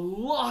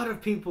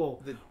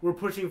people were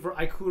pushing for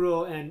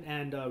Aikuro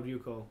and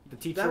Ryuko, the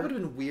teacher. That would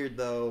have been weird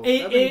though.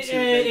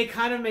 It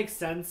kind of makes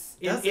sense.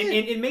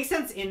 It makes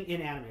sense in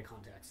anime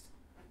context.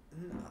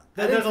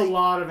 There's a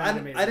lot of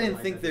anime. I didn't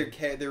think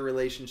their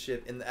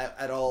relationship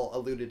at all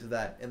alluded to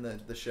that in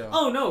the show.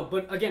 Oh no,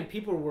 but again,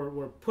 people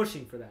were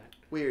pushing for that.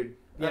 Weird.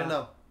 Yeah. I don't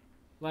know.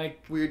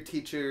 Like weird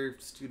teacher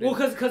student. Well,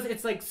 because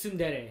it's like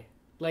tsundere,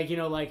 like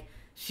like.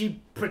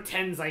 She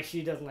pretends like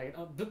she doesn't like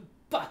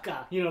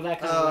baka, that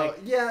kind of like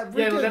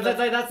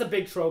that's a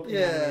big trope. In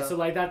anime. So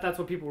like that's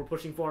what people were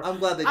pushing for. I'm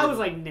glad they. I was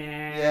like, nah.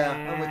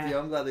 Yeah, I'm with you.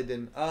 I'm glad they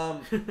didn't. I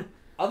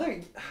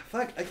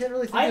can't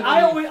really think.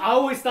 I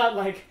always thought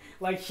like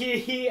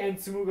he and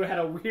Tsumugo had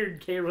a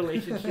weird gay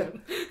relationship,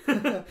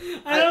 and I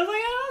was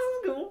like,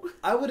 oh, this is cool.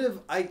 I would have.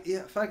 I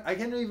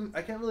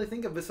can't really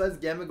think of besides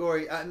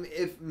Gamagori.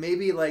 If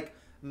maybe like.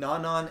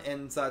 Nanon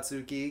and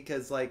Satsuki,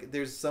 because like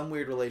there's some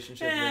weird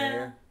relationship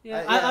there.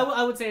 Yeah,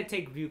 I would say I'd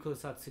take Ryuko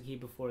Satsuki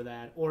before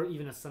that, or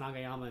even a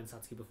Sanagayama and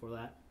Satsuki before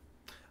that.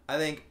 I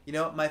think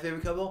my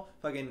favorite couple,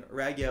 fucking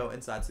Ragyo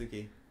and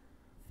Satsuki.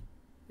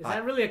 Is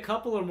that really a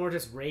couple or more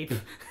just rape?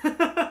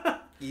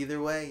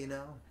 Either way,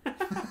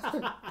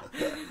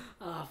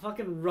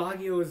 fucking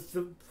Ragyo is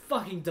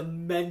fucking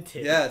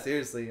demented. Yeah,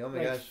 seriously. Oh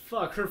my gosh.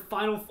 Fuck, her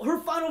final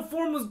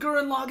form was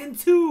Gurren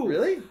Lagann too.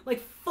 Really?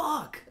 Like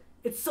fuck.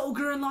 It's so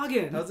Gurren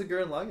Lagann. How's it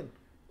Gurren Lagann?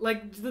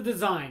 Like, the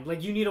design.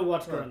 Like, you need to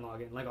watch Gurren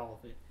Lagann. Like, all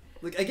of it.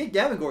 Like, I get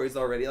Gamagori's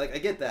already. Like, I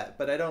get that.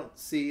 But I don't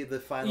see the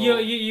final...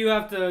 You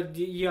have to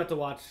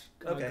watch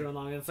Gurren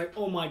Lagann. It's like,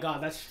 oh my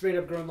god, that's straight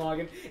up Gurren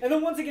Lagann. And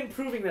then once again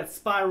proving that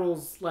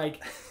spirals,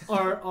 like,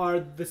 are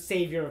the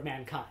savior of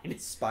mankind.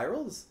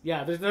 Spirals?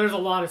 Yeah, there's a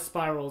lot of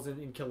spirals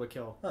in Kill la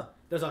Kill. Huh.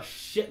 There's a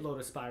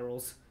shitload of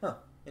spirals. Huh.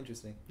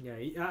 Interesting. Yeah,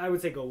 I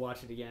would say go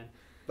watch it again.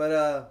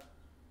 But,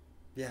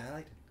 yeah, I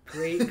liked it.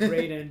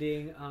 Great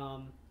ending.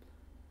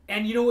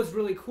 And you know what's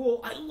really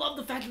cool? I love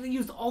the fact that they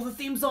used all the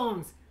theme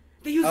songs.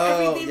 They used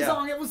every theme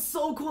song. It was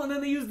so cool. And then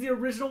they used the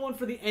original one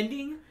for the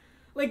ending.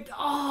 Like,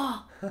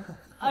 I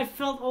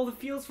felt all the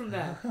feels from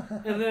that.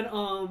 And then,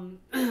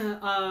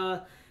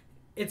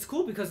 it's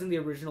cool because in the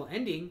original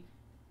ending,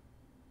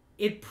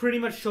 it pretty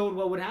much showed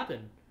what would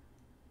happen.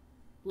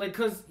 Like,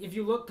 because if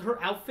you look,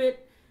 her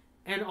outfit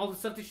and all the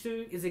stuff that she's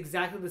doing is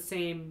exactly the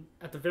same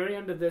at the very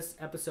end of this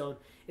episode.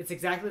 It's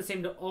exactly the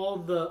same to all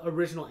the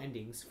original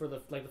endings for the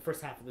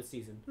first half of the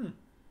season.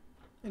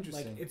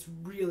 Interesting. Like, it's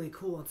really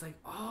cool. It's like,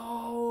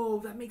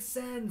 oh, that makes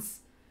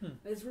sense.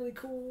 That's really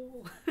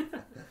cool.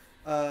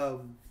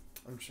 I'm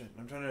trying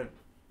to.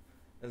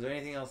 Is there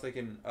anything else I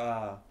can?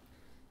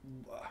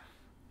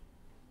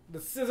 The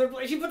scissor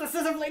blade. She put the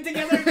scissor blade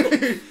together.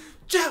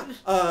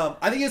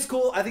 I think it's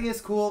cool.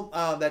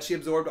 That she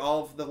absorbed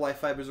all of the life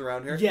fibers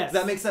around her. Yes,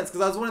 that makes sense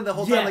because I was wondering the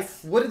whole time, like,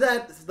 what did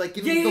that like?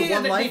 Give me the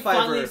one life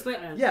fiber.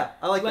 Yeah,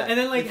 I like that. And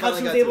then like how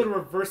she was able to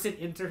reverse it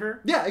into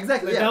her. Yeah,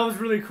 exactly. Like, that was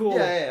really cool.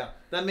 Yeah.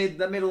 That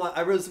made a lot.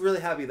 I was really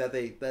happy that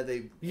they.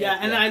 Yeah,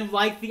 and I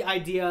like the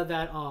idea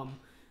that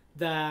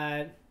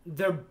that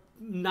they're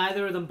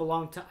neither of them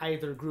belong to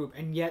either group,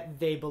 and yet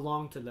they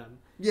belong to them.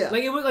 Yeah,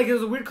 like it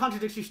was a weird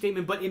contradictory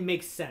statement, but it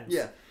makes sense.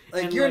 Yeah.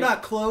 Like, and you're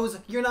not clothes,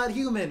 you're not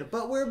human,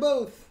 but we're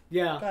both.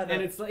 Yeah, kinda.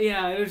 And it's like,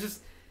 it was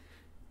just,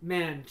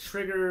 man,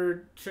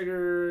 Trigger /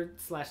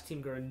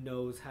 Team Gurren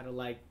knows how to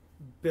like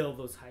build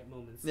those hype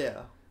moments.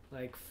 Yeah.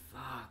 Like,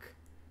 fuck.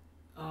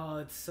 Oh,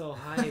 it's so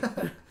hype.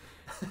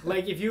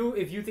 Like, if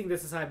you think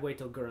this is hype, wait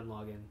till Gurren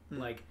Lagann.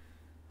 Like,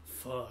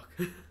 fuck.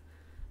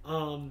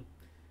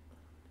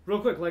 Real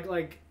quick, how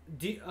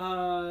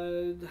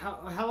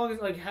long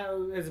is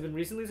how has it been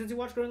recently since you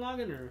watched Gurren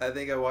Lagann? Or I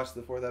think I watched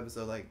the 4th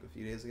episode like a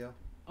few days ago.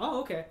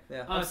 Oh, okay.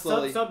 Yeah.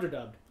 Subbed or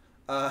dubbed?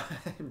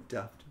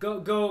 Dubbed.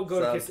 Go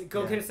to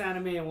Kiss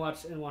Anime and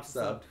watch subbed.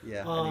 Sub.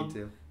 Yeah, I need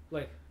to.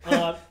 Like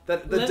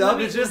the dub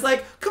is just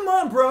like, come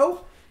on,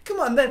 bro. Come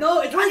on, then.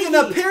 No, it's we're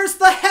gonna pierce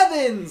the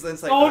heavens. And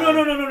it's like,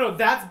 no.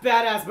 That's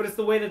badass, but it's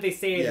the way that they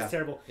say it is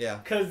terrible. Yeah.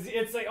 Because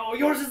it's like, oh,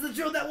 yours is the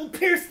drill that will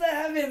pierce the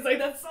heavens. Like,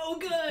 that's so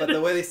good. But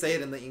the way they say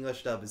it in the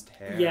English dub is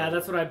terrible. Yeah,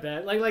 that's what I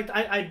bet.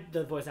 I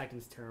the voice acting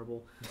is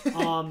terrible.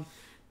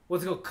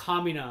 What's it called?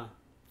 Kamina.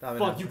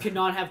 Fuck, you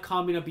cannot have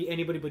Kamina be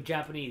anybody but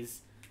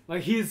Japanese.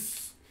 Like,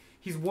 he's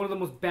he's one of the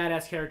most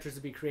badass characters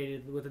to be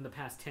created within the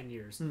past 10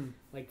 years.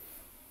 Like,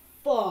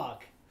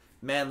 fuck.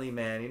 Manly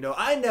man, you know,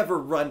 I never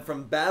run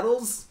from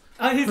battles.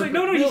 He's like,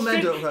 no,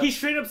 Real he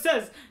straight up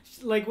says,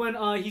 like, when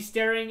he's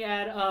staring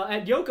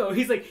at Yoko,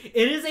 he's like,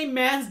 it is a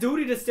man's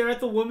duty to stare at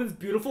the woman's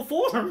beautiful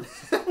form.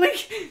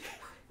 Like,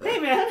 hey,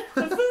 man.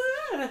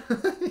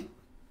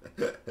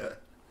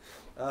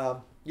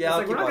 Yeah,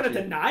 like, we're not gonna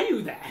deny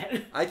you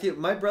that.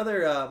 My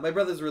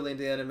brother's really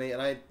into anime,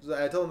 and I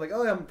told him, like,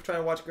 oh, I'm trying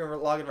to watch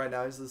Gurren Lagann right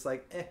now. He's just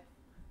like, eh.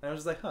 And I was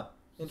just like, huh,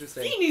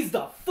 interesting. He needs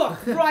the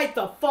fuck right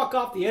the fuck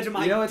off the edge of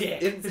my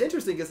dick. It's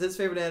interesting because his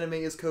favorite anime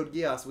is Code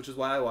Geass, which is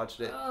why I watched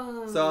it.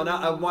 So now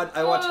I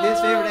watch his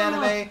favorite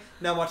anime.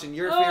 Now I'm watching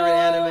your favorite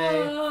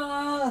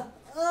anime.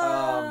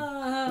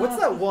 What's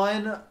that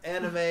one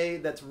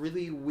anime that's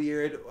really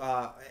weird?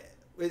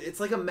 It's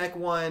like a mech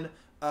one.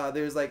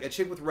 There's like a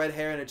chick with red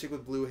hair and a chick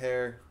with blue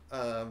hair.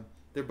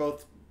 They're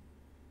both...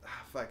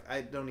 fuck,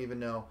 I don't even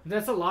know.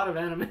 That's a lot of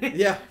anime.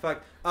 Yeah,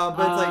 fuck. But it's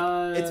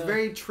like, it's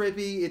very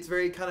trippy. It's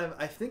very kind of,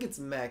 I think it's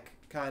mech,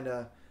 kind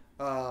of.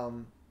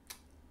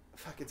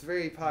 Fuck, it's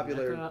very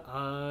popular.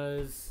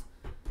 I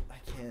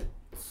can't.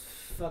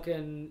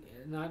 Fucking,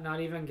 not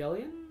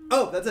Evangelion?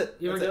 Oh, that's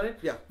it. Evangelion?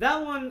 Yeah.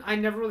 That one, I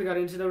never really got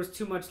into. There was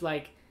too much,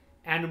 like,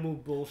 animal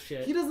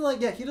bullshit. He doesn't like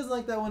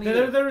that one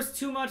either. There was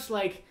too much,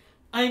 like...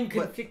 I'm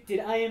conflicted.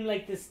 I am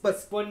like this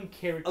one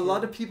character. A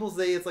lot of people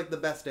say it's like the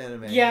best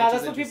anime. Yeah,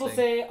 that's what people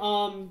say.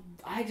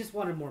 I just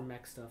wanted more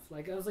mech stuff.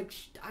 Like, I was like,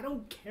 I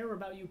don't care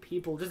about you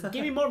people. Just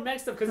give me more mech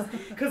stuff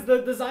because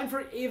the design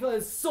for Eva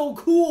is so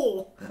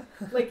cool.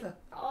 Like,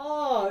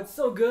 oh, it's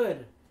so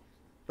good.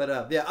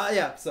 But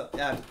yeah. So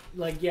yeah.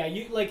 Like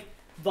you like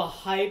the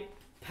hype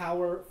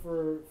power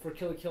for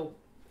Kill la Kill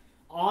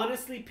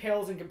honestly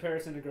pales in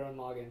comparison to Gurren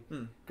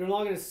Lagann. Gurren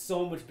Lagann is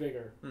so much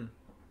bigger.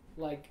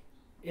 Like.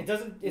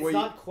 It's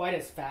not quite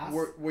as fast.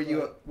 Were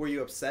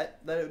you upset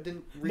that it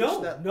didn't reach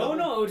that? No.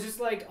 It was just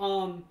like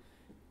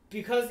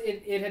because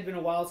it had been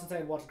a while since I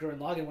had watched Gurren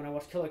Lagann. When I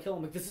watched Kill la Kill,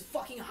 I'm like, this is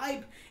fucking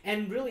hype.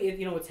 And really,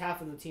 it's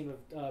half of the team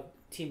of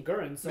Team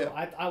Gurren, so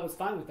yeah. I was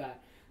fine with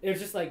that. It was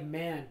just like,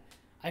 man,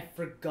 I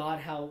forgot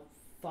how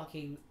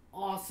fucking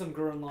awesome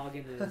Gurren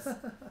Lagann is.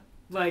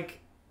 Like,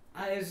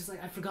 I was just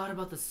like, I forgot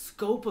about the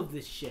scope of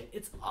this shit.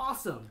 It's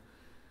awesome.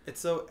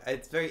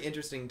 It's very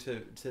interesting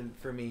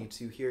for me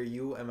to hear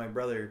you and my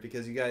brother,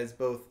 because you guys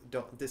both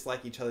don't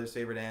dislike each other's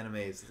favorite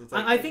animes. So it's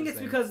like, I think it's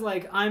because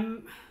like I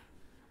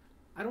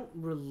don't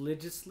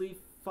religiously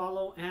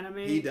follow anime.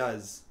 He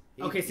does.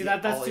 That's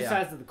two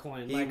sides of the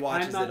coin. He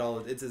watches it all.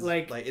 It's his,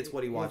 like it's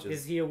what he watches.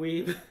 Is he a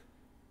weeb?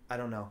 I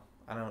don't know.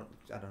 I don't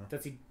know.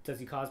 Does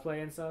he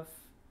cosplay and stuff?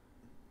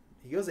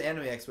 He goes to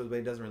anime expos, but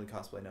he doesn't really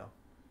cosplay now.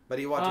 But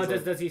he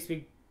watches. Does he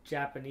speak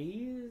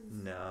Japanese?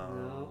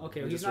 No.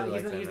 Okay, he's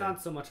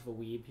not so much of a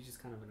weeb. He's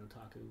just kind of an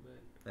otaku,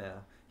 but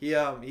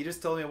yeah. He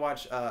just told me to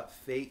watch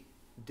Fate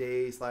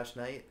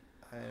Day/Night.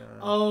 I don't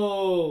know.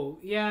 Oh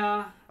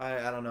yeah.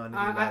 I don't know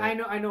anything about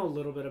it. I know a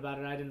little bit about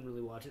it. I didn't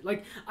really watch it.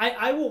 Like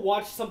I will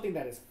watch something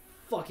that is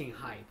fucking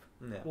hype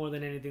more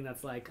than anything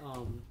that's like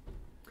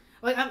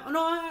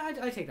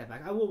I take that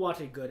back. I will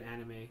watch a good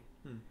anime.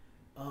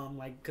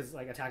 Like because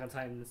like Attack on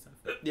Titan and stuff.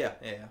 Yeah.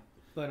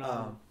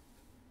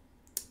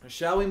 But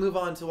shall we move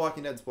on to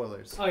Walking Dead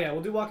spoilers? Oh yeah,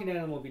 we'll do Walking Dead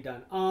and we'll be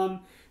done.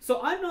 So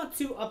I'm not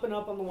too up and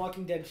up on the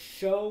Walking Dead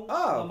show.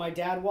 My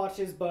dad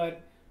watches,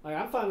 but like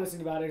I'm fine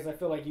listening about it because I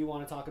feel like you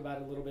want to talk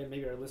about it a little bit.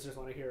 Maybe our listeners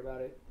want to hear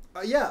about it.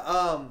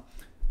 Oh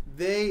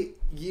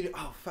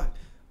fuck.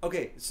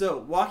 Okay, so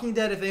Walking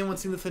Dead. If anyone's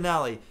seen the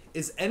finale,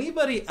 is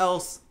anybody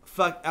else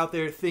out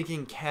there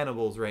thinking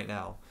cannibals right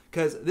now?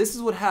 Because this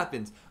is what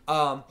happens.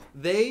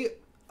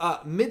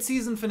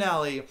 Mid-season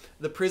finale,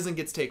 the prison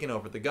gets taken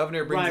over. The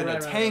governor brings in a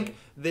tank. Right.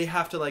 They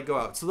have to go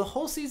out. So the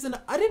whole season,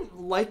 I didn't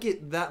like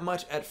it that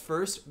much at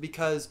first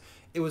because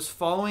it was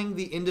following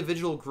the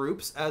individual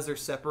groups as they're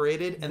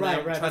separated and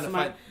then trying to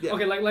find. Yeah.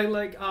 Okay,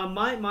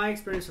 my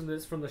experience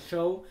from the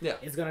show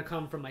is gonna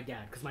come from my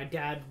dad because my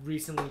dad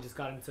recently just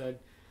got into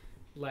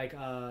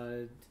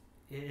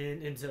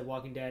into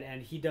Walking Dead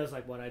and he does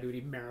like what I do.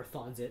 He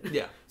marathons it.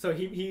 Yeah. So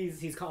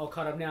he's all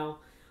caught up now.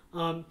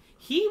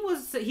 He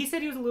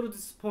said he was a little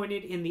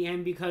disappointed in the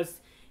end because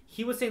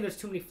he was saying there's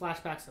too many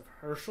flashbacks of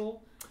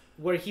Herschel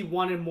where he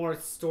wanted more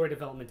story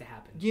development to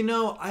happen.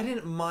 I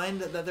didn't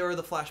mind that there were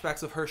the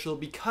flashbacks of Herschel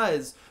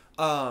because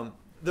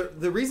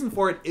the reason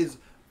for it is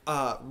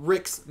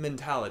Rick's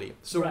mentality.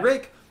 So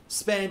Rick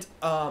spent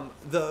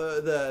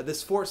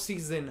this fourth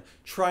season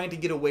trying to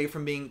get away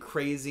from being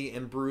crazy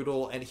and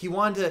brutal, and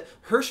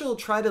Herschel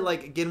tried to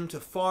get him to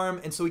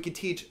farm, and so he could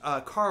teach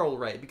Carl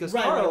because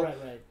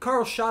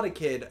Carl shot a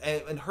kid,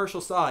 and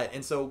Herschel saw it,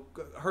 and so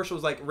Herschel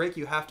was like, Rick,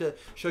 you have to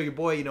show your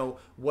boy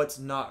what's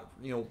not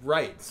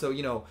right.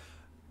 So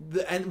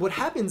and what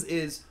happens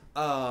is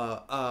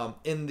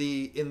in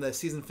the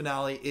season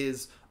finale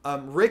is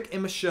Rick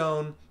and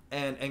Michonne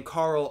and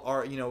Carl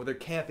are they're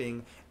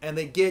camping, and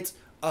they get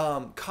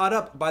caught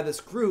up by this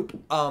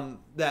group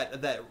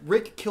that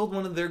Rick killed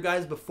one of their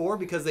guys before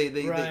because they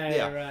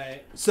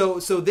Right. So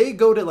they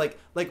go to like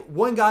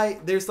one guy.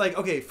 There's like,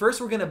 okay,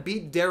 first we're gonna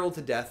beat Daryl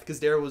to death because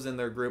Daryl was in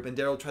their group and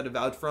Daryl tried to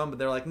vouch for him, but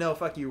they're like, no,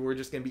 fuck you, we're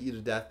just gonna beat you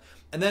to death.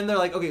 And then they're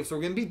like, okay, so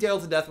we're gonna beat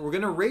Daryl to death. We're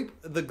gonna rape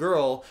the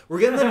girl. We're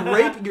gonna then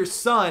rape your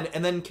son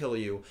and then kill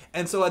you.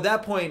 And so at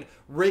that point,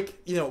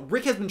 Rick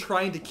has been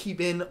trying to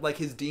keep in like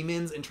his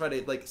demons and try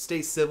to like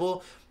stay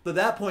civil. But at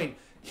that point,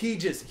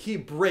 he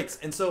breaks.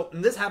 And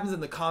this happens in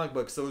the comic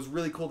book, so it was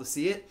really cool to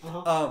see it.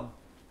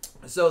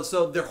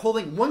 So they're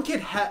holding one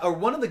kid or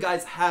one of the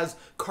guys has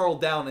Carl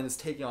down and is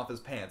taking off his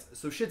pants.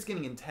 So shit's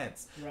getting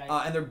intense. Right.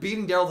 And they're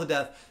beating Daryl to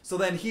death. So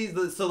then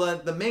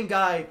the main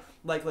guy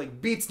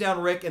like beats down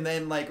Rick, and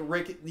then like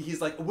Rick, he's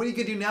like, what are you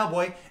gonna do now,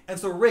 boy? And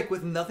so Rick,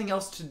 with nothing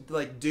else to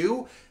like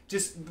do,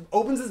 just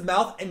opens his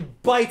mouth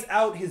and bites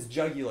out his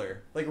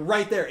jugular, like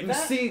right there, and you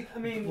see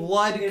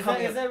blood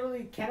coming. Is that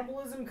really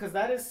cannibalism? Because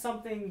that is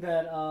something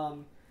that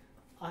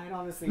I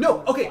honestly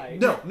no.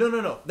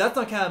 That's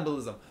not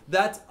cannibalism.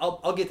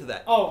 I'll get to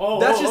that.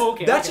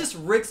 That's just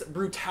Rick's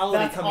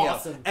brutality coming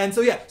out. And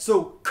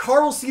so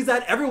Carl sees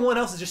that. Everyone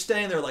else is just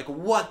standing there like,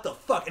 what the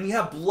fuck? And you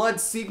have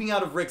blood seeping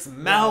out of Rick's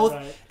mouth,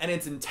 and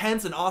it's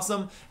intense and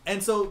awesome.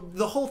 And so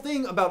the whole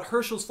thing about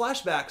Herschel's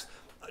flashbacks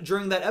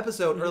during that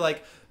episode are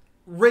like,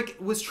 Rick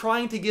was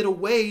trying to get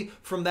away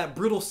from that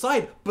brutal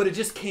side, but it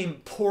just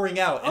came pouring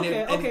out.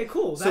 And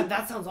cool. So,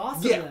 that sounds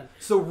awesome. Yeah. Then.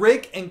 So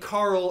Rick and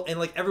Carl and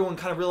like everyone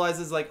kind of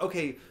realizes like,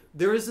 okay,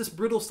 there is this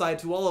brutal side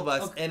to all of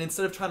us, and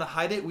instead of trying to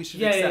hide it, we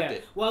should accept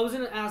it. Well, I was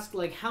gonna ask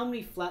like how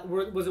many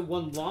was it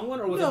one long one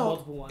or was it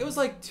multiple ones? It was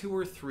like 2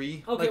 or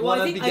 3. Okay, like well, one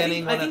I at the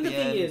beginning, one at the end. I think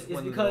the thing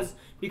is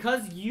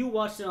because you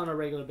watched it on a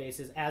regular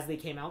basis as they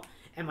came out,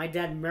 and my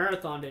dad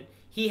marathoned it.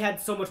 He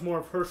had so much more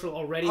of Herschel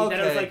already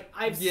that I was like,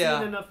 I've seen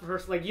enough of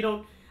Herschel. Like you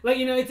don't. Like,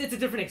 it's a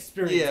different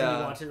experience when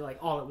you watch it, like,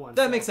 all at once.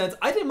 That makes sense.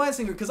 I didn't mind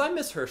seeing it because I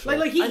miss Herschel.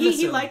 Like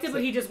he liked it,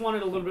 but he just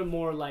wanted a little bit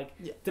more,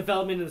 like,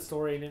 development in the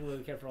story and didn't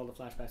really care for all the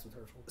flashbacks with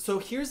Herschel. So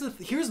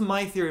here's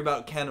my theory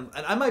about cannibals,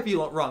 and I might be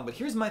wrong, but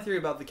here's my theory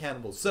about the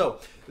cannibals.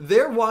 So,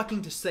 they're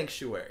walking to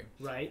Sanctuary.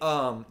 Right.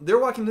 They're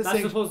walking to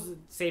That's supposed to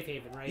safe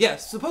haven, right? Yeah,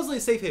 supposedly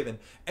a safe haven.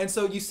 And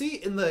so you see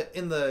in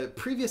the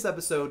previous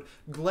episode,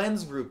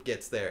 Glenn's group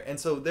gets there. And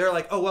so they're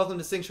like, oh, welcome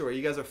to Sanctuary.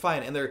 You guys are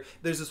fine. And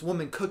there's this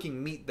woman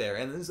cooking meat there.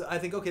 And I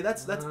think, okay,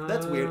 that's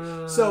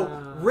weird. So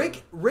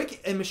Rick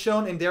and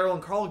Michonne and Daryl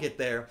and Carl get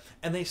there,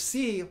 and they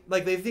see,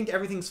 like, they think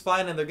everything's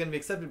fine and they're going to be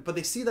accepted, but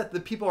they see that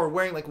the people are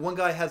wearing, like, one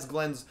guy has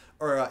Glenn's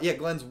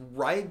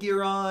riot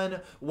gear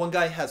on, one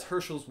guy has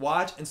Herschel's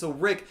watch, and so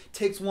Rick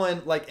takes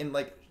one, like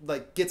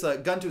gets a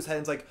gun to his head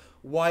and is like,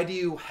 why do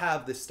you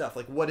have this stuff?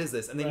 Like, what is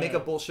this? And they make a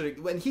bullshit,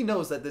 and he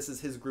knows that this is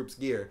his group's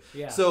gear.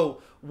 Yeah.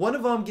 So one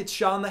of them gets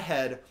shot in the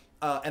head,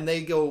 and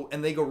they go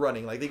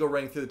running, like, they go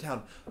running through the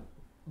town.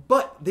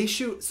 But they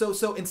shoot,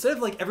 so instead of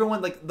like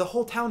everyone, like the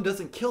whole town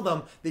doesn't kill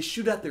them, they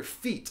shoot at their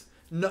feet,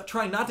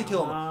 trying not to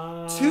kill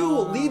them, to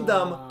lead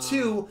them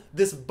to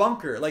this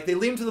bunker. Like they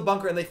lead them to the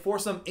bunker and they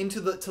force them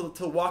into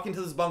to walk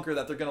into this bunker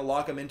that they're gonna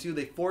lock them into.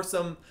 They force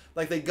them,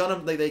 like they gun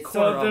them, they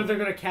corner them. So they're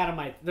gonna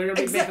catamite. They're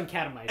gonna make them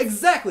catamites.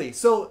 Exactly.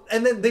 So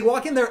and then they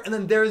walk in there, and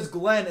then there's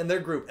Glenn and their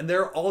group, and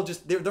they're all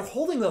just they're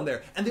holding them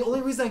there. And the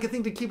only reason I could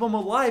think to keep them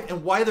alive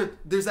and why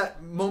there's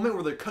that moment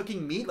where they're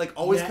cooking meat, like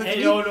always cooking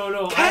meat.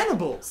 No.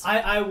 Cannibals.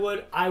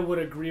 I would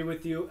agree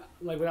with you.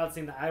 Like without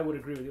saying that, I would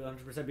agree with you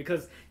 100%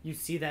 because you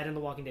see that in the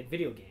Walking Dead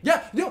video game.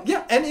 Yeah,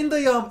 and in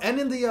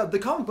the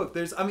comic book,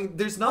 there's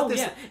not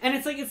this. Yeah, and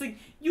it's like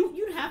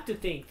you'd have to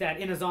think that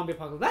in a zombie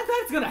apocalypse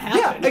that's gonna happen.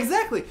 Yeah,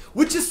 exactly.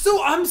 Which is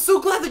I'm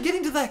so glad they're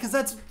getting to that because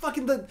that's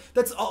fucking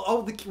that's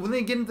all when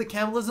they get into the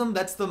cannibalism,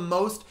 that's the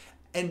most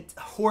and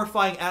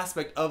horrifying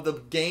aspect of the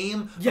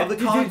game of the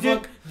comic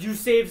book. You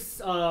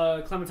saved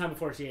Clementine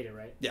before she ate it,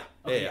 right? Yeah.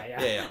 Okay,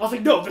 yeah. I was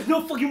like, no, there's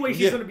no fucking way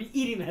she's gonna be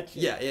eating that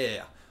shit.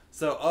 Yeah.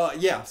 So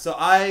so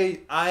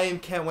I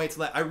can't wait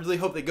till that. I really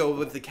hope they go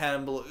with the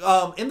cannibal.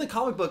 In the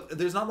comic book,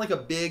 there's not like a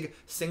big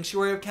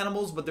sanctuary of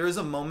cannibals, but there is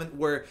a moment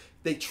where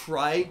they eat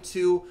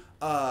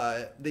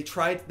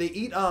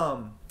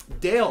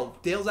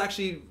Dale's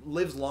actually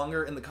lives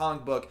longer in the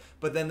comic book,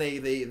 but then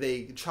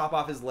they chop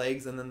off his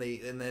legs and then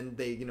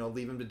they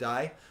leave him to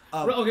die.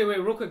 Okay, wait,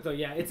 real quick though.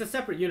 Yeah, it's a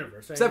separate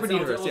universe, right? Separate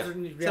universe.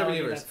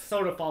 That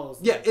sort of follows.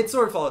 Yeah, it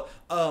sort of follows.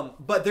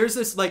 But there's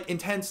this like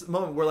intense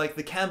moment where like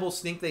the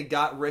cannibals think they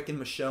got Rick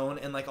and Michonne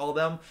and like all of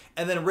them,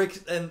 and then Rick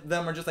and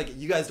them are just like,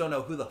 you guys don't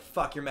know who the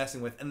fuck you're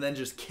messing with, and then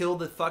just kill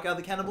the fuck out of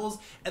the cannibals.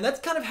 And that's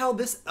kind of how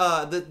this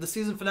the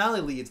season finale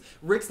leads.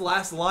 Rick's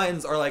last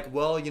lines are like,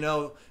 well,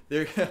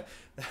 they're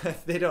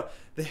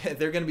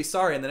they're gonna be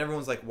sorry, and then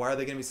everyone's like, why are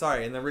they gonna be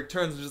sorry? And then Rick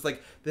turns and just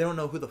like, they don't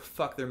know who the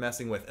fuck they're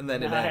messing with, and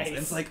then it ends. And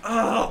it's like,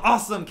 oh,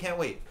 awesome, can't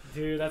wait.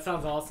 Dude, that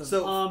sounds awesome.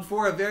 So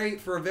for a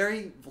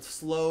very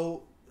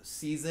slow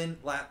season,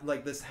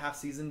 like this half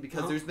season,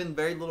 because there's been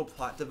very little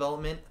plot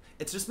development.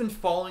 It's just been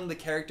following the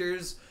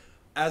characters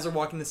as they're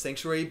walking the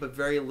sanctuary, but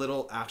very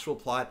little actual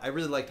plot. I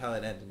really liked how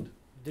that ended.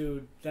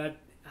 Dude, that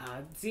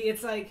see,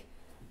 it's like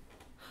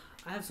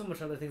I have so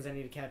much other things I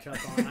need to catch up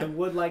on. I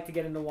would like to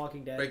get into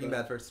Walking Dead. Breaking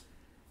Bad first.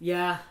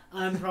 Yeah,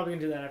 I'm probably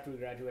gonna do that after we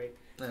graduate.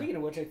 Yeah. Speaking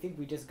of which, I think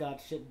we just got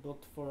shit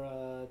booked for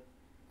a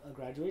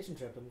graduation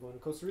trip. I'm going to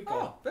Costa Rica.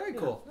 Oh, very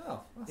cool.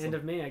 Oh, awesome. End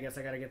of May, I guess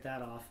I gotta get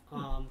that off.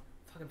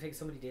 Fuck, I'm taking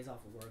so many days off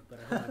of work, but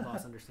I hope my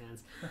boss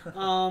understands.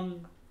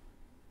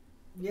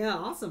 Yeah,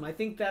 awesome. I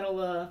think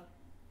that'll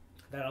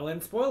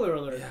end spoiler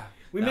alert. Yeah.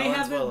 We may That'll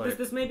have end spoiler this.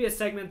 This may be a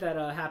segment that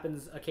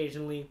happens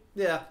occasionally,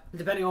 Yeah.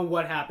 depending on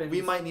what happens.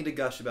 We might need to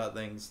gush about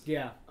things.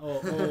 Yeah.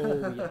 Oh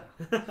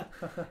yeah.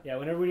 Yeah.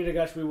 Whenever we need to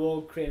gush, we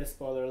will create a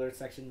spoiler alert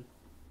section.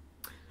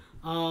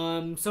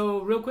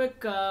 So real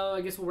quick,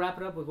 I guess we'll wrap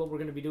it up with what we're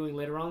going to be doing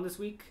later on this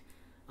week.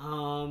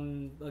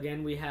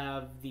 Again, we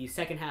have the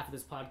second half of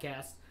this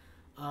podcast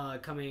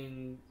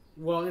coming.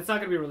 Well, it's not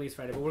going to be released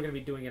Friday, but we're going to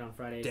be doing it on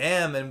Friday.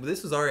 Damn, and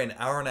this was already an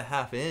hour and a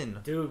half in.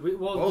 Dude,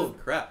 Oh,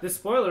 crap. The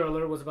spoiler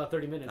alert was about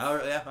 30 minutes. Yeah, all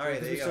right,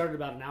 there we you go. started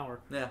about an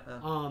hour. Yeah.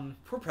 Poor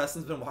Poor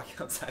Preston's been walking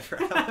outside for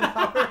half an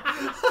hour.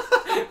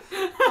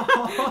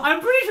 I'm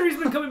pretty sure he's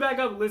been coming back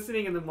up,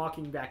 listening, and then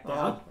walking back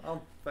down.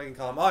 I'll fucking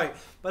call him. All right,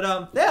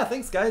 but yeah,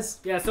 thanks guys.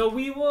 Yeah, so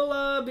we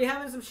will be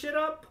having some shit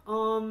up.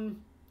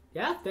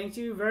 Yeah, thank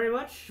you very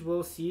much.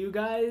 We'll see you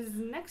guys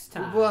next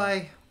time.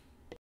 Bye.